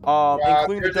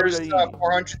 Including the there's WWE.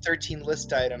 413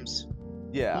 list items.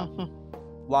 Yeah.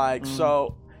 Like,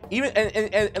 so even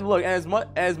and look, as much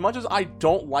as I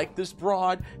don't like this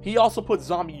broad, he also put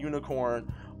Zombie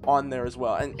Unicorn on there as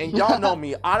well. And y'all know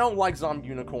me, I don't like Zombie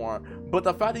Unicorn, but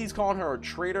the fact that he's calling her a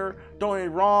traitor, don't get me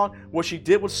wrong, what she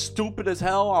did was stupid as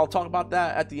hell. I'll talk about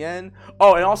that at the end.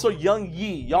 Oh, and also Young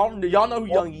Yi. Y'all know who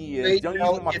Young Yi is. Young Yi is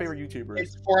one of my favorite YouTubers.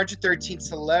 It's 413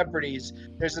 celebrities.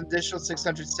 There's an additional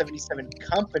 677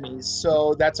 companies,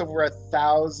 so that's over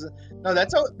 1,000. No,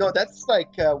 that's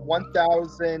like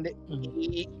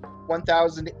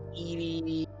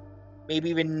 1,080, maybe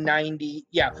even 90.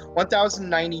 Yeah,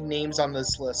 1,090 names on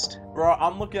this list. Bro,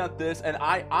 I'm looking at this and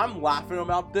I'm laughing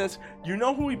about this. You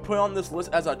know who he put on this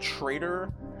list as a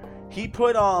traitor? He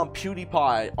put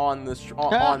PewDiePie on this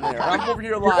on there. I'm over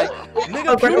here like,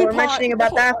 nigga, PewDiePie. We're mentioning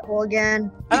about that fool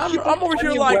again. I'm over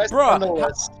here like,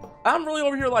 bro. I'm really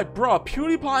over here like, bro.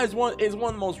 PewDiePie is one of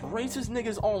the most racist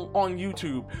niggas on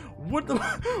YouTube. What the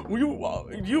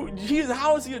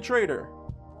how is he a traitor?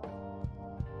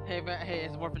 Hey,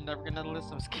 is Morphin never gonna list?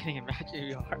 I'm just kidding. Imagine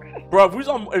you are. Bro,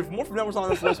 if Morphin never was on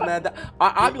this list, man,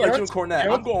 I'd be like Jim Cornette.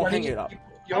 I'm going to hang it up. You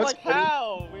know what's funny?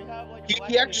 How? We have like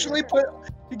He actually put.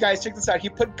 You guys, check this out. He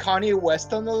put Kanye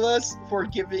West on the list for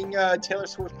giving Taylor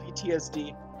Swift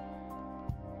PTSD.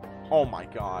 Oh my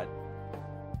god.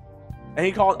 And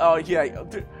he called.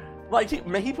 Dude, like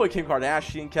he put Kim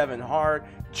Kardashian, Kevin Hart,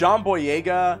 John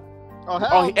Boyega. Oh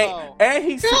hell no. And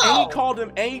he called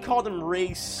him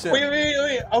Ray Sim.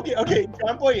 Wait. Okay.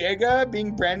 John Boyega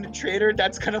being branded traitor.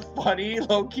 That's kind of funny,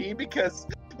 low key, because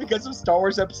of Star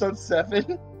Wars Episode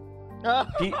 7.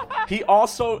 he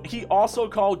also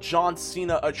called John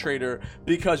Cena a traitor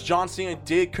because John Cena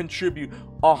did contribute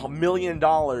 $1 million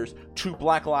to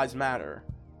Black Lives Matter.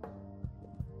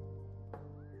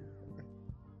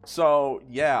 So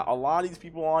yeah, a lot of these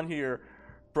people on here,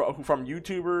 from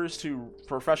YouTubers to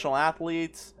professional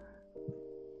athletes,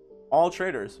 all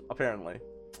traitors apparently.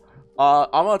 I'm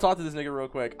gonna talk to this nigga real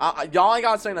quick. Y'all ain't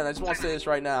gotta say nothing. I just want to say this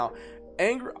right now.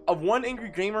 One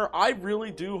angry gamer, I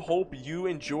really do hope you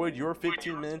enjoyed your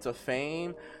 15 minutes of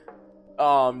fame,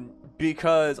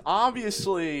 because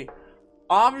obviously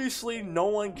no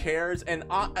one cares, and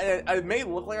I may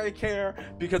look like I care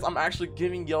because I'm actually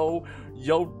giving yo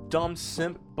dumb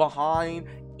simp behind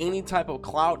any type of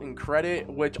clout and credit,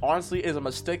 which honestly is a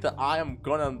mistake that I'm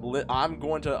going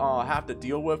to have to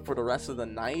deal with for the rest of the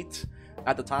night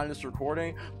at the time of this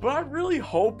recording. But I really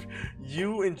hope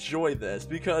you enjoy this,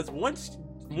 because once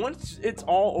it's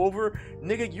all over,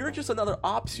 nigga, you're just another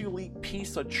obsolete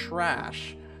piece of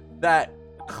trash that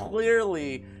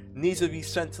clearly needs to be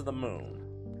sent to the moon.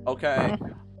 Okay?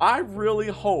 I really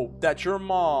hope that your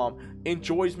mom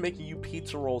enjoys making you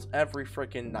pizza rolls every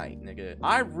freaking night, nigga.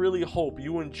 I really hope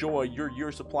you enjoy your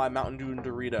year supply of Mountain Dew and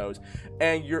Doritos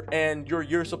and your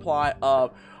year supply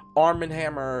of Arm &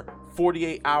 Hammer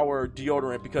 48-hour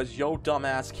deodorant because yo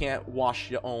dumbass can't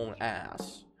wash your own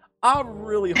ass. I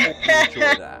really hope you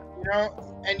enjoy that.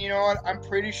 You know what? I'm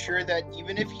pretty sure that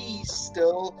even if he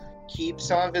still keeps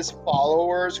some of his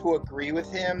followers who agree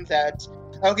with him, that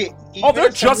okay. Oh, they're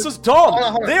just as dumb.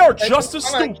 Hold on. They are just as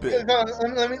stupid.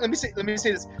 Let me say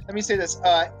this.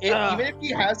 Even if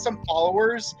he has some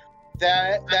followers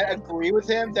that agree with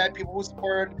him that people who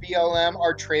support BLM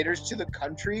are traitors to the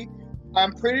country,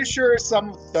 I'm pretty sure some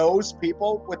of those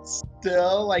people would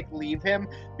still like leave him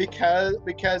because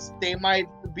they might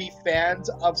be fans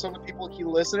of some of the people he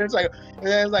listens like, and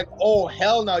then like, oh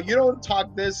hell no, you don't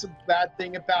talk this bad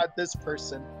thing about this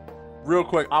person. Real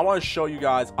quick, I want to show you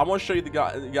guys. I want to show you the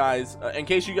guys in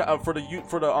case you got for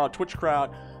the Twitch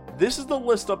crowd. This is the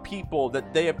list of people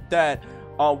that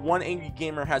One Angry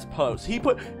Gamer has posted. He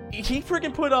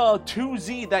freaking put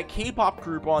 2Z, that K-pop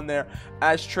group, on there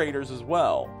as traitors as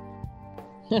well.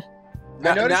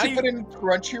 I noticed you put in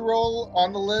Crunchyroll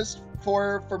on the list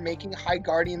for making High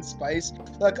Guardian Spice.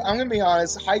 Look, I'm gonna be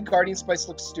honest, High Guardian Spice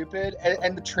looks stupid,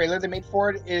 and the trailer they made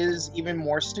for it is even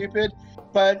more stupid.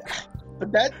 But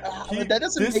that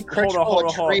doesn't make Crunchyroll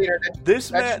a traitor.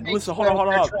 This man, listen, hold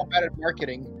on.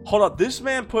 Marketing. Hold up, this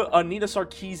man put Anita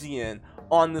Sarkeesian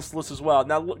on this list as well.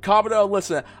 Now, Kabuto,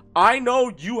 listen, I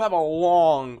know you have a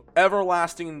long,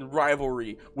 everlasting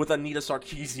rivalry with Anita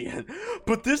Sarkeesian,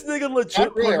 but this nigga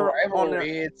legit put her on there.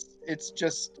 It's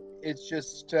just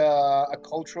a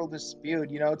cultural dispute.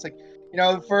 You know, it's like, you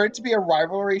know, for it to be a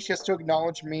rivalry, she has to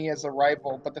acknowledge me as a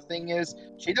rival. But the thing is,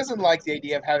 she doesn't like the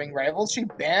idea of having rivals. She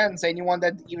bans anyone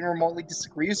that even remotely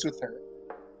disagrees with her.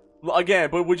 Again,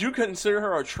 but would you consider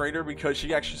her a traitor because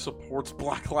she actually supports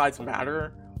Black Lives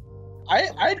Matter?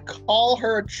 I'd call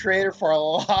her a traitor for a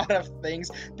lot of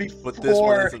things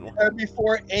before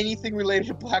anything related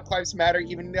to Black Lives Matter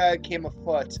even came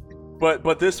afoot.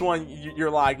 But this one,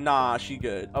 you're like, nah, she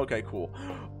good. Okay, cool.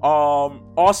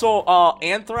 Also,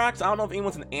 Anthrax. I don't know if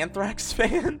anyone's an Anthrax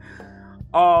fan.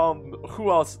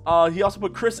 Who else? He also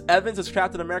put Chris Evans as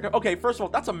Captain America. Okay, first of all,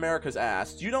 that's America's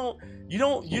ass. You don't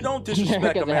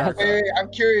disrespect America. Hey,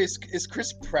 I'm curious, is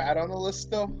Chris Pratt on the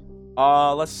list though?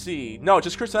 Let's see. No,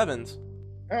 just Chris Evans.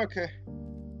 Okay.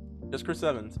 Just Chris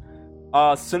Evans.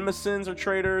 CinemaSins are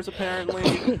traitors,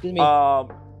 apparently.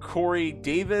 Corey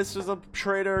Davis is a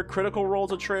traitor. Critical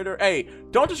Role's a traitor. Hey,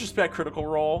 don't disrespect Critical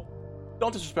Role.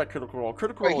 Don't disrespect Critical Role.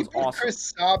 Critical Role is awesome.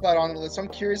 Chris Sabat on the list. I'm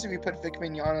curious if you put Vic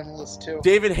Mignon on the list too.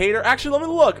 David Hayter. Actually, let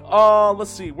me look.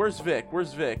 Let's see. Where's Vic?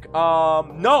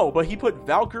 No, but he put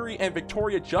Valkyrie and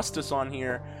Victoria Justice on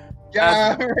here.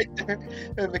 Yeah, right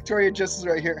there. Victoria Justice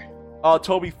right here.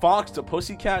 Toby Fox, the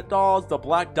Pussycat Dolls, the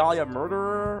Black Dahlia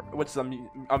Murderer, which is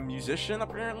a musician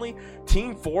apparently.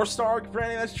 Team 4-Star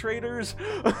branding as traitors.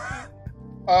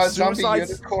 Zombie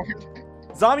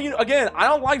Unicorn. Again, I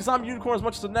don't like Zombie Unicorn as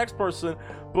much as the next person,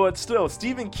 but still,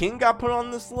 Stephen King got put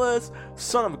on this list.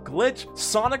 Son of Glitch,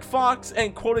 Sonic Fox,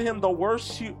 and quoted him the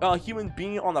worst human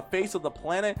being on the face of the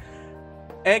planet,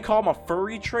 and called him a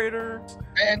furry traitor.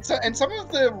 And some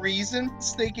of the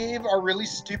reasons they gave are really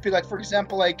stupid. Like, for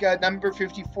example, like number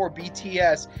 54,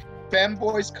 BTS.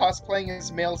 Femboys cosplaying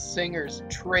as male singers.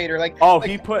 Traitor. What's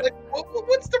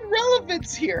the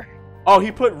relevance here? Oh,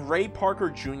 he put Ray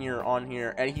Parker Jr. on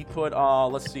here, and he put,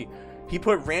 let's see. He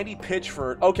put Randy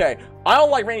Pitchford. Okay, I don't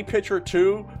like Randy Pitchford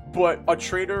too, but a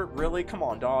traitor? Really? Come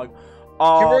on, dog. He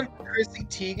wrote Chrissy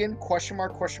Teigen, ?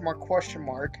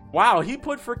 Wow, he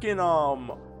put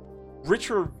freaking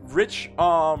Rich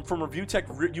from Review Tech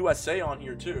USA on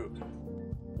here too.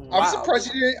 Wow.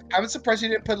 I'm surprised he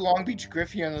didn't put Long Beach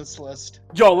Griffey on this list.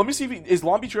 Yo, let me see is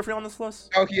Long Beach Griffey on this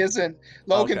list? No, he isn't.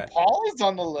 Logan Paul is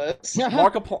on the list.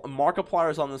 Markiplier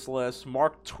is on this list.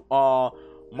 Mark Wahlberg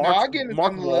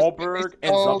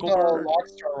and Zuckerberg.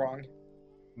 Wrong.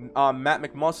 Matt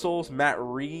McMuscles, Matt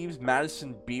Reeves,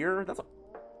 Madison Beer.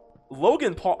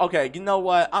 Logan Paul. Okay, you know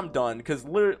what? I'm done because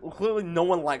clearly no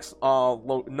one likes no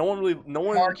one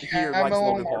here likes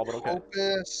Logan Paul. But okay.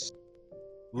 Opus,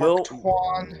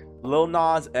 Lil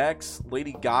Nas X,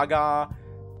 Lady Gaga,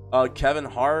 Kevin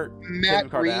Hart, Matt Kim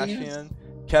Kardashian, Reeves.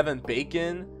 Kevin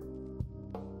Bacon.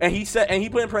 And he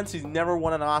put in parentheses, never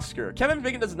won an Oscar. Kevin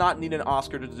Bacon does not need an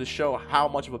Oscar to show how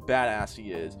much of a badass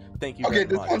he is. Thank you very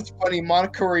much. Okay, this one's funny.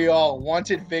 Monica Rial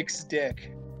wanted Vic's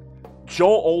dick.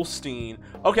 Joel Osteen.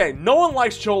 Okay, no one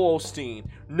likes Joel Osteen.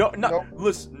 Nope.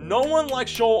 Listen, no one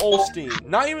likes Joel Osteen.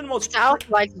 Not even the most... South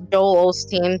likes Joel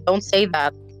Osteen. Don't say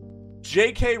that.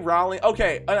 J.K. Rowling.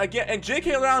 Okay, again, and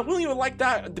J.K. Rowling, we don't even like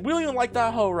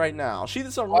that hoe right now. She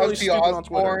did something really stupid on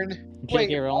Twitter.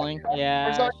 J.K. Rowling?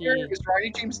 Yeah. Is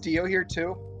Ronnie James Dio here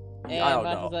too? Yeah, I don't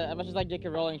know. As much as like J.K.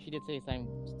 Rowling, she did say something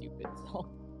stupid. So.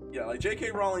 Yeah, like J.K.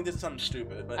 Rowling did something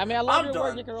stupid, but I mean, I love your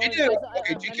work, J.K.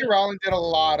 Rowling. J.K. Rowling did a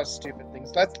lot of stupid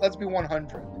things. Let's be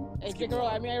 100. Hey, J.K.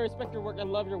 Rowling, I mean, I respect your work. I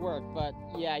love your work, but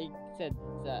yeah, you said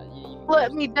you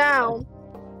let me down.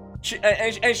 She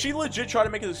legit tried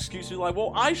to make an excuse. She's like,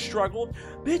 well, I struggled.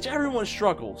 Bitch, everyone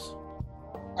struggles.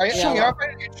 I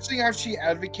find it interesting how she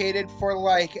advocated for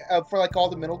all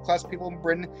the middle class people in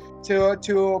Britain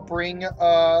to bring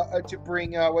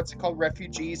what's it called,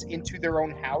 refugees into their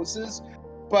own houses,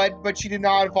 but she did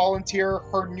not volunteer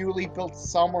her newly built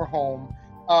summer home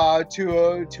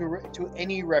to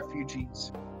any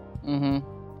refugees. That's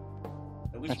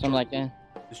what I'm like, yeah.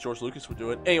 This George Lucas would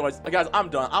do it. Anyways, guys, I'm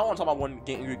done. I don't want to talk about one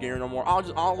angry gamer no more.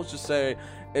 I'll just say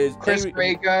is Chris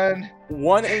Reagan.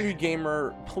 One angry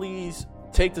gamer, please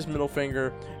take this middle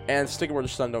finger and stick it where the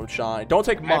sun don't shine. Don't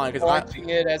take mine because I'm pointing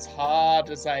it as hard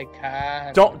as I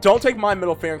can. Don't take my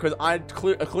middle finger because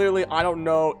clearly I don't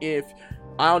know if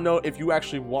you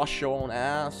actually wash your own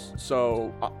ass.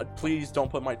 So please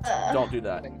don't don't do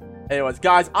that. Anyways,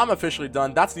 guys, I'm officially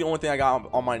done. That's the only thing I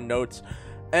got on my notes.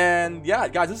 And yeah,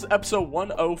 guys, this is episode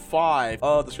 105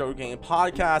 of the ScrubClub Game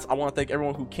Podcast. I want to thank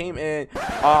everyone who came in.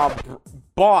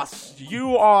 Boss,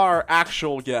 you are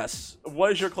actual guest.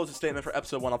 What is your closing statement for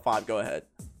episode 105? Go ahead.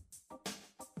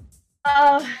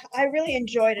 I really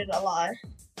enjoyed it a lot,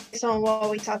 based on what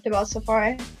we talked about so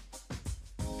far.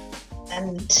 And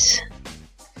I'm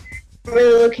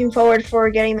really looking forward for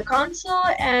getting the console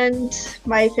and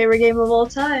my favorite game of all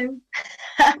time.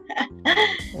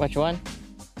 Which one?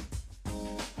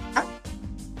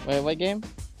 Wait, what game?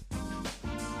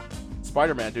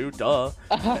 Spider-Man, dude. Duh.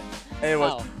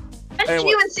 Anyways. Oh. Can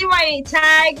you even see my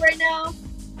tag right now?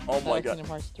 Oh my god. Kingdom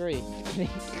Hearts 3.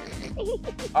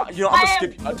 I'm gonna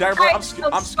skip you. Daggerboy, I'm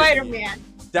skipping Spider-Man.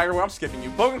 you. Daggerboy, I'm skipping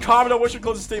you. Bogan Commodore, what's your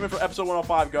closing statement for episode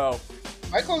 105? Go.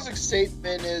 My closing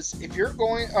statement is if you're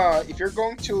going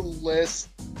to list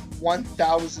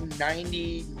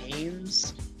 1,090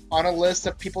 names on a list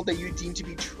of people that you deem to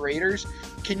be traitors,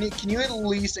 can you at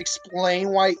least explain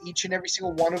why each and every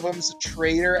single one of them is a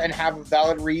traitor and have a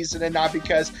valid reason, and not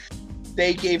because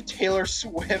they gave Taylor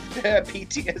Swift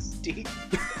PTSD?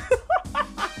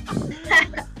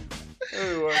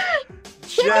 Anyway,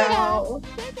 Jen,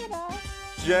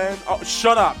 oh,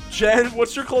 shut up. Jen,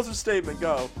 what's your closing statement?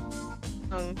 Go.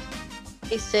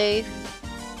 Stay safe.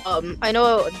 I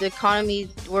know the economy,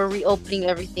 we're reopening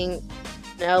everything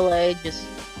in LA. Just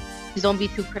don't be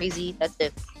too crazy. That's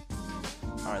it.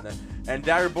 Alright then. And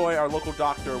Daggerboy, our local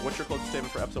doctor, what's your closing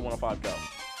statement for episode 105? Go.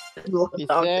 Be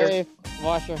safe,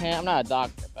 wash your hands. I'm not a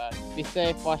doctor, but be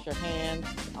safe, wash your hands.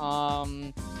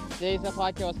 Today's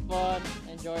podcast was fun,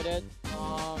 enjoyed it.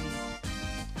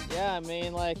 Yeah, I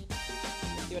mean, like,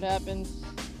 see what happens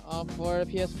for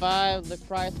the PS5. The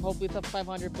price, hopefully it's up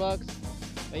 $500.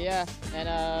 But yeah,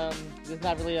 and this is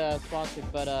not really a sponsor,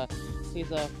 but please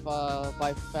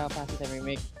buy Final Fantasy X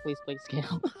Remake. Please play this game.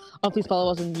 Please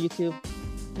follow us on YouTube.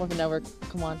 Morphin Network.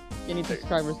 Come on, you need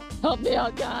subscribers. Help me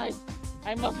out, guys.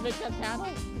 I must make that channel.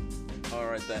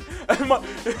 Alright then.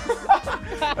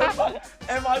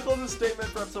 And my closing statement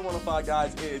for episode 105,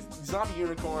 guys, is Zombie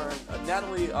Unicorn,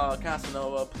 Natalie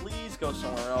Casanova, please go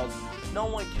somewhere else. No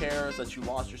one cares that you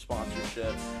lost your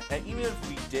sponsorship. And even if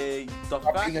we did, the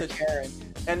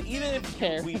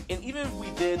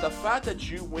fact that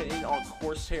you went in on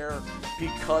Corsair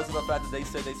because of the fact that they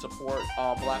said they support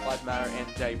Black Lives Matter and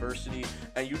diversity,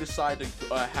 and you decide to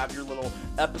have your little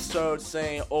episode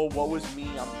saying, "Oh, what was me?"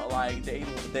 I'm like,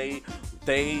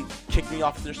 they kicked me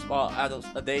off their spot.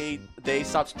 They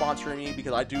stopped sponsoring me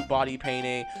because I do body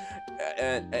painting,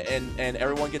 and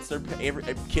everyone gets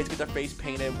kids get their face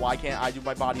painted. Why can't I do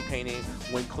my body painting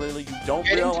when clearly you don't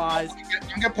realize?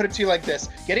 I'm gonna put it to you like this: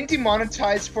 getting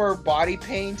demonetized for body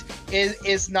paint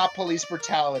is not police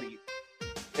brutality.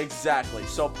 Exactly.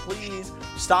 So please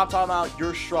stop talking about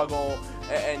your struggle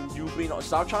and you being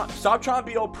stop trying to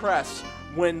be oppressed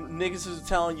when niggas is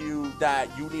telling you that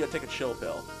you need to take a chill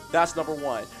pill. That's number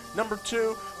one. Number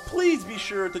two, please be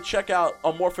sure to check out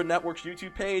Morphin Network's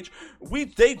YouTube page.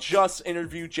 They just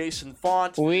interviewed Jason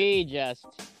Font. You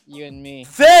and me.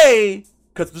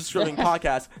 Because this is ScrubClub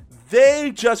Podcast,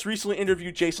 they just recently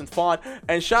interviewed Jason Font,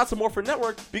 and shout out to Morphin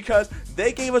Network because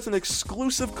they gave us an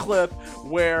exclusive clip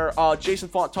where Jason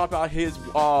Font talked about his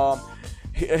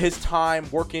time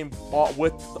working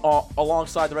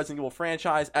alongside the Resident Evil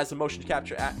franchise as a motion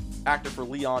capture actor for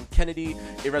Leon Kennedy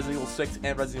in Resident Evil 6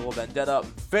 and Resident Evil Vendetta.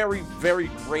 Very, very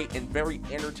great and very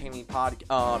entertaining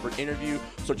interview.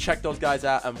 So check those guys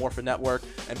out at Morphin Network,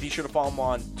 and be sure to follow them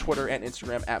on Twitter and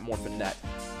Instagram at MorphinNet.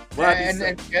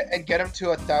 And get them to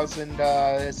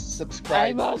 1,000 subscribers.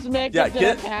 I must make it to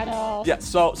the panel. Yeah,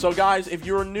 so guys, if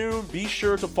you're new, be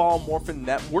sure to follow Morphin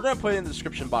Net. We're gonna put it in the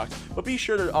description box, but be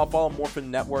sure to follow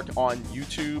Morphin Network on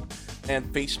YouTube and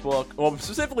Facebook, well,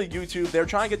 specifically YouTube. They're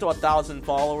trying to get to 1,000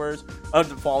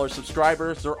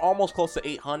 subscribers. They're almost close to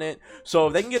 800. So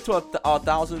if they can get to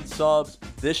 1,000 subs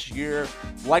this year,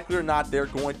 likely or not, they're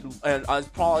going to, and it's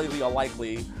probably a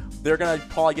likely, they're going to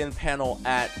probably get in panel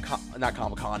at, not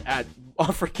Comic-Con, at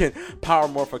freaking Power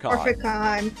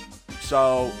Morphicon.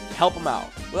 So help them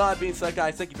out. With that being said,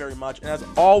 guys, thank you very much. And as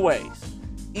always,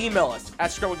 email us at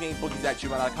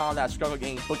ScrubClubGameBookings@gmail.com. That's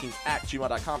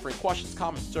ScrubClubGameBookings@gmail.com for any questions,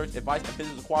 comments, search, advice, and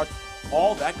business requires,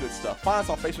 all that good stuff. Find us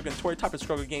on Facebook and Twitter. Type in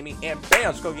ScrubClub Gaming, and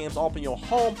bam, ScrubClub Games all up in your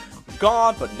home.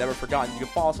 Gone, but never forgotten. You can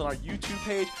follow us on our YouTube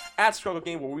page at ScrubClub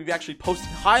Game, where we've actually posted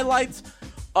highlights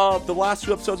of the last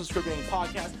 2 episodes of ScrubClub Gaming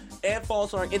Podcast. And follow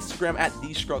us on our Instagram at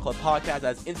the ScrubClub Podcast.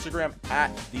 That's Instagram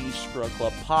at the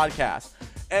ScrubClub Podcast.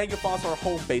 And you can follow us on our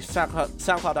home base,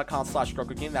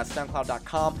 SoundCloud.com/ScrubClubGame. That's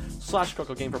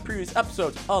SoundCloud.com/ScrubClubGame for previous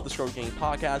episodes of the ScrubClub Game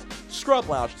Podcast, Scrub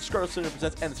Lounge, the Scrub Center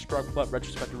Presents, and the Scrub Club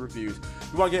Retrospective Reviews. If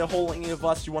you want to get a hold of any of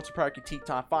us, you want to support our critique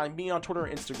time, find me on Twitter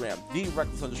and Instagram,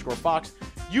 @the_Reckless_Fox,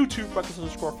 YouTube,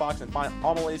 Reckless_Fox, and find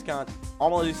all my latest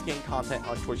game content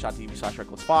on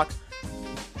twitch.tv/RecklessFox.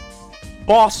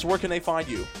 Boss, where can they find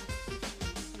you?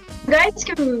 You guys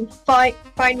can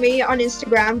find me on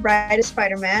Instagram, Bright as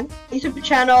Spider-Man, YouTube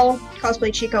channel,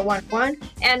 Cosplay Chica 101,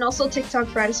 and also TikTok,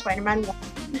 Bright as Spider-Man 1.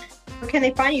 Where can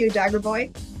they find you, Dagger Boy?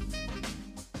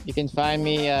 You can find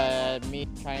me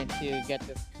trying to get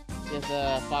this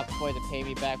Fox Boy to pay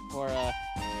me back for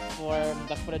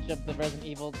the footage of the Resident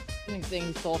Evil thing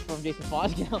he stole from Jason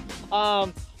Fosgill.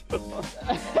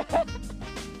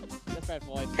 That's right,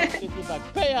 boy.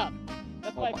 Pay up.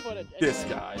 That's my footage. Anyway, This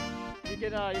guy. You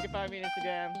can find me on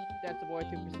Instagram, that's the boy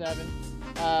 247.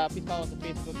 Please follow us on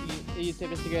Facebook,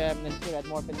 YouTube, Instagram, and then Twitter at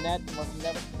MorphinNet.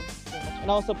 And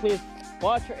also, please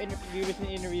watch our recent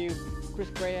interview, Chris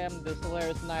Graham, the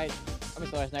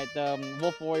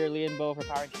Wolf Warrior Leonbo for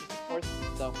Power Rangers, of course.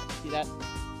 So see that.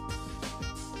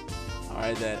 All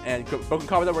right then. And Broken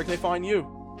Combat, where can they find you?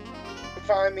 You can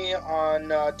find me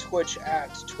on Twitch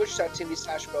at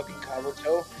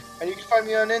twitch.tv/BrokenKabuto, and you can find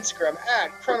me on Instagram at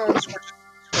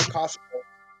Chrono_Cosplay.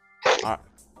 All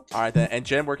right then. And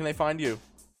Jen, where can they find you?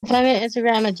 Find me on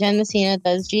Instagram at Jen Messina,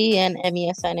 that's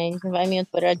GNMESINA. You can find me on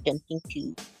Twitter at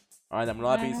JenKing2. All right then. With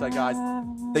that being said, guys,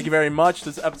 thank you very much.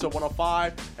 This is episode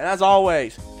 105, and as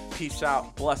always, peace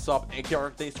out, bless up, and get our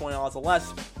days $20 or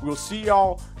less. We will see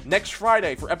y'all next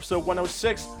Friday for episode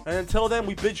 106, and until then,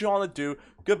 we bid you all adieu.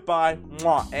 Goodbye,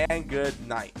 mwah, and good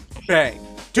night. Bang.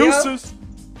 Deuces.